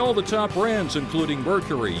carry all the top brands, including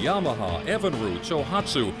Mercury, Yamaha, Evinrude,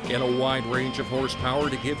 Tohatsu, in a wide range of horsepower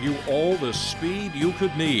to give you all the speed you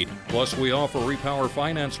could need. Plus, we offer repower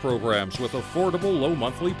finance programs with affordable low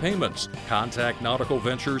monthly payments. Contact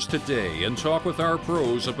Nautical-Ventures today and talk with our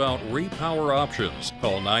pros about repower options.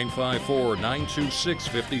 Call 954-926-5250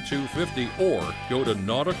 or go to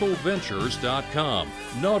nauticalventures.com.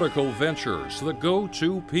 Nautical Ventures, the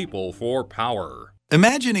go-to people for power.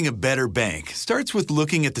 Imagining a better bank starts with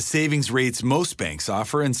looking at the savings rates most banks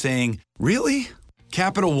offer and saying, really?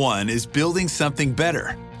 Capital One is building something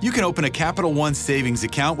better. You can open a Capital One savings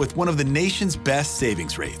account with one of the nation's best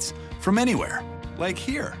savings rates from anywhere, like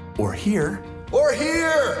here, or here, or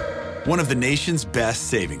here. One of the nation's best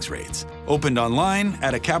savings rates. Opened online,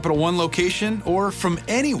 at a Capital One location, or from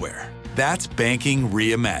anywhere. That's banking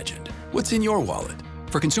reimagined. What's in your wallet?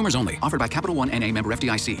 For consumers only. Offered by Capital One N.A. member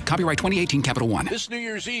FDIC. Copyright 2018 Capital One. This New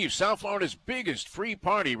Year's Eve, South Florida's biggest free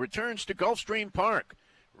party returns to Gulfstream Park.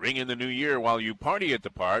 Ring in the new year while you party at the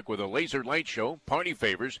park with a laser light show, party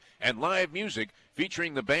favors, and live music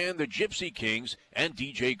featuring the band The Gypsy Kings and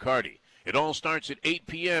DJ Cardi. It all starts at 8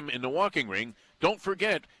 p.m. in the walking ring. Don't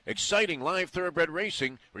forget, exciting live thoroughbred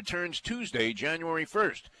racing returns Tuesday, January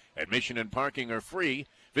 1st. Admission and parking are free.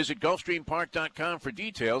 Visit GulfstreamPark.com for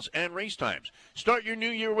details and race times. Start your new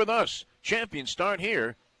year with us. Champions start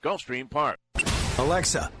here, Gulfstream Park.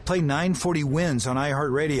 Alexa, play 940 Wins on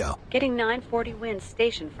iHeartRadio. Getting 940 Wins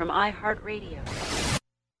station from iHeartRadio.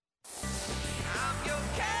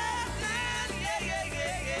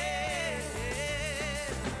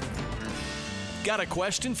 Got a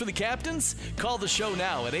question for the captains? Call the show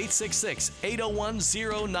now at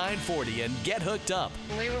 866-801-0940 and get hooked up.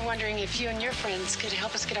 We were wondering if you and your friends could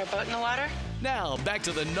help us get our boat in the water? Now, back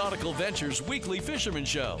to the Nautical Ventures Weekly Fisherman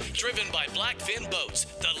Show. Driven by Blackfin Boats,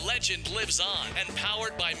 the legend lives on, and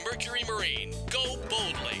powered by Mercury Marine. Go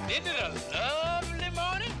boldly. Isn't it a lovely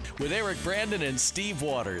morning? With Eric Brandon and Steve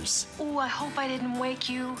Waters. Oh, I hope I didn't wake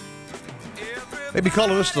you. Maybe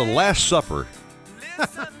calling this the Last Supper.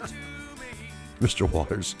 Mr.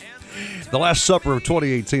 Waters. The Last Supper of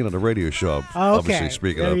 2018 on the radio show. Okay. Obviously,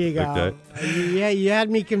 speaking there of. you go. Okay. Yeah, you had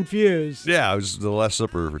me confused. Yeah, it was the Last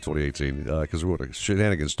Supper for 2018 because we were at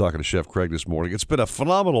Shenanigans talking to Chef Craig this morning. It's been a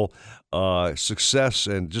phenomenal success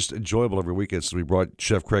and just enjoyable every weekend since we brought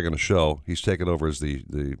Chef Craig on the show. He's taken over as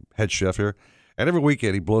the head chef here. And every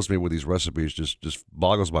weekend he blows me with these recipes, just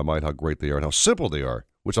boggles my mind how great they are and how simple they are,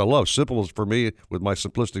 which I love. Simple is, for me, with my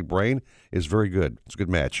simplistic brain, is very good. It's a good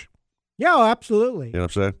match. Yeah, absolutely. You know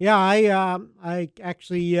what I'm saying? Yeah, I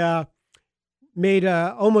actually made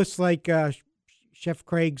almost like Chef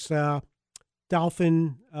Craig's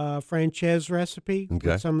dolphin franchise recipe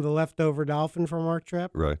with some of the leftover dolphin from our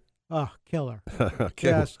trip. Right. Oh, killer. Okay.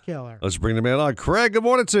 Yes, killer. Let's bring the man on. Craig, good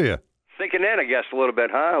morning to you. Sinking in, I guess, a little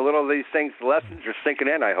bit, huh? A little of these things, lessons are sinking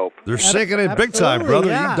in, I hope. They're sinking in big time, brother.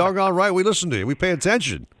 Yeah. You doggone right. We listen to you. We pay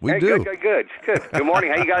attention. We do. Good. Good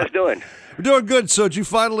morning. How you guys doing? We're doing good. So did you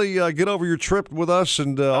finally get over your trip with us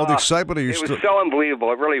and all the excitement? It was so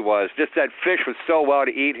unbelievable. It really was. Just that fish was so well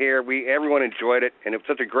to eat here. Everyone enjoyed it, and it was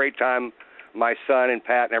such a great time my son and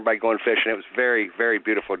Pat and everybody going fishing. It was a very, very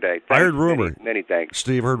beautiful day. I heard rumor. Many thanks.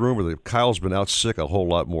 Steve, heard rumor that Kyle's been out sick a whole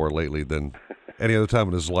lot more lately than any other time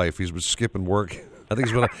in his life. He's been skipping work. I think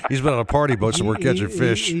he's been on a party boat somewhere catching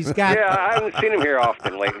fish. Yeah, I haven't seen him here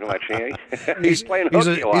often lately much. He's playing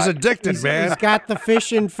hooky a lot. He's addicted, man. He's got the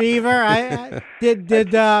fishing fever.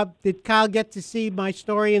 Did Kyle get to see my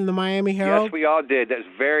story in the Miami Herald? Yes, we all did. That's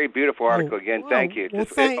a very beautiful article. Again, thank you.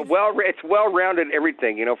 Well, It's well-rounded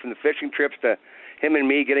everything. From the fishing trips to him and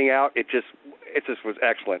me getting out. It just was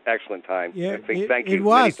excellent time. Yeah, thank you. It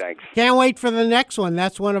was. Many thanks. Can't wait for the next one.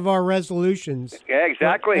 That's one of our resolutions. Yeah,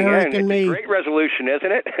 exactly. Eric and it's me. a great resolution,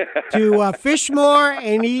 isn't it? To fish more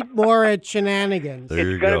and eat more at Shenanigans.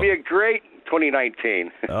 It's going to be a great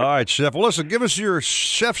 2019. All right, Chef. Well, listen, give us your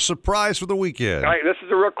chef surprise for the weekend. All right, this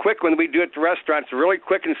is a real quick one we do at the restaurant. It's really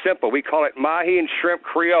quick and simple. We call it Mahi and Shrimp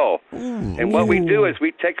Creole. And what we do is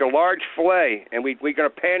we take a large fillet, and we're going to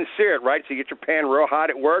pan sear it, right? So you get your pan real hot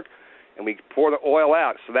at work, and we pour the oil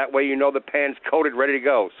out. So that way you know the pan's coated, ready to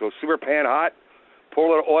go. So super pan hot, pour a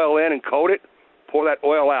little oil in and coat it, pour that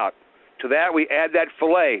oil out. To that, we add that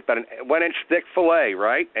fillet, about a 1-inch thick fillet,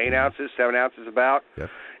 right? 8 ounces, 7 ounces about. Yep.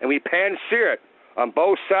 And we pan sear it on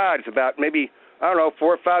both sides, about maybe, 4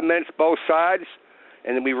 or 5 minutes both sides.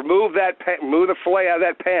 And then we remove the fillet out of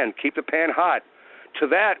that pan, keep the pan hot. To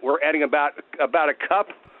that, we're adding about a cup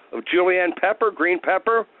of julienne pepper, green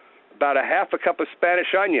pepper, about a half a cup of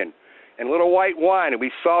Spanish onion, and a little white wine. And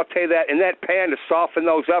we saute that in that pan to soften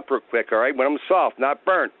those up real quick, all right, when I'm soft, not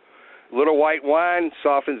burnt. A little white wine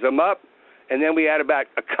softens them up. And then we add about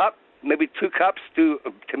a cup, maybe 2 cups to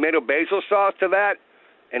tomato basil sauce to that,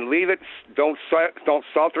 and leave it. Don't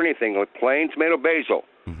salt or anything. With plain tomato basil.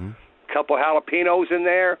 Couple jalapenos in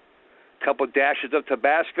there. Couple dashes of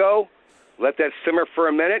Tabasco. Let that simmer for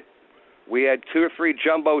a minute. We add 2 or 3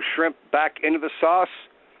 jumbo shrimp back into the sauce.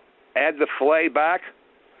 Add the fillet back.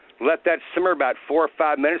 Let that simmer about 4 or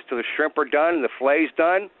 5 minutes till the shrimp are done and the fillet's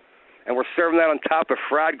done. And we're serving that on top of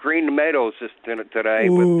fried green tomatoes today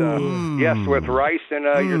with rice and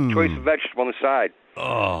your choice of vegetable on the side.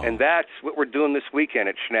 Oh. And that's what we're doing this weekend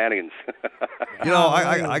at Shenanigans.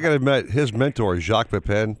 I got to admit, his mentor, Jacques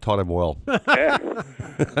Pepin, taught him well. Yeah.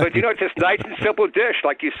 But, it's just nice and simple dish.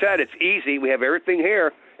 Like you said, it's easy. We have everything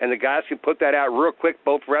here, and the guys can put that out real quick,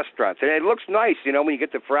 both restaurants. And it looks nice, when you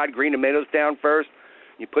get the fried green tomatoes down first.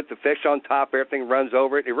 You put the fish on top, everything runs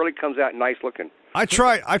over it. It really comes out nice looking. I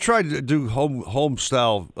tried to do home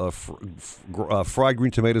style fried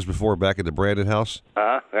green tomatoes before back at the Brandon house.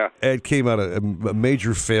 Yeah. It came out a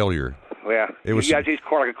major failure. Yeah. It was, you guys use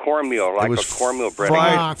like a cornmeal, like a cornmeal bread.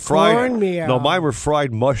 Fried. Cornmeal. No, mine were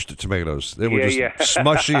fried mushed tomatoes. They were just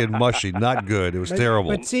smushy and mushy. Not good. It was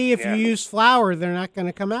terrible. But see, if you use flour, they're not going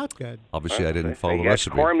to come out good. Obviously, I didn't follow the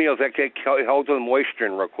recipe. Cornmeal, that holds the moisture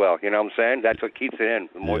in real well. You know what I'm saying? That's what keeps it in,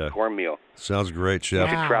 the moist cornmeal. Sounds great, Chef.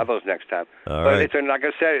 You should try those next time. All but right. Like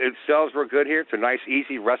I said, it sells real good here. It's a nice,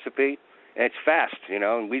 easy recipe, and it's fast,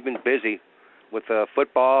 and we've been busy with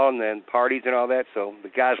football and then parties and all that, so the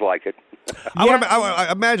guys like it. I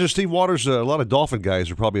imagine Steve Waters, a lot of Dolphin guys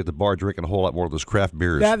are probably at the bar drinking a whole lot more of those craft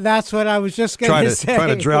beers. That's what I was just going to say. Trying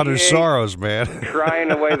to drown their sorrows, man.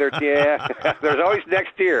 Crying away their, there's always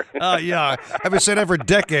next year. Yeah. I've been saying that for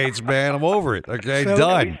decades, man. I'm over it. Okay,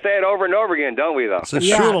 done. We say it over and over again, don't we, though? Since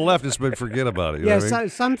Shula left, it's been forget about it. You know what I mean?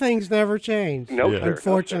 Some things never change. No, sir.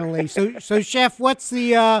 Unfortunately. So, Chef, what's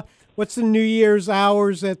the New Year's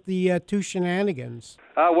hours at the Two Shenanigans?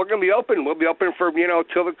 We're going to be open. We'll be open for,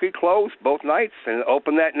 till we close both nights and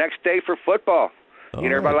open that next day for football.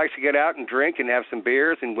 Everybody likes to get out and drink and have some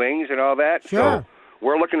beers and wings and all that. Sure. So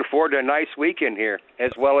we're looking forward to a nice weekend here,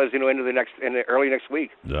 as well as, into the early next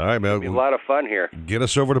week. All right, man. It'll be a lot of fun here. Get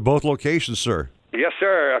us over to both locations, sir. Yes,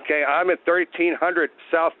 sir. Okay, I'm at 1300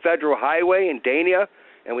 South Federal Highway in Dania,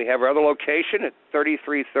 and we have our other location at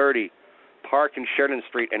 3330 Park and Sheridan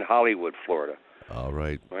Street in Hollywood, Florida. All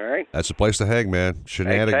right. All right. That's the place to hang, man.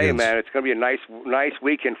 Shenanigans. Hey, man, it's going to be a nice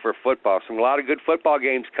weekend for football. A lot of good football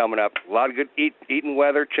games coming up. A lot of good eating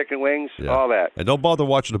weather, chicken wings, all that. And don't bother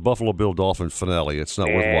watching the Buffalo Bill Dolphin finale. It's not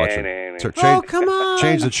worth watching. Come on.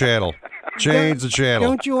 Change the channel. Change the channel.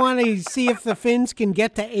 Don't you want to see if the Finns can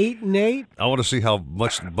get to 8-8? I want to see how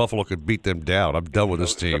much Buffalo could beat them down. I'm done with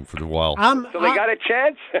this team for a while. So they got a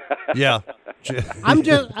chance? Yeah.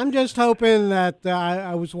 I'm just hoping that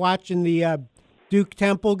I was watching the Duke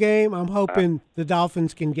Temple game. I'm hoping the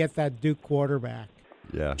Dolphins can get that Duke quarterback.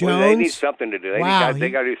 Yeah. Jones. Well, they need something to do. They Wow, got to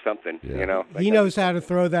do something. Yeah. You know. He knows how to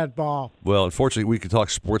throw that ball. Well, unfortunately, we could talk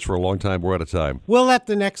sports for a long time. We're out of time. We'll let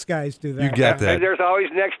the next guys do that. You got that. And there's always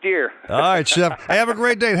next year. All right, Chef. Hey, have a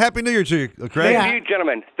great day. Happy New Year to you, Craig. Thank you,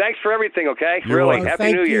 gentlemen. Thanks for everything, okay? You're really. welcome.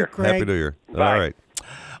 Happy New Year. Happy New Year. Bye. All right.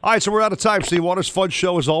 All right, so we're out of time. Steve Waters, fun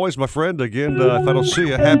show as always, my friend. Again, if I don't see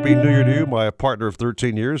you, Happy New Year to you, my partner of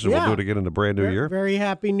 13 years, and we'll do it again in the brand new year. Very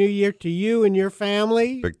happy New Year to you and your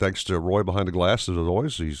family. Big thanks to Roy behind the glass, as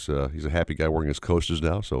always. He's a happy guy wearing his coasters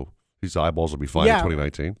now, so his eyeballs will be fine in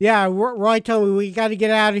 2019. Yeah, Roy told me we got to get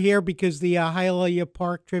out of here because the Hialeah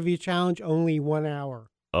Park Trivia Challenge, only 1 hour.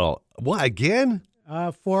 Oh, what, again?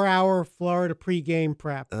 4-hour Florida pregame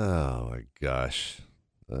prep. Oh, my gosh.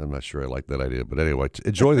 I'm not sure I like that idea. But anyway,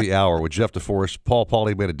 enjoy the hour with Jeff DeForest, Paul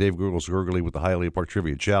Pauly, and Dave Gurgly with the Hialeah Park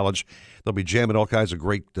Trivia Challenge. They'll be jamming all kinds of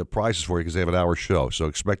great prizes for you because they have an hour show. So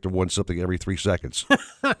expect to win something every 3 seconds.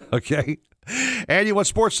 Okay? And you want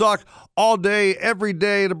sports talk all day, every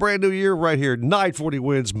day in a brand new year right here. 940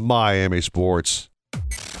 Wins Miami Sports.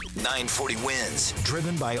 940 Wins,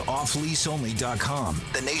 driven by offleaseonly.com,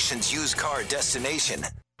 the nation's used car destination.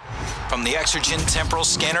 From the Exergen Temporal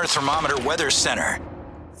Scanner Thermometer Weather Center.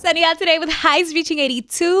 Sunny out today with highs reaching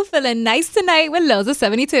 82. Feeling nice tonight with lows of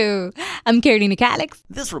 72. I'm Carolina Calix.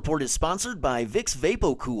 This report is sponsored by Vicks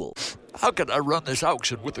VapoCool. How can I run this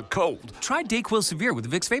auction with a cold? Try Dayquil Severe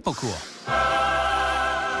with Vicks VapoCool.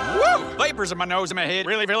 Woo! Vapors in my nose and my head.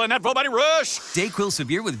 Really feeling that full body rush. Dayquil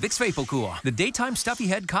Severe with Vicks VapoCool. The daytime stuffy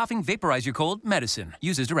head, coughing, vaporize your cold medicine.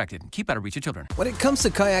 Use as directed. Keep out of reach of children. When it comes to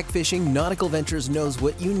kayak fishing, Nautical Ventures knows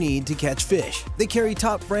what you need to catch fish. They carry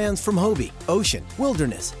top brands from Hobie, Ocean,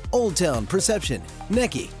 Wilderness, Old Town, Perception,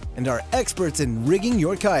 Necky, and are experts in rigging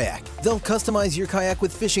your kayak. They'll customize your kayak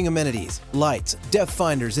with fishing amenities, lights, depth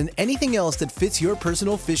finders, and anything else that fits your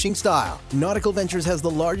personal fishing style. Nautical Ventures has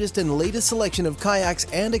the largest and latest selection of kayaks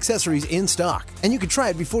and accessories in stock, and you can try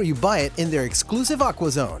it before you buy it in their exclusive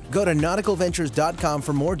Aqua Zone. Go to nauticalventures.com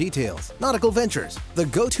for more details. Nautical Ventures, the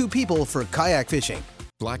go-to people for kayak fishing.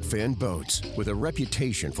 Blackfin Boats, with a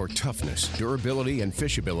reputation for toughness, durability, and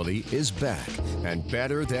fishability, is back and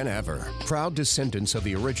better than ever. Proud descendants of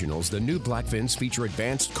the originals, the new Blackfins feature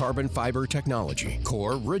advanced carbon fiber technology,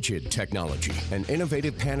 core rigid technology, an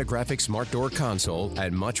innovative panographic smart door console,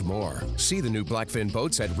 and much more. See the new Blackfin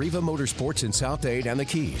boats at Riva Motorsports in South Dade and the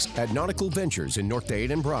Keys, at Nautical-Ventures in North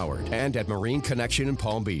Dade and Broward, and at Marine Connection in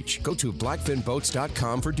Palm Beach. Go to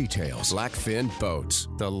blackfinboats.com for details. Blackfin Boats,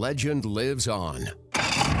 the legend lives on.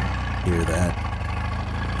 Hear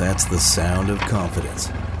that? That's the sound of confidence.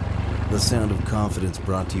 The sound of confidence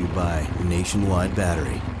brought to you by Nationwide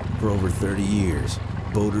Battery. For over 30 years,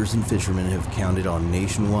 boaters and fishermen have counted on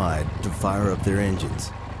Nationwide to fire up their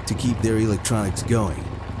engines, to keep their electronics going,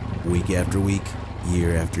 week after week,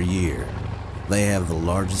 year after year. They have the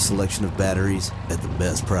largest selection of batteries at the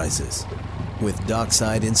best prices, with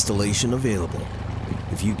dockside installation available.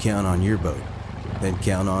 If you count on your boat, then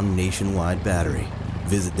count on Nationwide Battery.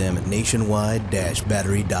 Visit them at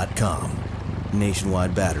nationwide-battery.com.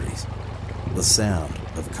 Nationwide Batteries, the sound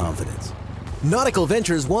of confidence. Nautical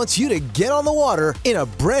Ventures wants you to get on the water in a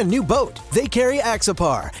brand new boat. They carry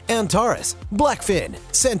Axopar, Antares, Blackfin,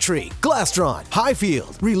 Sentry, Glastron,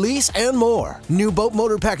 Highfield, Release, and more. New boat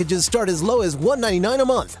motor packages start as low as $199 a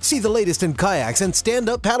month. See the latest in kayaks and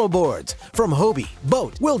stand-up paddle boards from Hobie,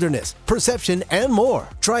 Boat, Wilderness, Perception, and more.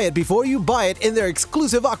 Try it before you buy it in their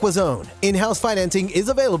exclusive Aqua Zone. In-house financing is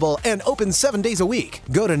available and open 7 days a week.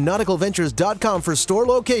 Go to nauticalventures.com for store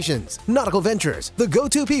locations. Nautical Ventures, the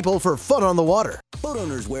go-to people for fun on the water. Boat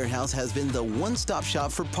Owners Warehouse has been the one-stop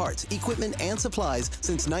shop for parts, equipment, and supplies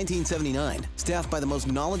since 1979. Staffed by the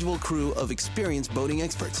most knowledgeable crew of experienced boating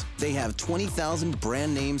experts. They have 20,000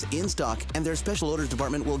 brand names in stock, and their special orders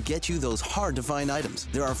department will get you those hard-to-find items.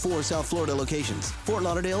 There are 4 South Florida locations: Fort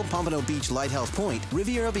Lauderdale, Pompano Beach, Lighthouse Point,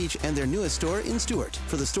 Riviera Beach, and their newest store in Stuart.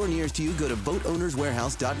 For the store nearest you, go to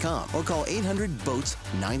boatownerswarehouse.com or call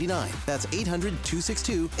 800-BOATS-99. That's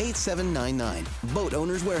 800-262-8799. Boat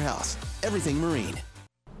Owners Warehouse. Everything Marine.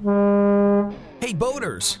 Hey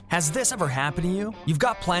boaters, has this ever happened to you? You've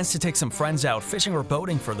got plans to take some friends out fishing or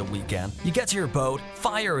boating for the weekend. You get to your boat,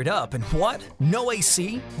 fire it up, and what? No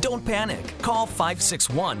AC? Don't panic. Call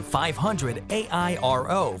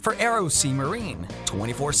 561-500-AIRO for Aero Sea Marine.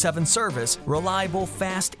 24/7 service, reliable,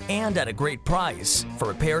 fast, and at a great price. For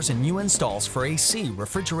repairs and new installs for AC,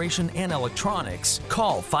 refrigeration, and electronics,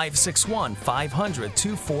 call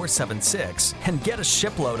 561-500-2476 and get a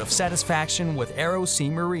shipload of satisfaction with Aero Sea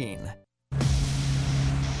Marine.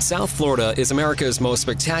 South Florida is America's most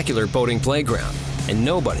spectacular boating playground, and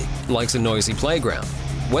nobody likes a noisy playground.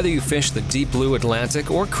 Whether you fish the deep blue Atlantic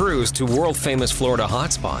or cruise to world-famous Florida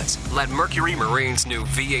hotspots, let Mercury Marine's new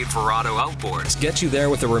V8 Verado outboards get you there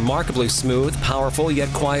with a remarkably smooth, powerful, yet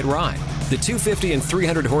quiet ride. The 250 and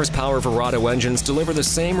 300 horsepower Verado engines deliver the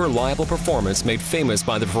same reliable performance made famous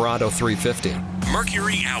by the Verado 350.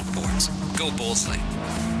 Mercury Outboards. Go boldly.